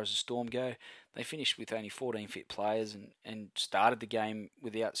result as far as the Storm go. They finished with only 14 fit players and started the game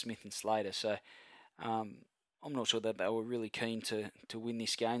without Smith and Slater, so I'm not sure that they were really keen to win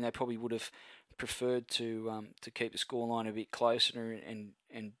this game. They probably would have preferred to keep the scoreline a bit closer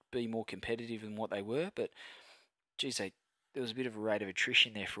and be more competitive than what they were. But, geez, there was a bit of a rate of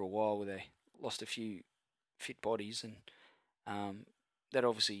attrition there for a while where they lost a few fit bodies, and that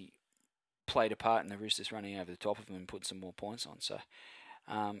obviously played a part in the Roosters running over the top of them and putting some more points on. So,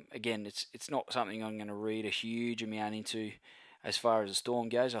 again, it's not something I'm going to read a huge amount into as far as the Storm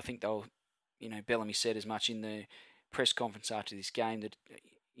goes. I think they'll, Bellamy said as much in the press conference after this game that,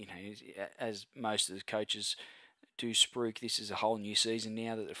 as most of the coaches do spruik, this is a whole new season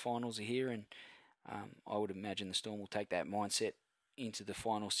now that the finals are here, and I would imagine the Storm will take that mindset into the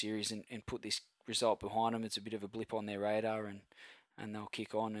final series and put this result behind them. It's a bit of a blip on their radar, and they'll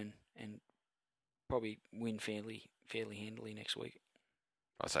kick on and probably win fairly handily next week.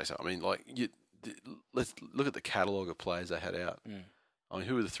 I'd say so. I mean, let's look at the catalogue of players they had out. I mean,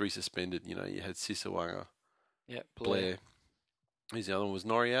 who were the 3 suspended? You had Sisawanga, Blair. Who's the other one? Was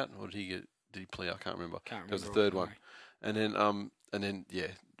Norrie out, or did he play? I can't remember. That was the third one. And then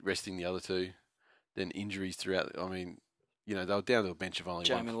resting the other 2. Then injuries throughout. I mean, they were down to a bench of only one.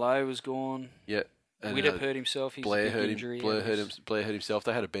 Jamie Lowe was gone. Yeah. And Widdop hurt himself. Blair hurt himself.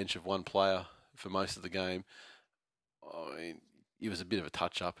 They had a bench of one player for most of the game. I mean, it was a bit of a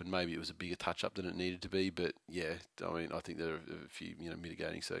touch-up, and maybe it was a bigger touch-up than it needed to be. But, yeah, I mean, I think there are a few,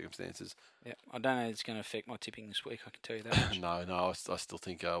 mitigating circumstances. Yeah, I don't know if it's going to affect my tipping this week, I can tell you that much. No, I still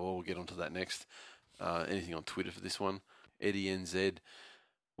think we'll get onto that next. Anything on Twitter for this one? Eddie NZ.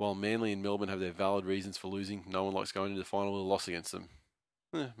 While Manly and Melbourne have their valid reasons for losing, no one likes going into the final with a loss against them.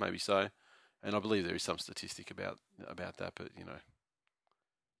 Maybe so. And I believe there is some statistic about that, but,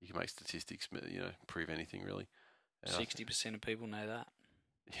 you can make statistics, prove anything, really. 60% of people know that.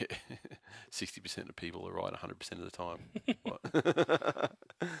 Yeah, 60% of people are right 100% of the time.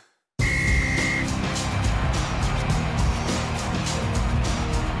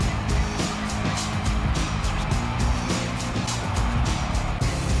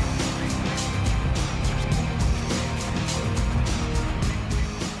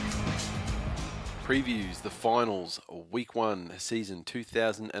 Previews the finals, Week 1, Season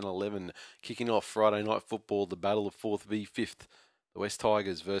 2011, kicking off Friday Night Football, the battle of 4th v 5th. The West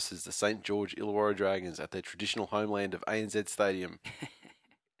Tigers versus the St. George Illawarra Dragons at their traditional homeland of ANZ Stadium.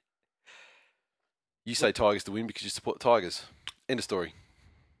 You say Tigers to win because you support Tigers. End of story.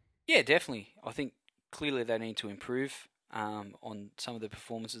 Yeah, definitely. I think clearly they need to improve. on some of the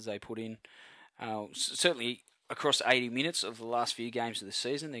performances they put in. Certainly across 80 minutes of the last few games of the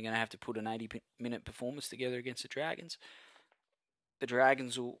season, they're going to have to put an 80-minute performance together against the Dragons. The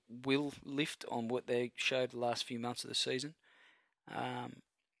Dragons will lift on what they showed the last few months of the season.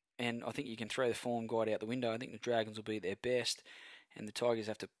 And I think you can throw the form guide out the window. I think the Dragons will be at their best, and the Tigers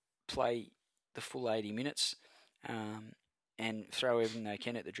have to play the full 80 minutes and throw everything they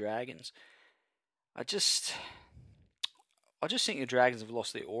can at the Dragons. I just think the Dragons have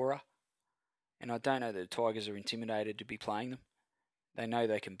lost their aura, and I don't know that the Tigers are intimidated to be playing them. They know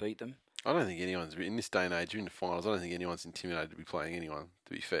they can beat them. I don't think anyone's, in this day and age, in the finals, I don't think anyone's intimidated to be playing anyone,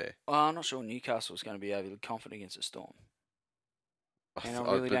 to be fair. Well, I'm not sure Newcastle's going to be overly confident against the Storm. And I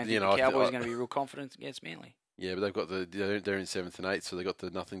really don't think the Cowboys are going to be real confident against Manly. Yeah, but they've got they're in 7th and 8th, so they've got the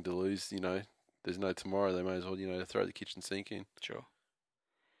nothing to lose. There's no tomorrow. They may as well, throw the kitchen sink in. Sure.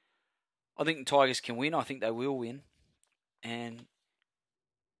 I think the Tigers can win. I think they will win. And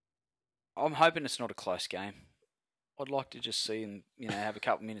I'm hoping it's not a close game. I'd like to just see them, have a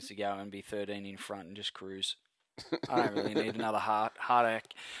couple minutes to go and be 13 in front and just cruise. I don't really need another heart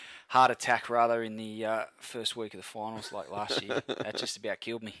attack rather in the first week of the finals like last year. That just about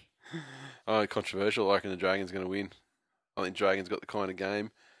killed me. Oh, controversial. I reckon the Dragons are going to win. I think Dragons got the kind of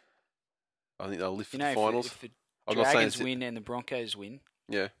game. I think they'll lift the finals. If the Dragons win and the Broncos win,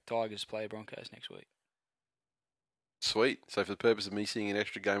 yeah, Tigers play Broncos next week. Sweet. So for the purpose of me seeing an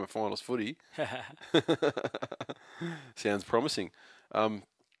extra game of finals footy, sounds promising. I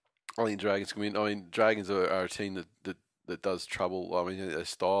think Dragons can win. I mean, Dragons are a team that does trouble. I mean, their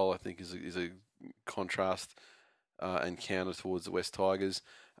style, I think, is a contrast and counter towards the West Tigers.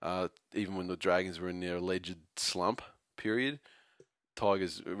 Even when the Dragons were in their alleged slump period,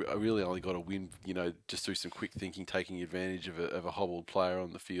 Tigers really only got a win, just through some quick thinking, taking advantage of a hobbled player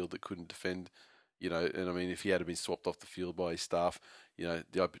on the field that couldn't defend. And I mean, if he had been swapped off the field by his staff,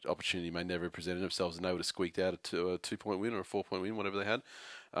 the opportunity may never have presented themselves, and they would have squeaked out a 2-point win or a 4-point win, whatever they had.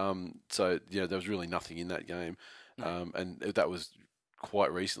 So there was really nothing in that game, and that was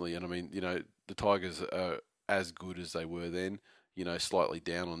quite recently. And I mean, the Tigers are as good as they were then. Slightly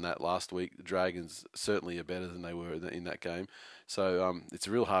down on that last week. The Dragons certainly are better than they were in that game. So it's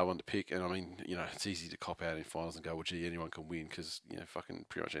a real hard one to pick. And I mean, it's easy to cop out in finals and go, well, gee, anyone can win because, fucking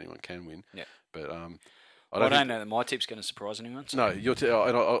pretty much anyone can win. Yeah. But I don't know that my tip's going to surprise anyone. So. No, I'm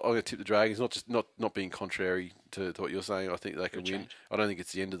going to tip the Dragons, not being contrary to what you're saying. I think they can win. I don't think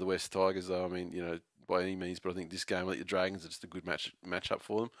it's the end of the West Tigers, though. I mean, by any means, but I think this game, I think the Dragons are just a good match-up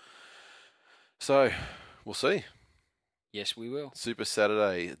for them. So, we'll see. Yes, we will. Super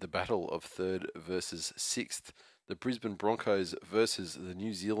Saturday, the battle of 3rd versus 6th. The Brisbane Broncos versus the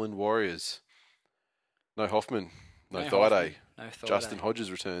New Zealand Warriors. No Hoffman, no Thaiday. No Thaiday. Justin Hodges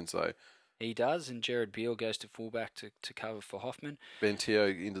returns, though. He does, and Jared Beale goes to fullback to cover for Hoffman. Ben Teo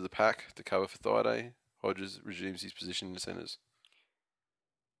into the pack to cover for Thaiday. Hodges resumes his position in the centres.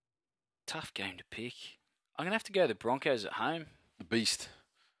 Tough game to pick. I'm going to have to go the Broncos at home. The Beast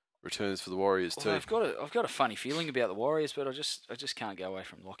returns for the Warriors too. I've got a funny feeling about the Warriors, but I just can't go away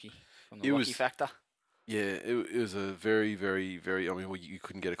from Lockie, from the Lockie factor. Yeah, it was a very, very, very. I mean, you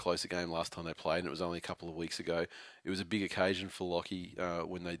couldn't get a closer game last time they played, and it was only a couple of weeks ago. It was a big occasion for Lockie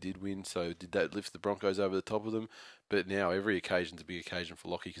when they did win. So did that lift the Broncos over the top of them? But now every occasion's a big occasion for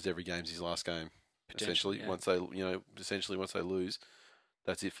Lockie because every game's his last game. Essentially, yeah. Once they lose,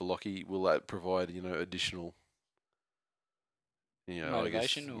 that's it for Lockie. Will that provide additional?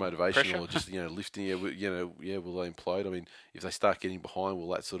 Motivation or just lifting. Will they implode? I mean, if they start getting behind, will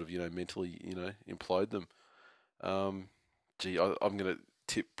that sort of mentally implode them? I'm going to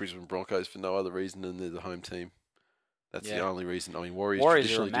tip Brisbane Broncos for no other reason than they're the home team. That's the only reason. I mean,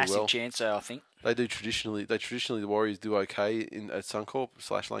 Warriors are a massive do well. chance, though, I think they do traditionally. The Warriors do okay at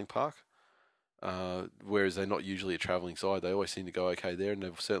Suncorp / Lang Park, whereas they're not usually a travelling side. They always seem to go okay there, and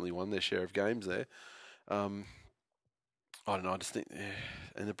they've certainly won their share of games there. I don't know. I just think,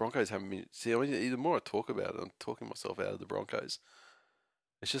 and the Broncos haven't been. See, I mean, the more I talk about it, I'm talking myself out of the Broncos.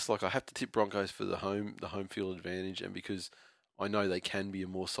 It's just like I have to tip Broncos for the home field advantage, and because I know they can be a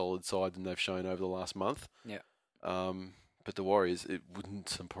more solid side than they've shown over the last month. Yeah. But the Warriors, it wouldn't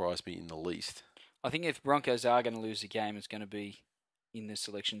surprise me in the least. I think if Broncos are going to lose the game, it's going to be in the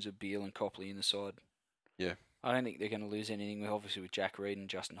selections of Beale and Copley in the side. Yeah. I don't think they're going to lose anything. Obviously, with Jack Reed and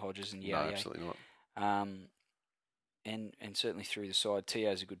Justin Hodges and No, absolutely not. And certainly through the side,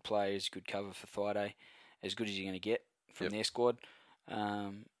 Teo's a good player. He's a good cover for Thaiday, as good as you're going to get from their squad.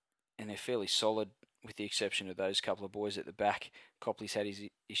 And they're fairly solid, with the exception of those couple of boys at the back. Copley's had his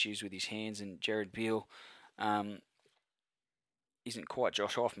issues with his hands, and Jared Beale isn't quite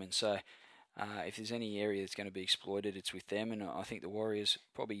Josh Hoffman. So If there's any area that's going to be exploited, it's with them, and I think the Warriors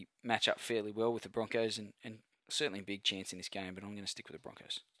probably match up fairly well with the Broncos, and certainly a big chance in this game, but I'm going to stick with the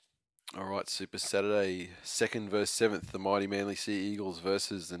Broncos. All right, Super Saturday, 2nd versus 7th, the mighty Manly Sea Eagles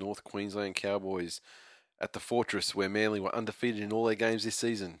versus the North Queensland Cowboys at the Fortress, where Manly were undefeated in all their games this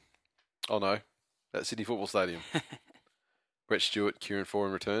season. Oh no, at Sydney Football Stadium. Brett Stewart, Kieran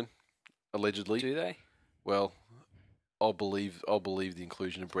Foran return, allegedly. Do they? Well, I'll believe the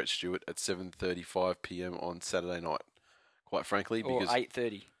inclusion of Brett Stewart at 7:35 p.m. on Saturday night. Quite frankly, Or because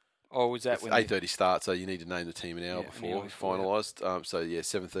 8:30. Or was that it's when 8:30 start, so you need to name the team an hour Yeah, before it's before, yeah. finalised. So yeah,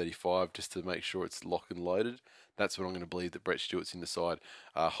 7:35 just to make sure it's locked and loaded. That's when I'm going to believe that Brett Stewart's in the side.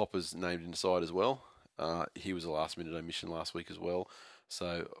 Hopper's named in the side as well. He was a last-minute omission last week as well.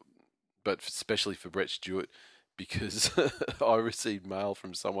 So, but especially for Brett Stewart, because I received mail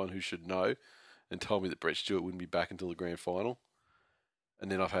from someone who should know, and told me that Brett Stewart wouldn't be back until the grand final.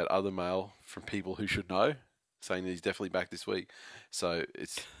 And then I've had other mail from people who should know, saying that he's definitely back this week. So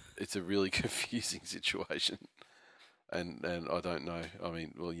it's a really confusing situation. And I don't know. I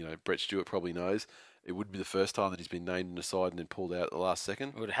mean, well, Brett Stewart probably knows. It would be the first time that he's been named in the side and then pulled out at the last second.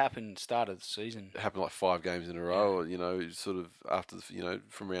 It would happen start of the season. It happened like 5 games in a row, or, sort of after,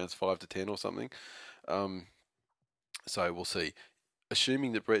 from rounds 5 to 10 or something. So we'll see.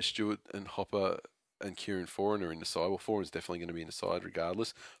 Assuming that Brett Stewart and Hopper and Kieran Foran are in the side, well, Foran's definitely going to be in the side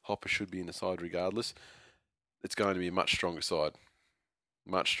regardless. Hopper should be in the side regardless. It's going to be a much stronger side.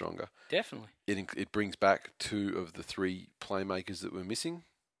 Much stronger. Definitely. It brings back 2 of the 3 playmakers that were missing,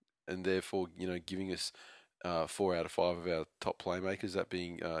 and therefore, giving us 4 out of 5 of our top playmakers, that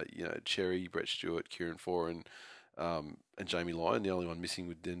being, Cherry, Brett Stewart, Kieran Foran, and Jamie Lyon. The only one missing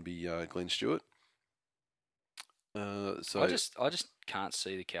would then be Glenn Stewart. So I just can't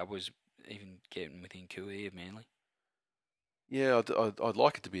see the Cowboys even getting within QE of Manly. Yeah, I'd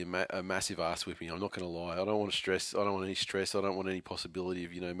like it to be a massive ass whipping. I'm not going to lie. I don't want to stress. I don't want any stress. I don't want any possibility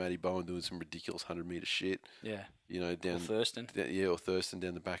of Matty Bowen doing some ridiculous 100-metre shit. Yeah. Down or Thurston. or Thurston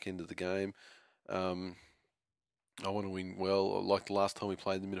down the back end of the game. I want to win well. Like the last time we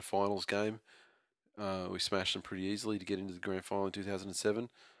played them in a finals game, we smashed them pretty easily to get into the grand final in 2007.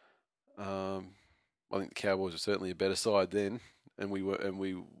 I think the Cowboys were certainly a better side then, and we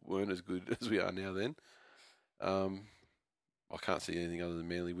weren't as good as we are now then. I can't see anything other than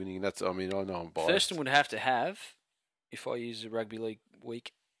Manly winning. And I know I'm biased. Thurston would have to have, if I use a rugby league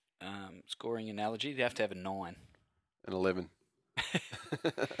week scoring analogy, they have to have a 9. An 11.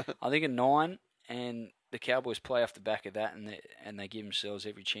 I think a 9, and the Cowboys play off the back of that, and they give themselves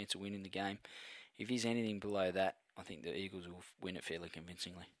every chance of winning the game. If he's anything below that, I think the Eagles will win it fairly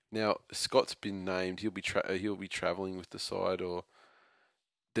convincingly. Now Scott's been named. He'll be travelling with the side, or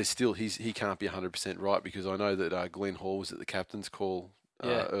there's still he can't be 100% right, because I know that Glenn Hall was at the captain's call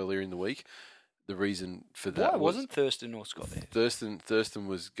earlier in the week. The reason for that wasn't Thurston or Scott there? Thurston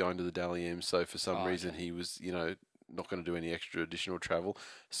was going to the Dally M, so for some reason he was not going to do any extra additional travel.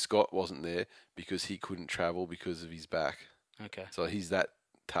 Scott wasn't there because he couldn't travel because of his back. Okay. So he's that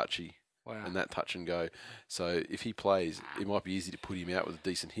touchy. Wow. And that touch and go. So if he plays, it might be easy to put him out with a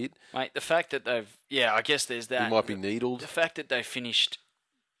decent hit. Mate, the fact that I guess there's that. He might be needled. The fact that they finished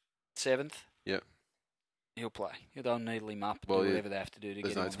 7th. Yep. He'll play. They'll needle him up and do whatever they have to do to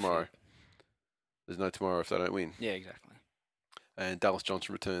get him on the tomorrow. field. There's no tomorrow if they don't win. Yeah, exactly. And Dallas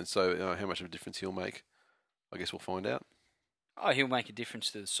Johnson returns, so how much of a difference he'll make, I guess we'll find out. Oh, he'll make a difference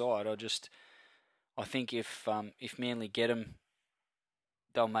to the side. I think if Manly get him,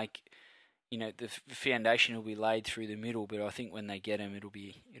 they'll make. The foundation will be laid through the middle, but I think when they get him, it'll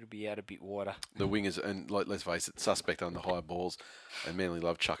be out a bit wider. The wingers, and let's face it, suspect on the high balls, and Manly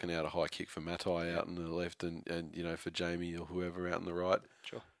love chucking out a high kick for Matai out on the left, and for Jamie or whoever out on the right.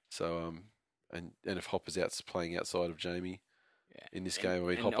 Sure. So and if Hopper's playing outside of Jamie in this game,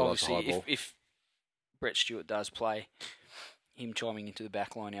 and Hopper loves the high ball. If Brett Stewart does play, him chiming into the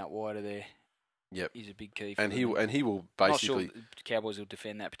back line out wider there. Yep, he's a big key. For and he will basically. Not sure the Cowboys will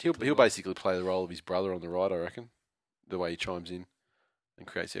defend that particularly. He'll basically play the role of his brother on the right, I reckon. The way he chimes in and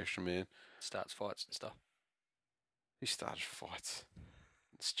creates extra man, starts fights and stuff. Who started fights?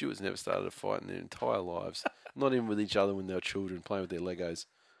 Stewart's never started a fight in their entire lives. Not even with each other when they were children, playing with their Legos.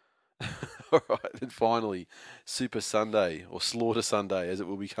 All right, and finally, Super Sunday, or Slaughter Sunday, as it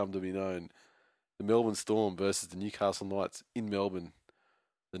will become to be known. The Melbourne Storm versus the Newcastle Knights in Melbourne.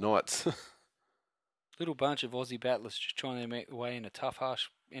 The Knights. Little bunch of Aussie battlers just trying to make their way in a tough, harsh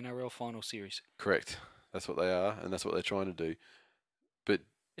NRL final series. Correct. That's what they are, and that's what they're trying to do. But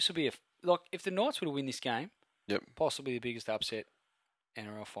this will be if the Knights were to win this game, possibly the biggest upset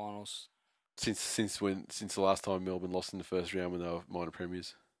NRL finals since the last time Melbourne lost in the first round when they were minor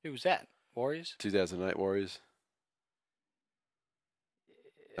premiers. Who was that? Warriors? 2008 Warriors.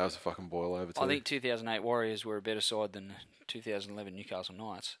 That was a fucking boil over too. I think 2008 Warriors were a better side than 2011 Newcastle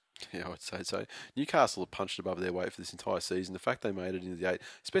Knights. Yeah, I would say so. Newcastle have punched above their weight for this entire season. The fact they made it into the 8,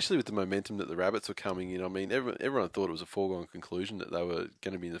 especially with the momentum that the Rabbits were coming in, I mean, everyone thought it was a foregone conclusion that they were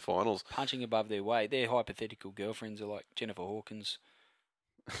going to be in the finals. Punching above their weight. Their hypothetical girlfriends are like Jennifer Hawkins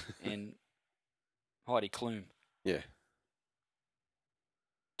and Heidi Klum. Yeah.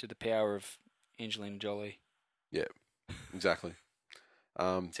 To the power of Angelina Jolie. Yeah, exactly.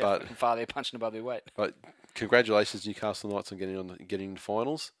 That's how far they're punching above their weight. But congratulations, Newcastle Knights, on getting in the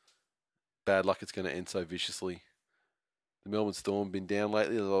finals. Bad luck it's going to end so viciously. The Melbourne Storm been down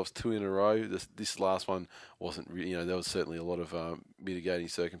lately. They lost 2 in a row. This last one wasn't really, there was certainly a lot of mitigating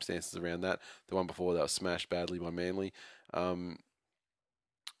circumstances around that. The one before that was smashed badly by Manly. I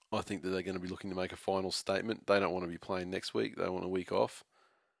think that they're going to be looking to make a final statement. They don't want to be playing next week. They want a week off.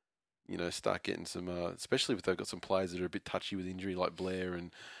 Start getting some, especially if they've got some players that are a bit touchy with injury like Blair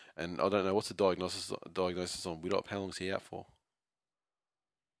and I don't know, what's the diagnosis on Widdop? How long is he out for?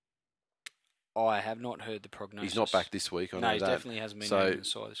 I have not heard the prognosis. He's not back this week. I know he that. Definitely hasn't been on the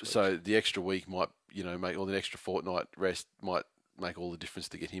side this week. So the extra week might, make all the extra fortnight rest might make all the difference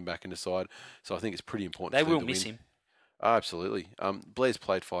to get him back in the side. So I think it's pretty important. They will miss him. Oh, absolutely. Blair's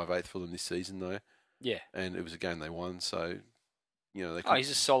played 5/8 for them this season though. Yeah. And it was a game they won. So, they. He's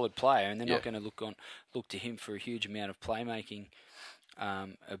a solid player, and they're not going to look to him for a huge amount of playmaking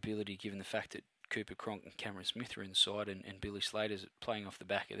ability, given the fact that Cooper Cronk and Cameron Smith are inside, and Billy Slater's playing off the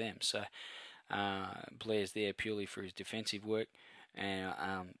back of them. So Blair's there purely for his defensive work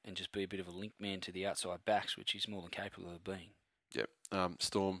and just be a bit of a link man to the outside backs, which he's more than capable of being. Yep.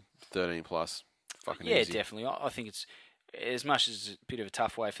 Storm 13 plus. Fucking yeah, easy. Definitely. I think it's as much as it's a bit of a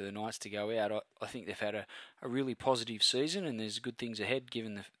tough way for the Knights to go out. I think they've had a really positive season, and there's good things ahead,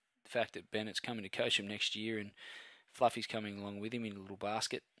 given the fact that Bennett's coming to coach him next year, and Fluffy's coming along with him in a little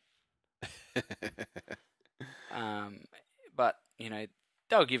basket. But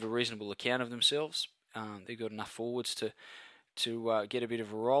they'll give a reasonable account of themselves. They've got enough forwards to get a bit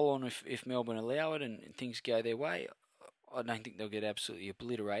of a roll on if Melbourne allow it and things go their way. I don't think they'll get absolutely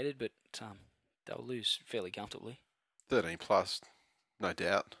obliterated, but they'll lose fairly comfortably. 13 plus, no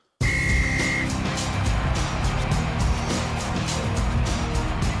doubt.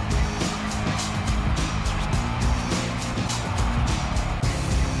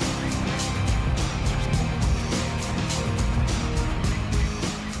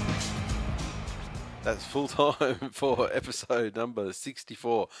 That's full time for episode number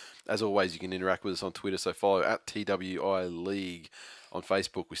 64. As always, you can interact with us on Twitter, so follow at TWI League. On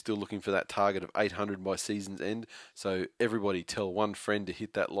Facebook, we're still looking for that target of 800 by season's end. So everybody tell one friend to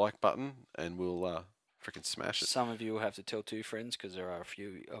hit that like button, and we'll freaking smash it. Some of you will have to tell 2 friends, because there are a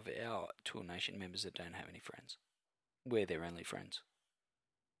few of our Tool Nation members that don't have any friends. We're their only friends.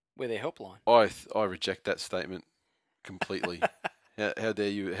 We're their helpline. I reject that statement completely. How dare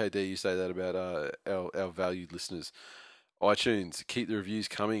you say that about our valued listeners? iTunes, keep the reviews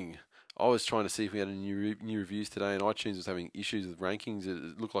coming. I was trying to see if we had any new reviews today, and iTunes was having issues with rankings.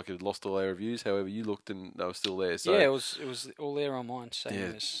 It looked like it had lost all our reviews. However, you looked and they were still there. So yeah, it was all there on mine.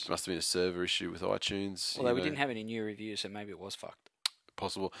 It must have been a server issue with iTunes. Although we didn't have any new reviews, so maybe it was fucked.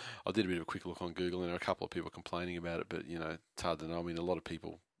 Possible. I did a bit of a quick look on Google, and there were a couple of people complaining about it, but it's hard to know. I mean, a lot of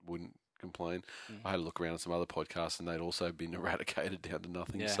people wouldn't complain. I had a look around at some other podcasts, and they'd also been eradicated down to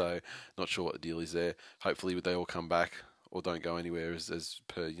nothing. Yeah. So not sure what the deal is there. Hopefully they all come back or don't go anywhere as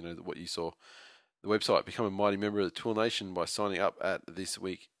per what you saw. The website, become a mighty member of the Tool Nation by signing up at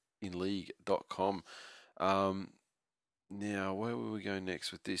thisweekinleague.com. Now, where will we go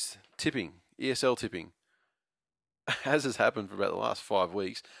next with this? Tipping, ESL tipping. As has happened for about the last 5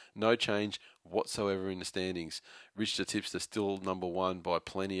 weeks, no change whatsoever in the standings. Richard Tipster still number 1 by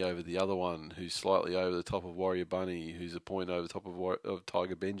plenty over the other one, who's slightly over the top of Warrior Bunny, who's a point over the top of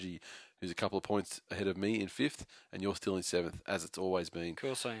Tiger Benji, who's a couple of points ahead of me in 5th, and you're still in 7th, as it's always been. Of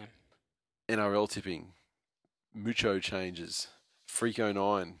course I am. NRL tipping, mucho changes.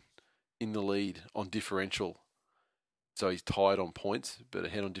 Freako9 in the lead on differential. So he's tied on points, but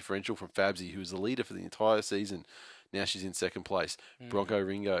ahead on differential from Fabsy, who was the leader for the entire season. Now she's in 2nd place. Bronco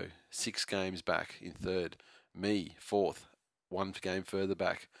Ringo, 6 games back in 3rd. Me, 4th, 1 game further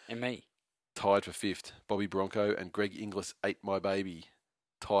back. And me. Tied for 5th. Bobby Bronco and Greg Inglis, ate my baby.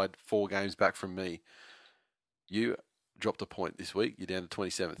 Tied 4 games back from me. You dropped a point this week. You're down to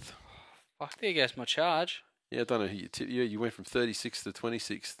 27th. Fuck, there goes my charge. Yeah, I don't know who you tipped. You went from 36th to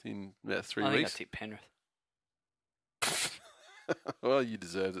 26th in about 3 weeks. I think I tipped Penrith. Well, you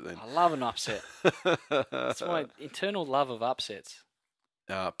deserved it then. I love an upset. It's my internal love of upsets.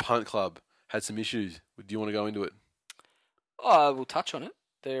 Punt Club had some issues. Do you want to go into it? We'll touch on it.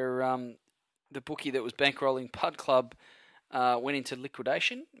 They're the bookie that was bankrolling Punt Club went into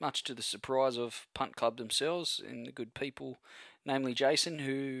liquidation, much to the surprise of Punt Club themselves and the good people, namely Jason,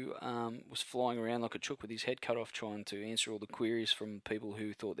 who was flying around like a chook with his head cut off trying to answer all the queries from people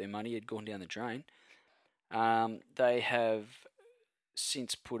who thought their money had gone down the drain. They have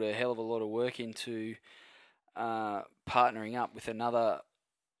since put a hell of a lot of work into partnering up with another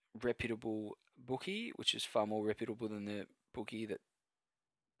reputable bookie, which is far more reputable than the bookie that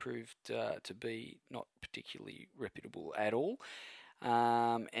proved to be not particularly reputable at all.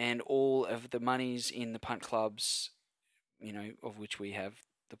 And all of the monies in the Punt Clubs, of which we have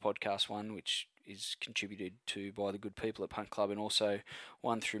the podcast one, which is contributed to by the good people at Punt Club, and also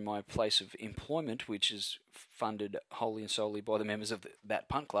one through my place of employment, which is funded wholly and solely by the members of that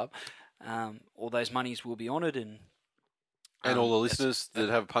Punt Club. All those monies will be honoured, and all the listeners that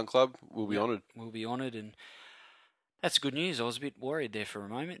have a Punt Club will be honoured. Will be honoured, and that's good news. I was a bit worried there for a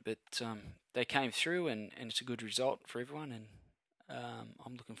moment, but they came through, and it's a good result for everyone, and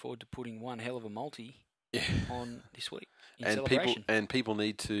I'm looking forward to putting one hell of a multi on this week in celebration. People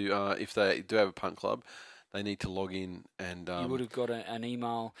need to, if they do have a Punt Club, they need to log in and... you would have got an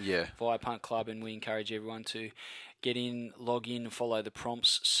email via Punt Club, and we encourage everyone to get in, log in, follow the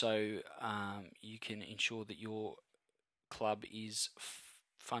prompts so you can ensure that your club is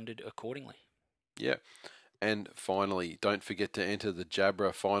funded accordingly. Yeah. And finally, don't forget to enter the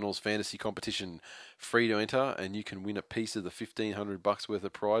Jabra Finals Fantasy Competition. Free to enter, and you can win a piece of the $1,500 worth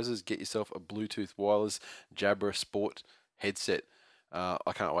of prizes. Get yourself a Bluetooth wireless Jabra Sport headset.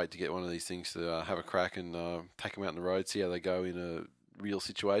 I can't wait to get one of these things to have a crack and take them out on the road, see how they go in a real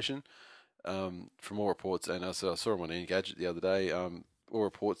situation. From all reports, and I saw them on Engadget the other day, all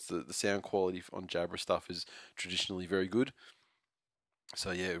reports that the sound quality on Jabra stuff is traditionally very good.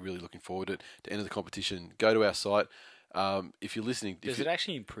 So, yeah, really looking forward to enter the competition. Go to our site. If you're listening... Does it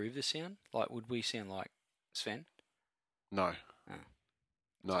actually improve the sound? Like, would we sound like Sven? No. Oh,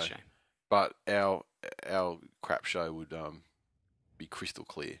 no. That's a shame. But our crap show would be crystal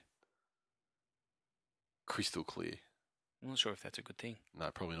clear. Crystal clear. I'm not sure if that's a good thing. No,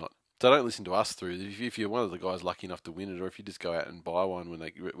 probably not. So don't listen to us through. If you're one of the guys lucky enough to win it, or if you just go out and buy one when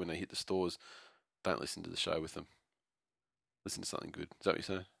they hit the stores, don't listen to the show with them. Listen to something good. Is that what you're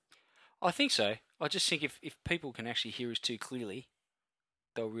saying? I think so. I just think if people can actually hear us too clearly,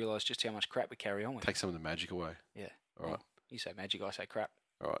 they'll realise just how much crap we carry on with. Take some of the magic away. Yeah. All right. You say magic, I say crap.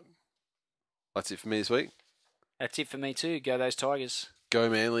 All right. That's it for me this week. That's it for me too. Go those Tigers. Go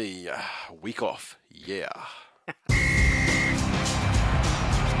Manly. Week off. Yeah.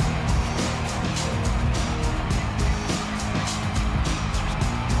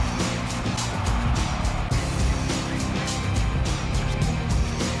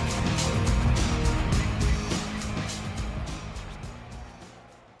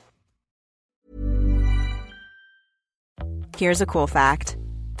 Here's a cool fact.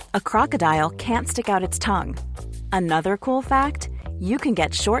 A crocodile can't stick out its tongue. Another cool fact, you can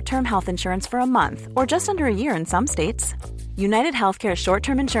get short-term health insurance for a month or just under a year in some states. United Healthcare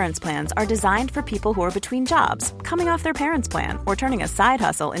short-term insurance plans are designed for people who are between jobs, coming off their parents' plan, or turning a side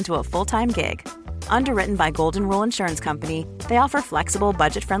hustle into a full-time gig. Underwritten by Golden Rule Insurance Company, they offer flexible,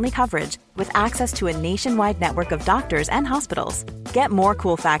 budget-friendly coverage with access to a nationwide network of doctors and hospitals. Get more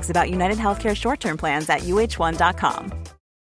cool facts about United Healthcare short-term plans at uh1.com.